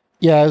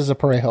 Yeah, this is a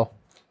Parejo.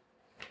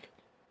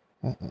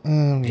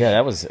 Yeah,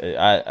 that was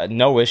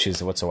no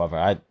issues whatsoever.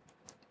 I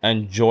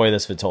enjoy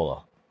this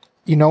vitola.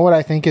 You know what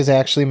I think is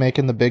actually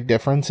making the big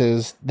difference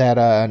is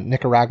that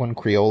Nicaraguan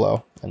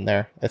Criollo in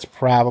there. It's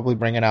probably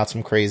bringing out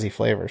some crazy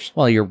flavors.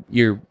 Well,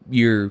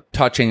 you're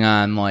touching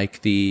on,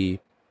 like, the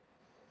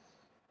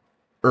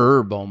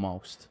herb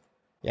almost.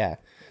 Yeah.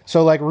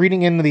 So, like,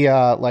 reading into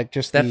the, like,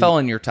 just That the fell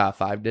in your top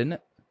 5, didn't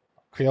it?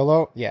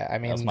 Criollo? Yeah, I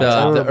mean, my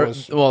top. herb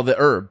was- the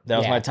herb. That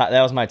was Yeah. my top.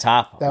 That was my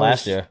top that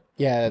last was- year.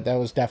 Yeah, that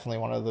was definitely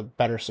one of the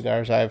better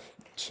cigars I've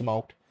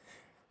smoked.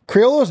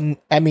 Criollo's,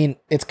 I mean,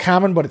 it's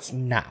common, but it's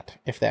not,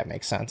 if that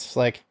makes sense.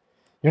 Like,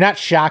 you're not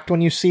shocked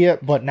when you see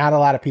it, but not a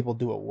lot of people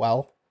do it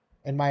well,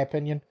 in my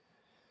opinion.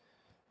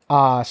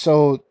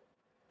 So,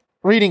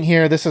 reading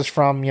here, this is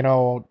from,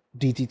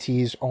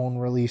 DTT's own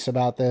release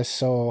about this.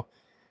 So,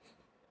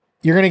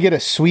 you're going to get a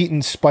sweet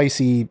and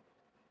spicy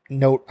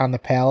note on the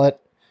palate,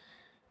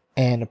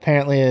 and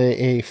apparently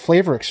a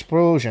flavor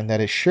explosion that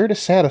is sure to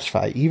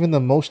satisfy even the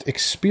most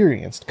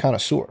experienced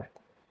connoisseur.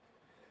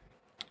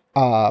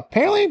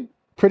 Apparently,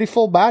 pretty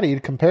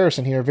full-bodied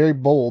comparison here, very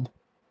bold.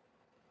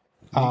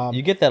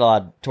 You get that a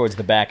lot towards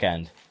the back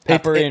end.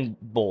 Peppery and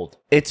bold.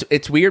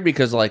 It's weird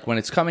because, like, when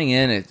it's coming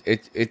in,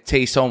 it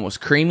tastes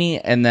almost creamy,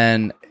 and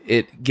then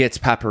it gets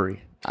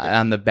peppery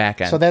on the back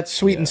end. So that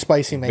sweet and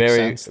spicy makes Very,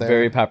 sense there.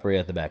 very peppery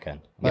at the back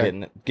end.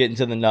 Right. Getting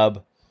to the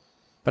nub.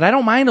 But I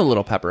don't mind a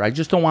little pepper. I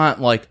just don't want,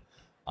 like,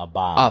 A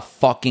bomb. a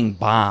fucking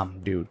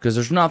bomb, dude. Because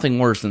there's nothing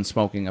worse than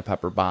smoking a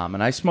pepper bomb.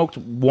 And I smoked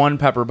one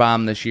pepper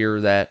bomb this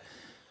year that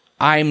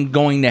I'm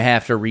going to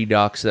have to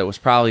redux. That was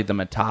probably the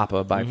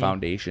Matapa by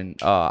Foundation.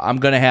 I'm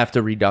going to have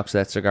to redux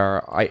that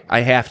cigar.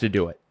 I have to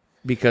do it.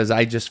 Because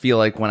I just feel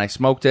like when I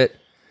smoked it,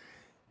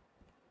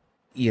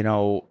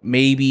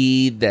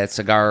 maybe that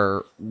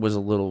cigar was a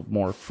little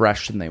more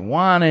fresh than they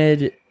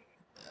wanted.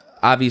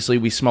 Obviously,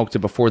 we smoked it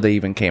before they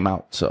even came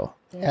out. So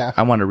Yeah.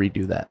 I want to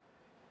redo that.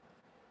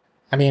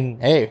 I mean,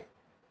 hey,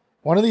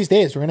 one of these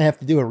days we're going to have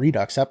to do a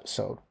Redux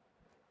episode.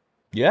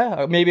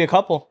 Yeah, maybe a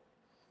couple.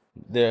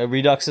 The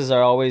reduxes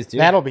are always due.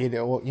 That'll be, you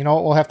know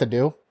what we'll have to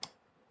do?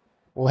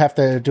 We'll have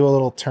to do a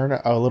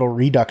little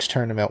Redux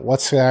tournament.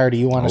 What cigar do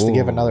you want us to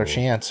give another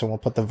chance? And we'll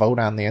put the vote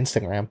on the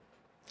Instagram.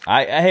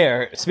 I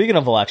hear. Speaking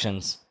of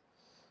elections,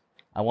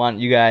 I want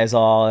you guys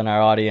all in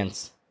our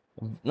audience.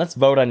 Let's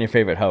vote on your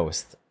favorite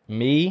host.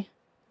 Me,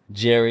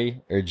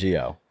 Jerry, or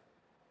Gio.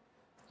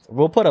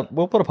 We'll put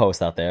a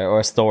post out there or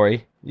a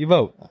story. You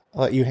vote.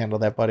 I'll let you handle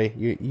that, buddy.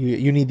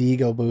 You need the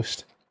ego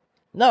boost.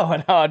 No.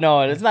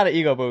 It's not an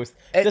ego boost.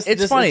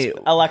 It's funny. It's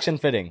election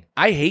fitting.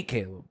 I hate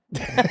Caleb.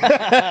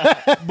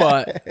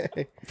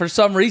 But for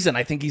some reason,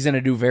 I think he's going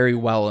to do very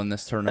well in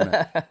this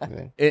tournament.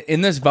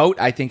 In this vote,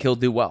 I think he'll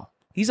do well.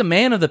 He's a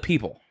man of the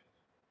people,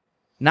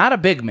 not a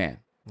big man.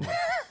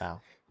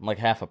 Wow. I'm like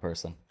half a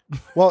person.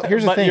 Well,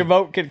 here's the But thing. your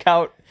vote could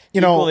count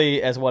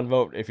equally as one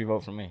vote if you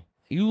vote for me.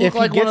 You look If he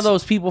like one of gets-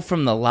 those people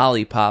from the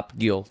Lollipop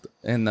Guild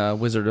in the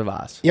Wizard of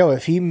Oz. Yo,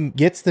 if he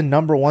gets the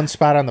number one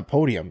spot on the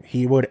podium,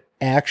 he would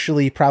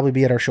actually probably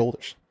be at our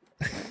shoulders.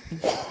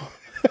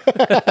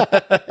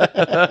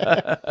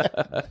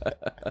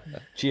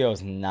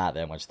 Gio's not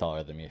that much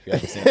taller than me if you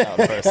ever seen him out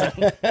in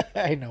person.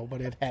 I know,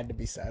 but it had to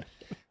be said.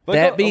 But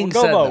That being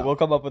go said, vote. though- We'll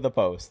come up with a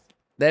post.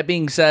 That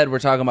being said, we're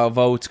talking about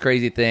votes,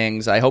 crazy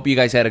things. I hope you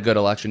guys had a good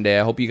election day.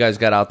 I hope you guys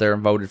got out there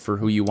and voted for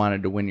who you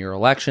wanted to win your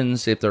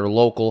elections, if they're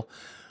local.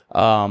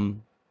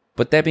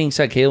 But that being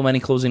said, Caleb,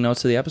 any closing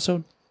notes to the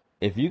episode?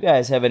 If you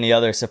guys have any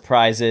other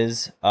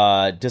surprises,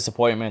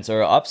 disappointments,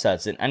 or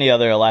upsets in any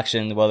other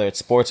election, whether it's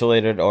sports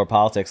related or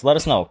politics, let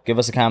us know. Give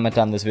us a comment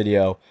on this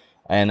video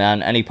and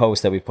on any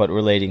post that we put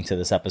relating to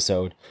this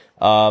episode.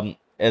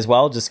 As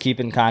well, just keep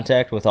in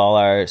contact with all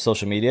our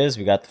social medias.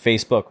 We got the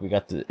Facebook, we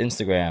got the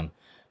Instagram,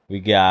 we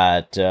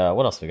got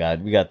what else we got?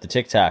 We got the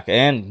TikTok,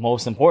 and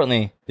most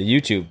importantly, the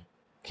YouTube.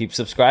 Keep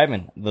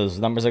subscribing. Those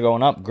numbers are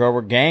going up.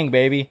 Grower gang,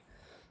 baby.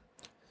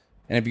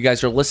 And if you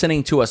guys are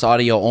listening to us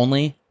audio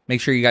only,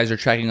 make sure you guys are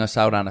checking us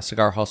out on a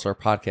Cigar Hustler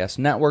Podcast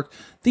Network,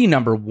 the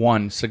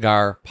 #1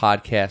 cigar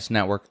podcast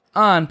network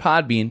on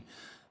Podbean.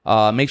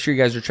 Make sure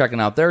you guys are checking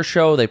out their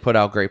show. They put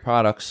out great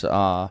products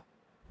and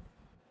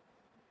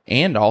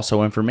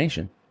also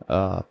information.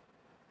 But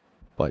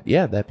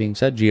yeah, that being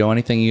said, Gio,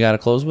 anything you got to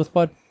close with,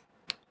 bud?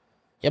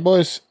 Yeah,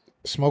 boys.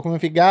 Smoke them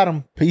if you got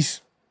them.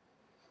 Peace.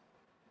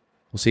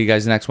 We'll see you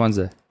guys next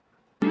Wednesday.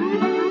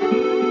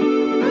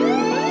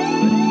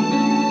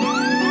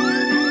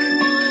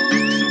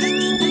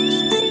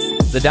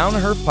 The Down to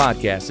Herf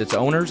podcast, its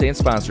owners and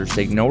sponsors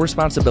take no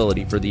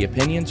responsibility for the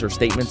opinions or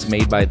statements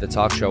made by the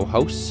talk show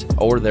hosts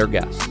or their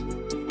guests.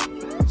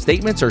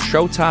 Statements or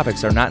show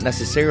topics are not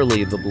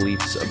necessarily the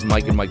beliefs of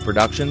Mike and Mike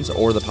Productions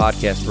or the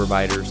podcast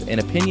providers,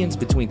 and opinions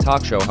between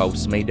talk show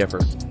hosts may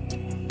differ.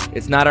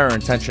 It's not our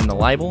intention to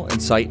libel,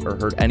 incite, or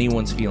hurt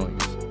anyone's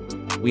feelings.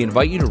 We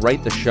invite you to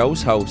write the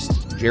show's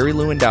host, Jerry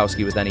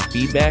Lewandowski, with any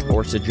feedback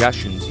or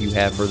suggestions you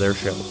have for their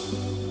shows.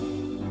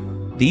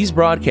 These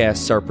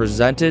broadcasts are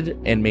presented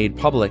and made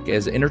public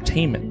as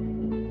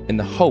entertainment in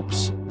the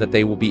hopes that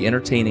they will be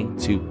entertaining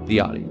to the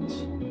audience.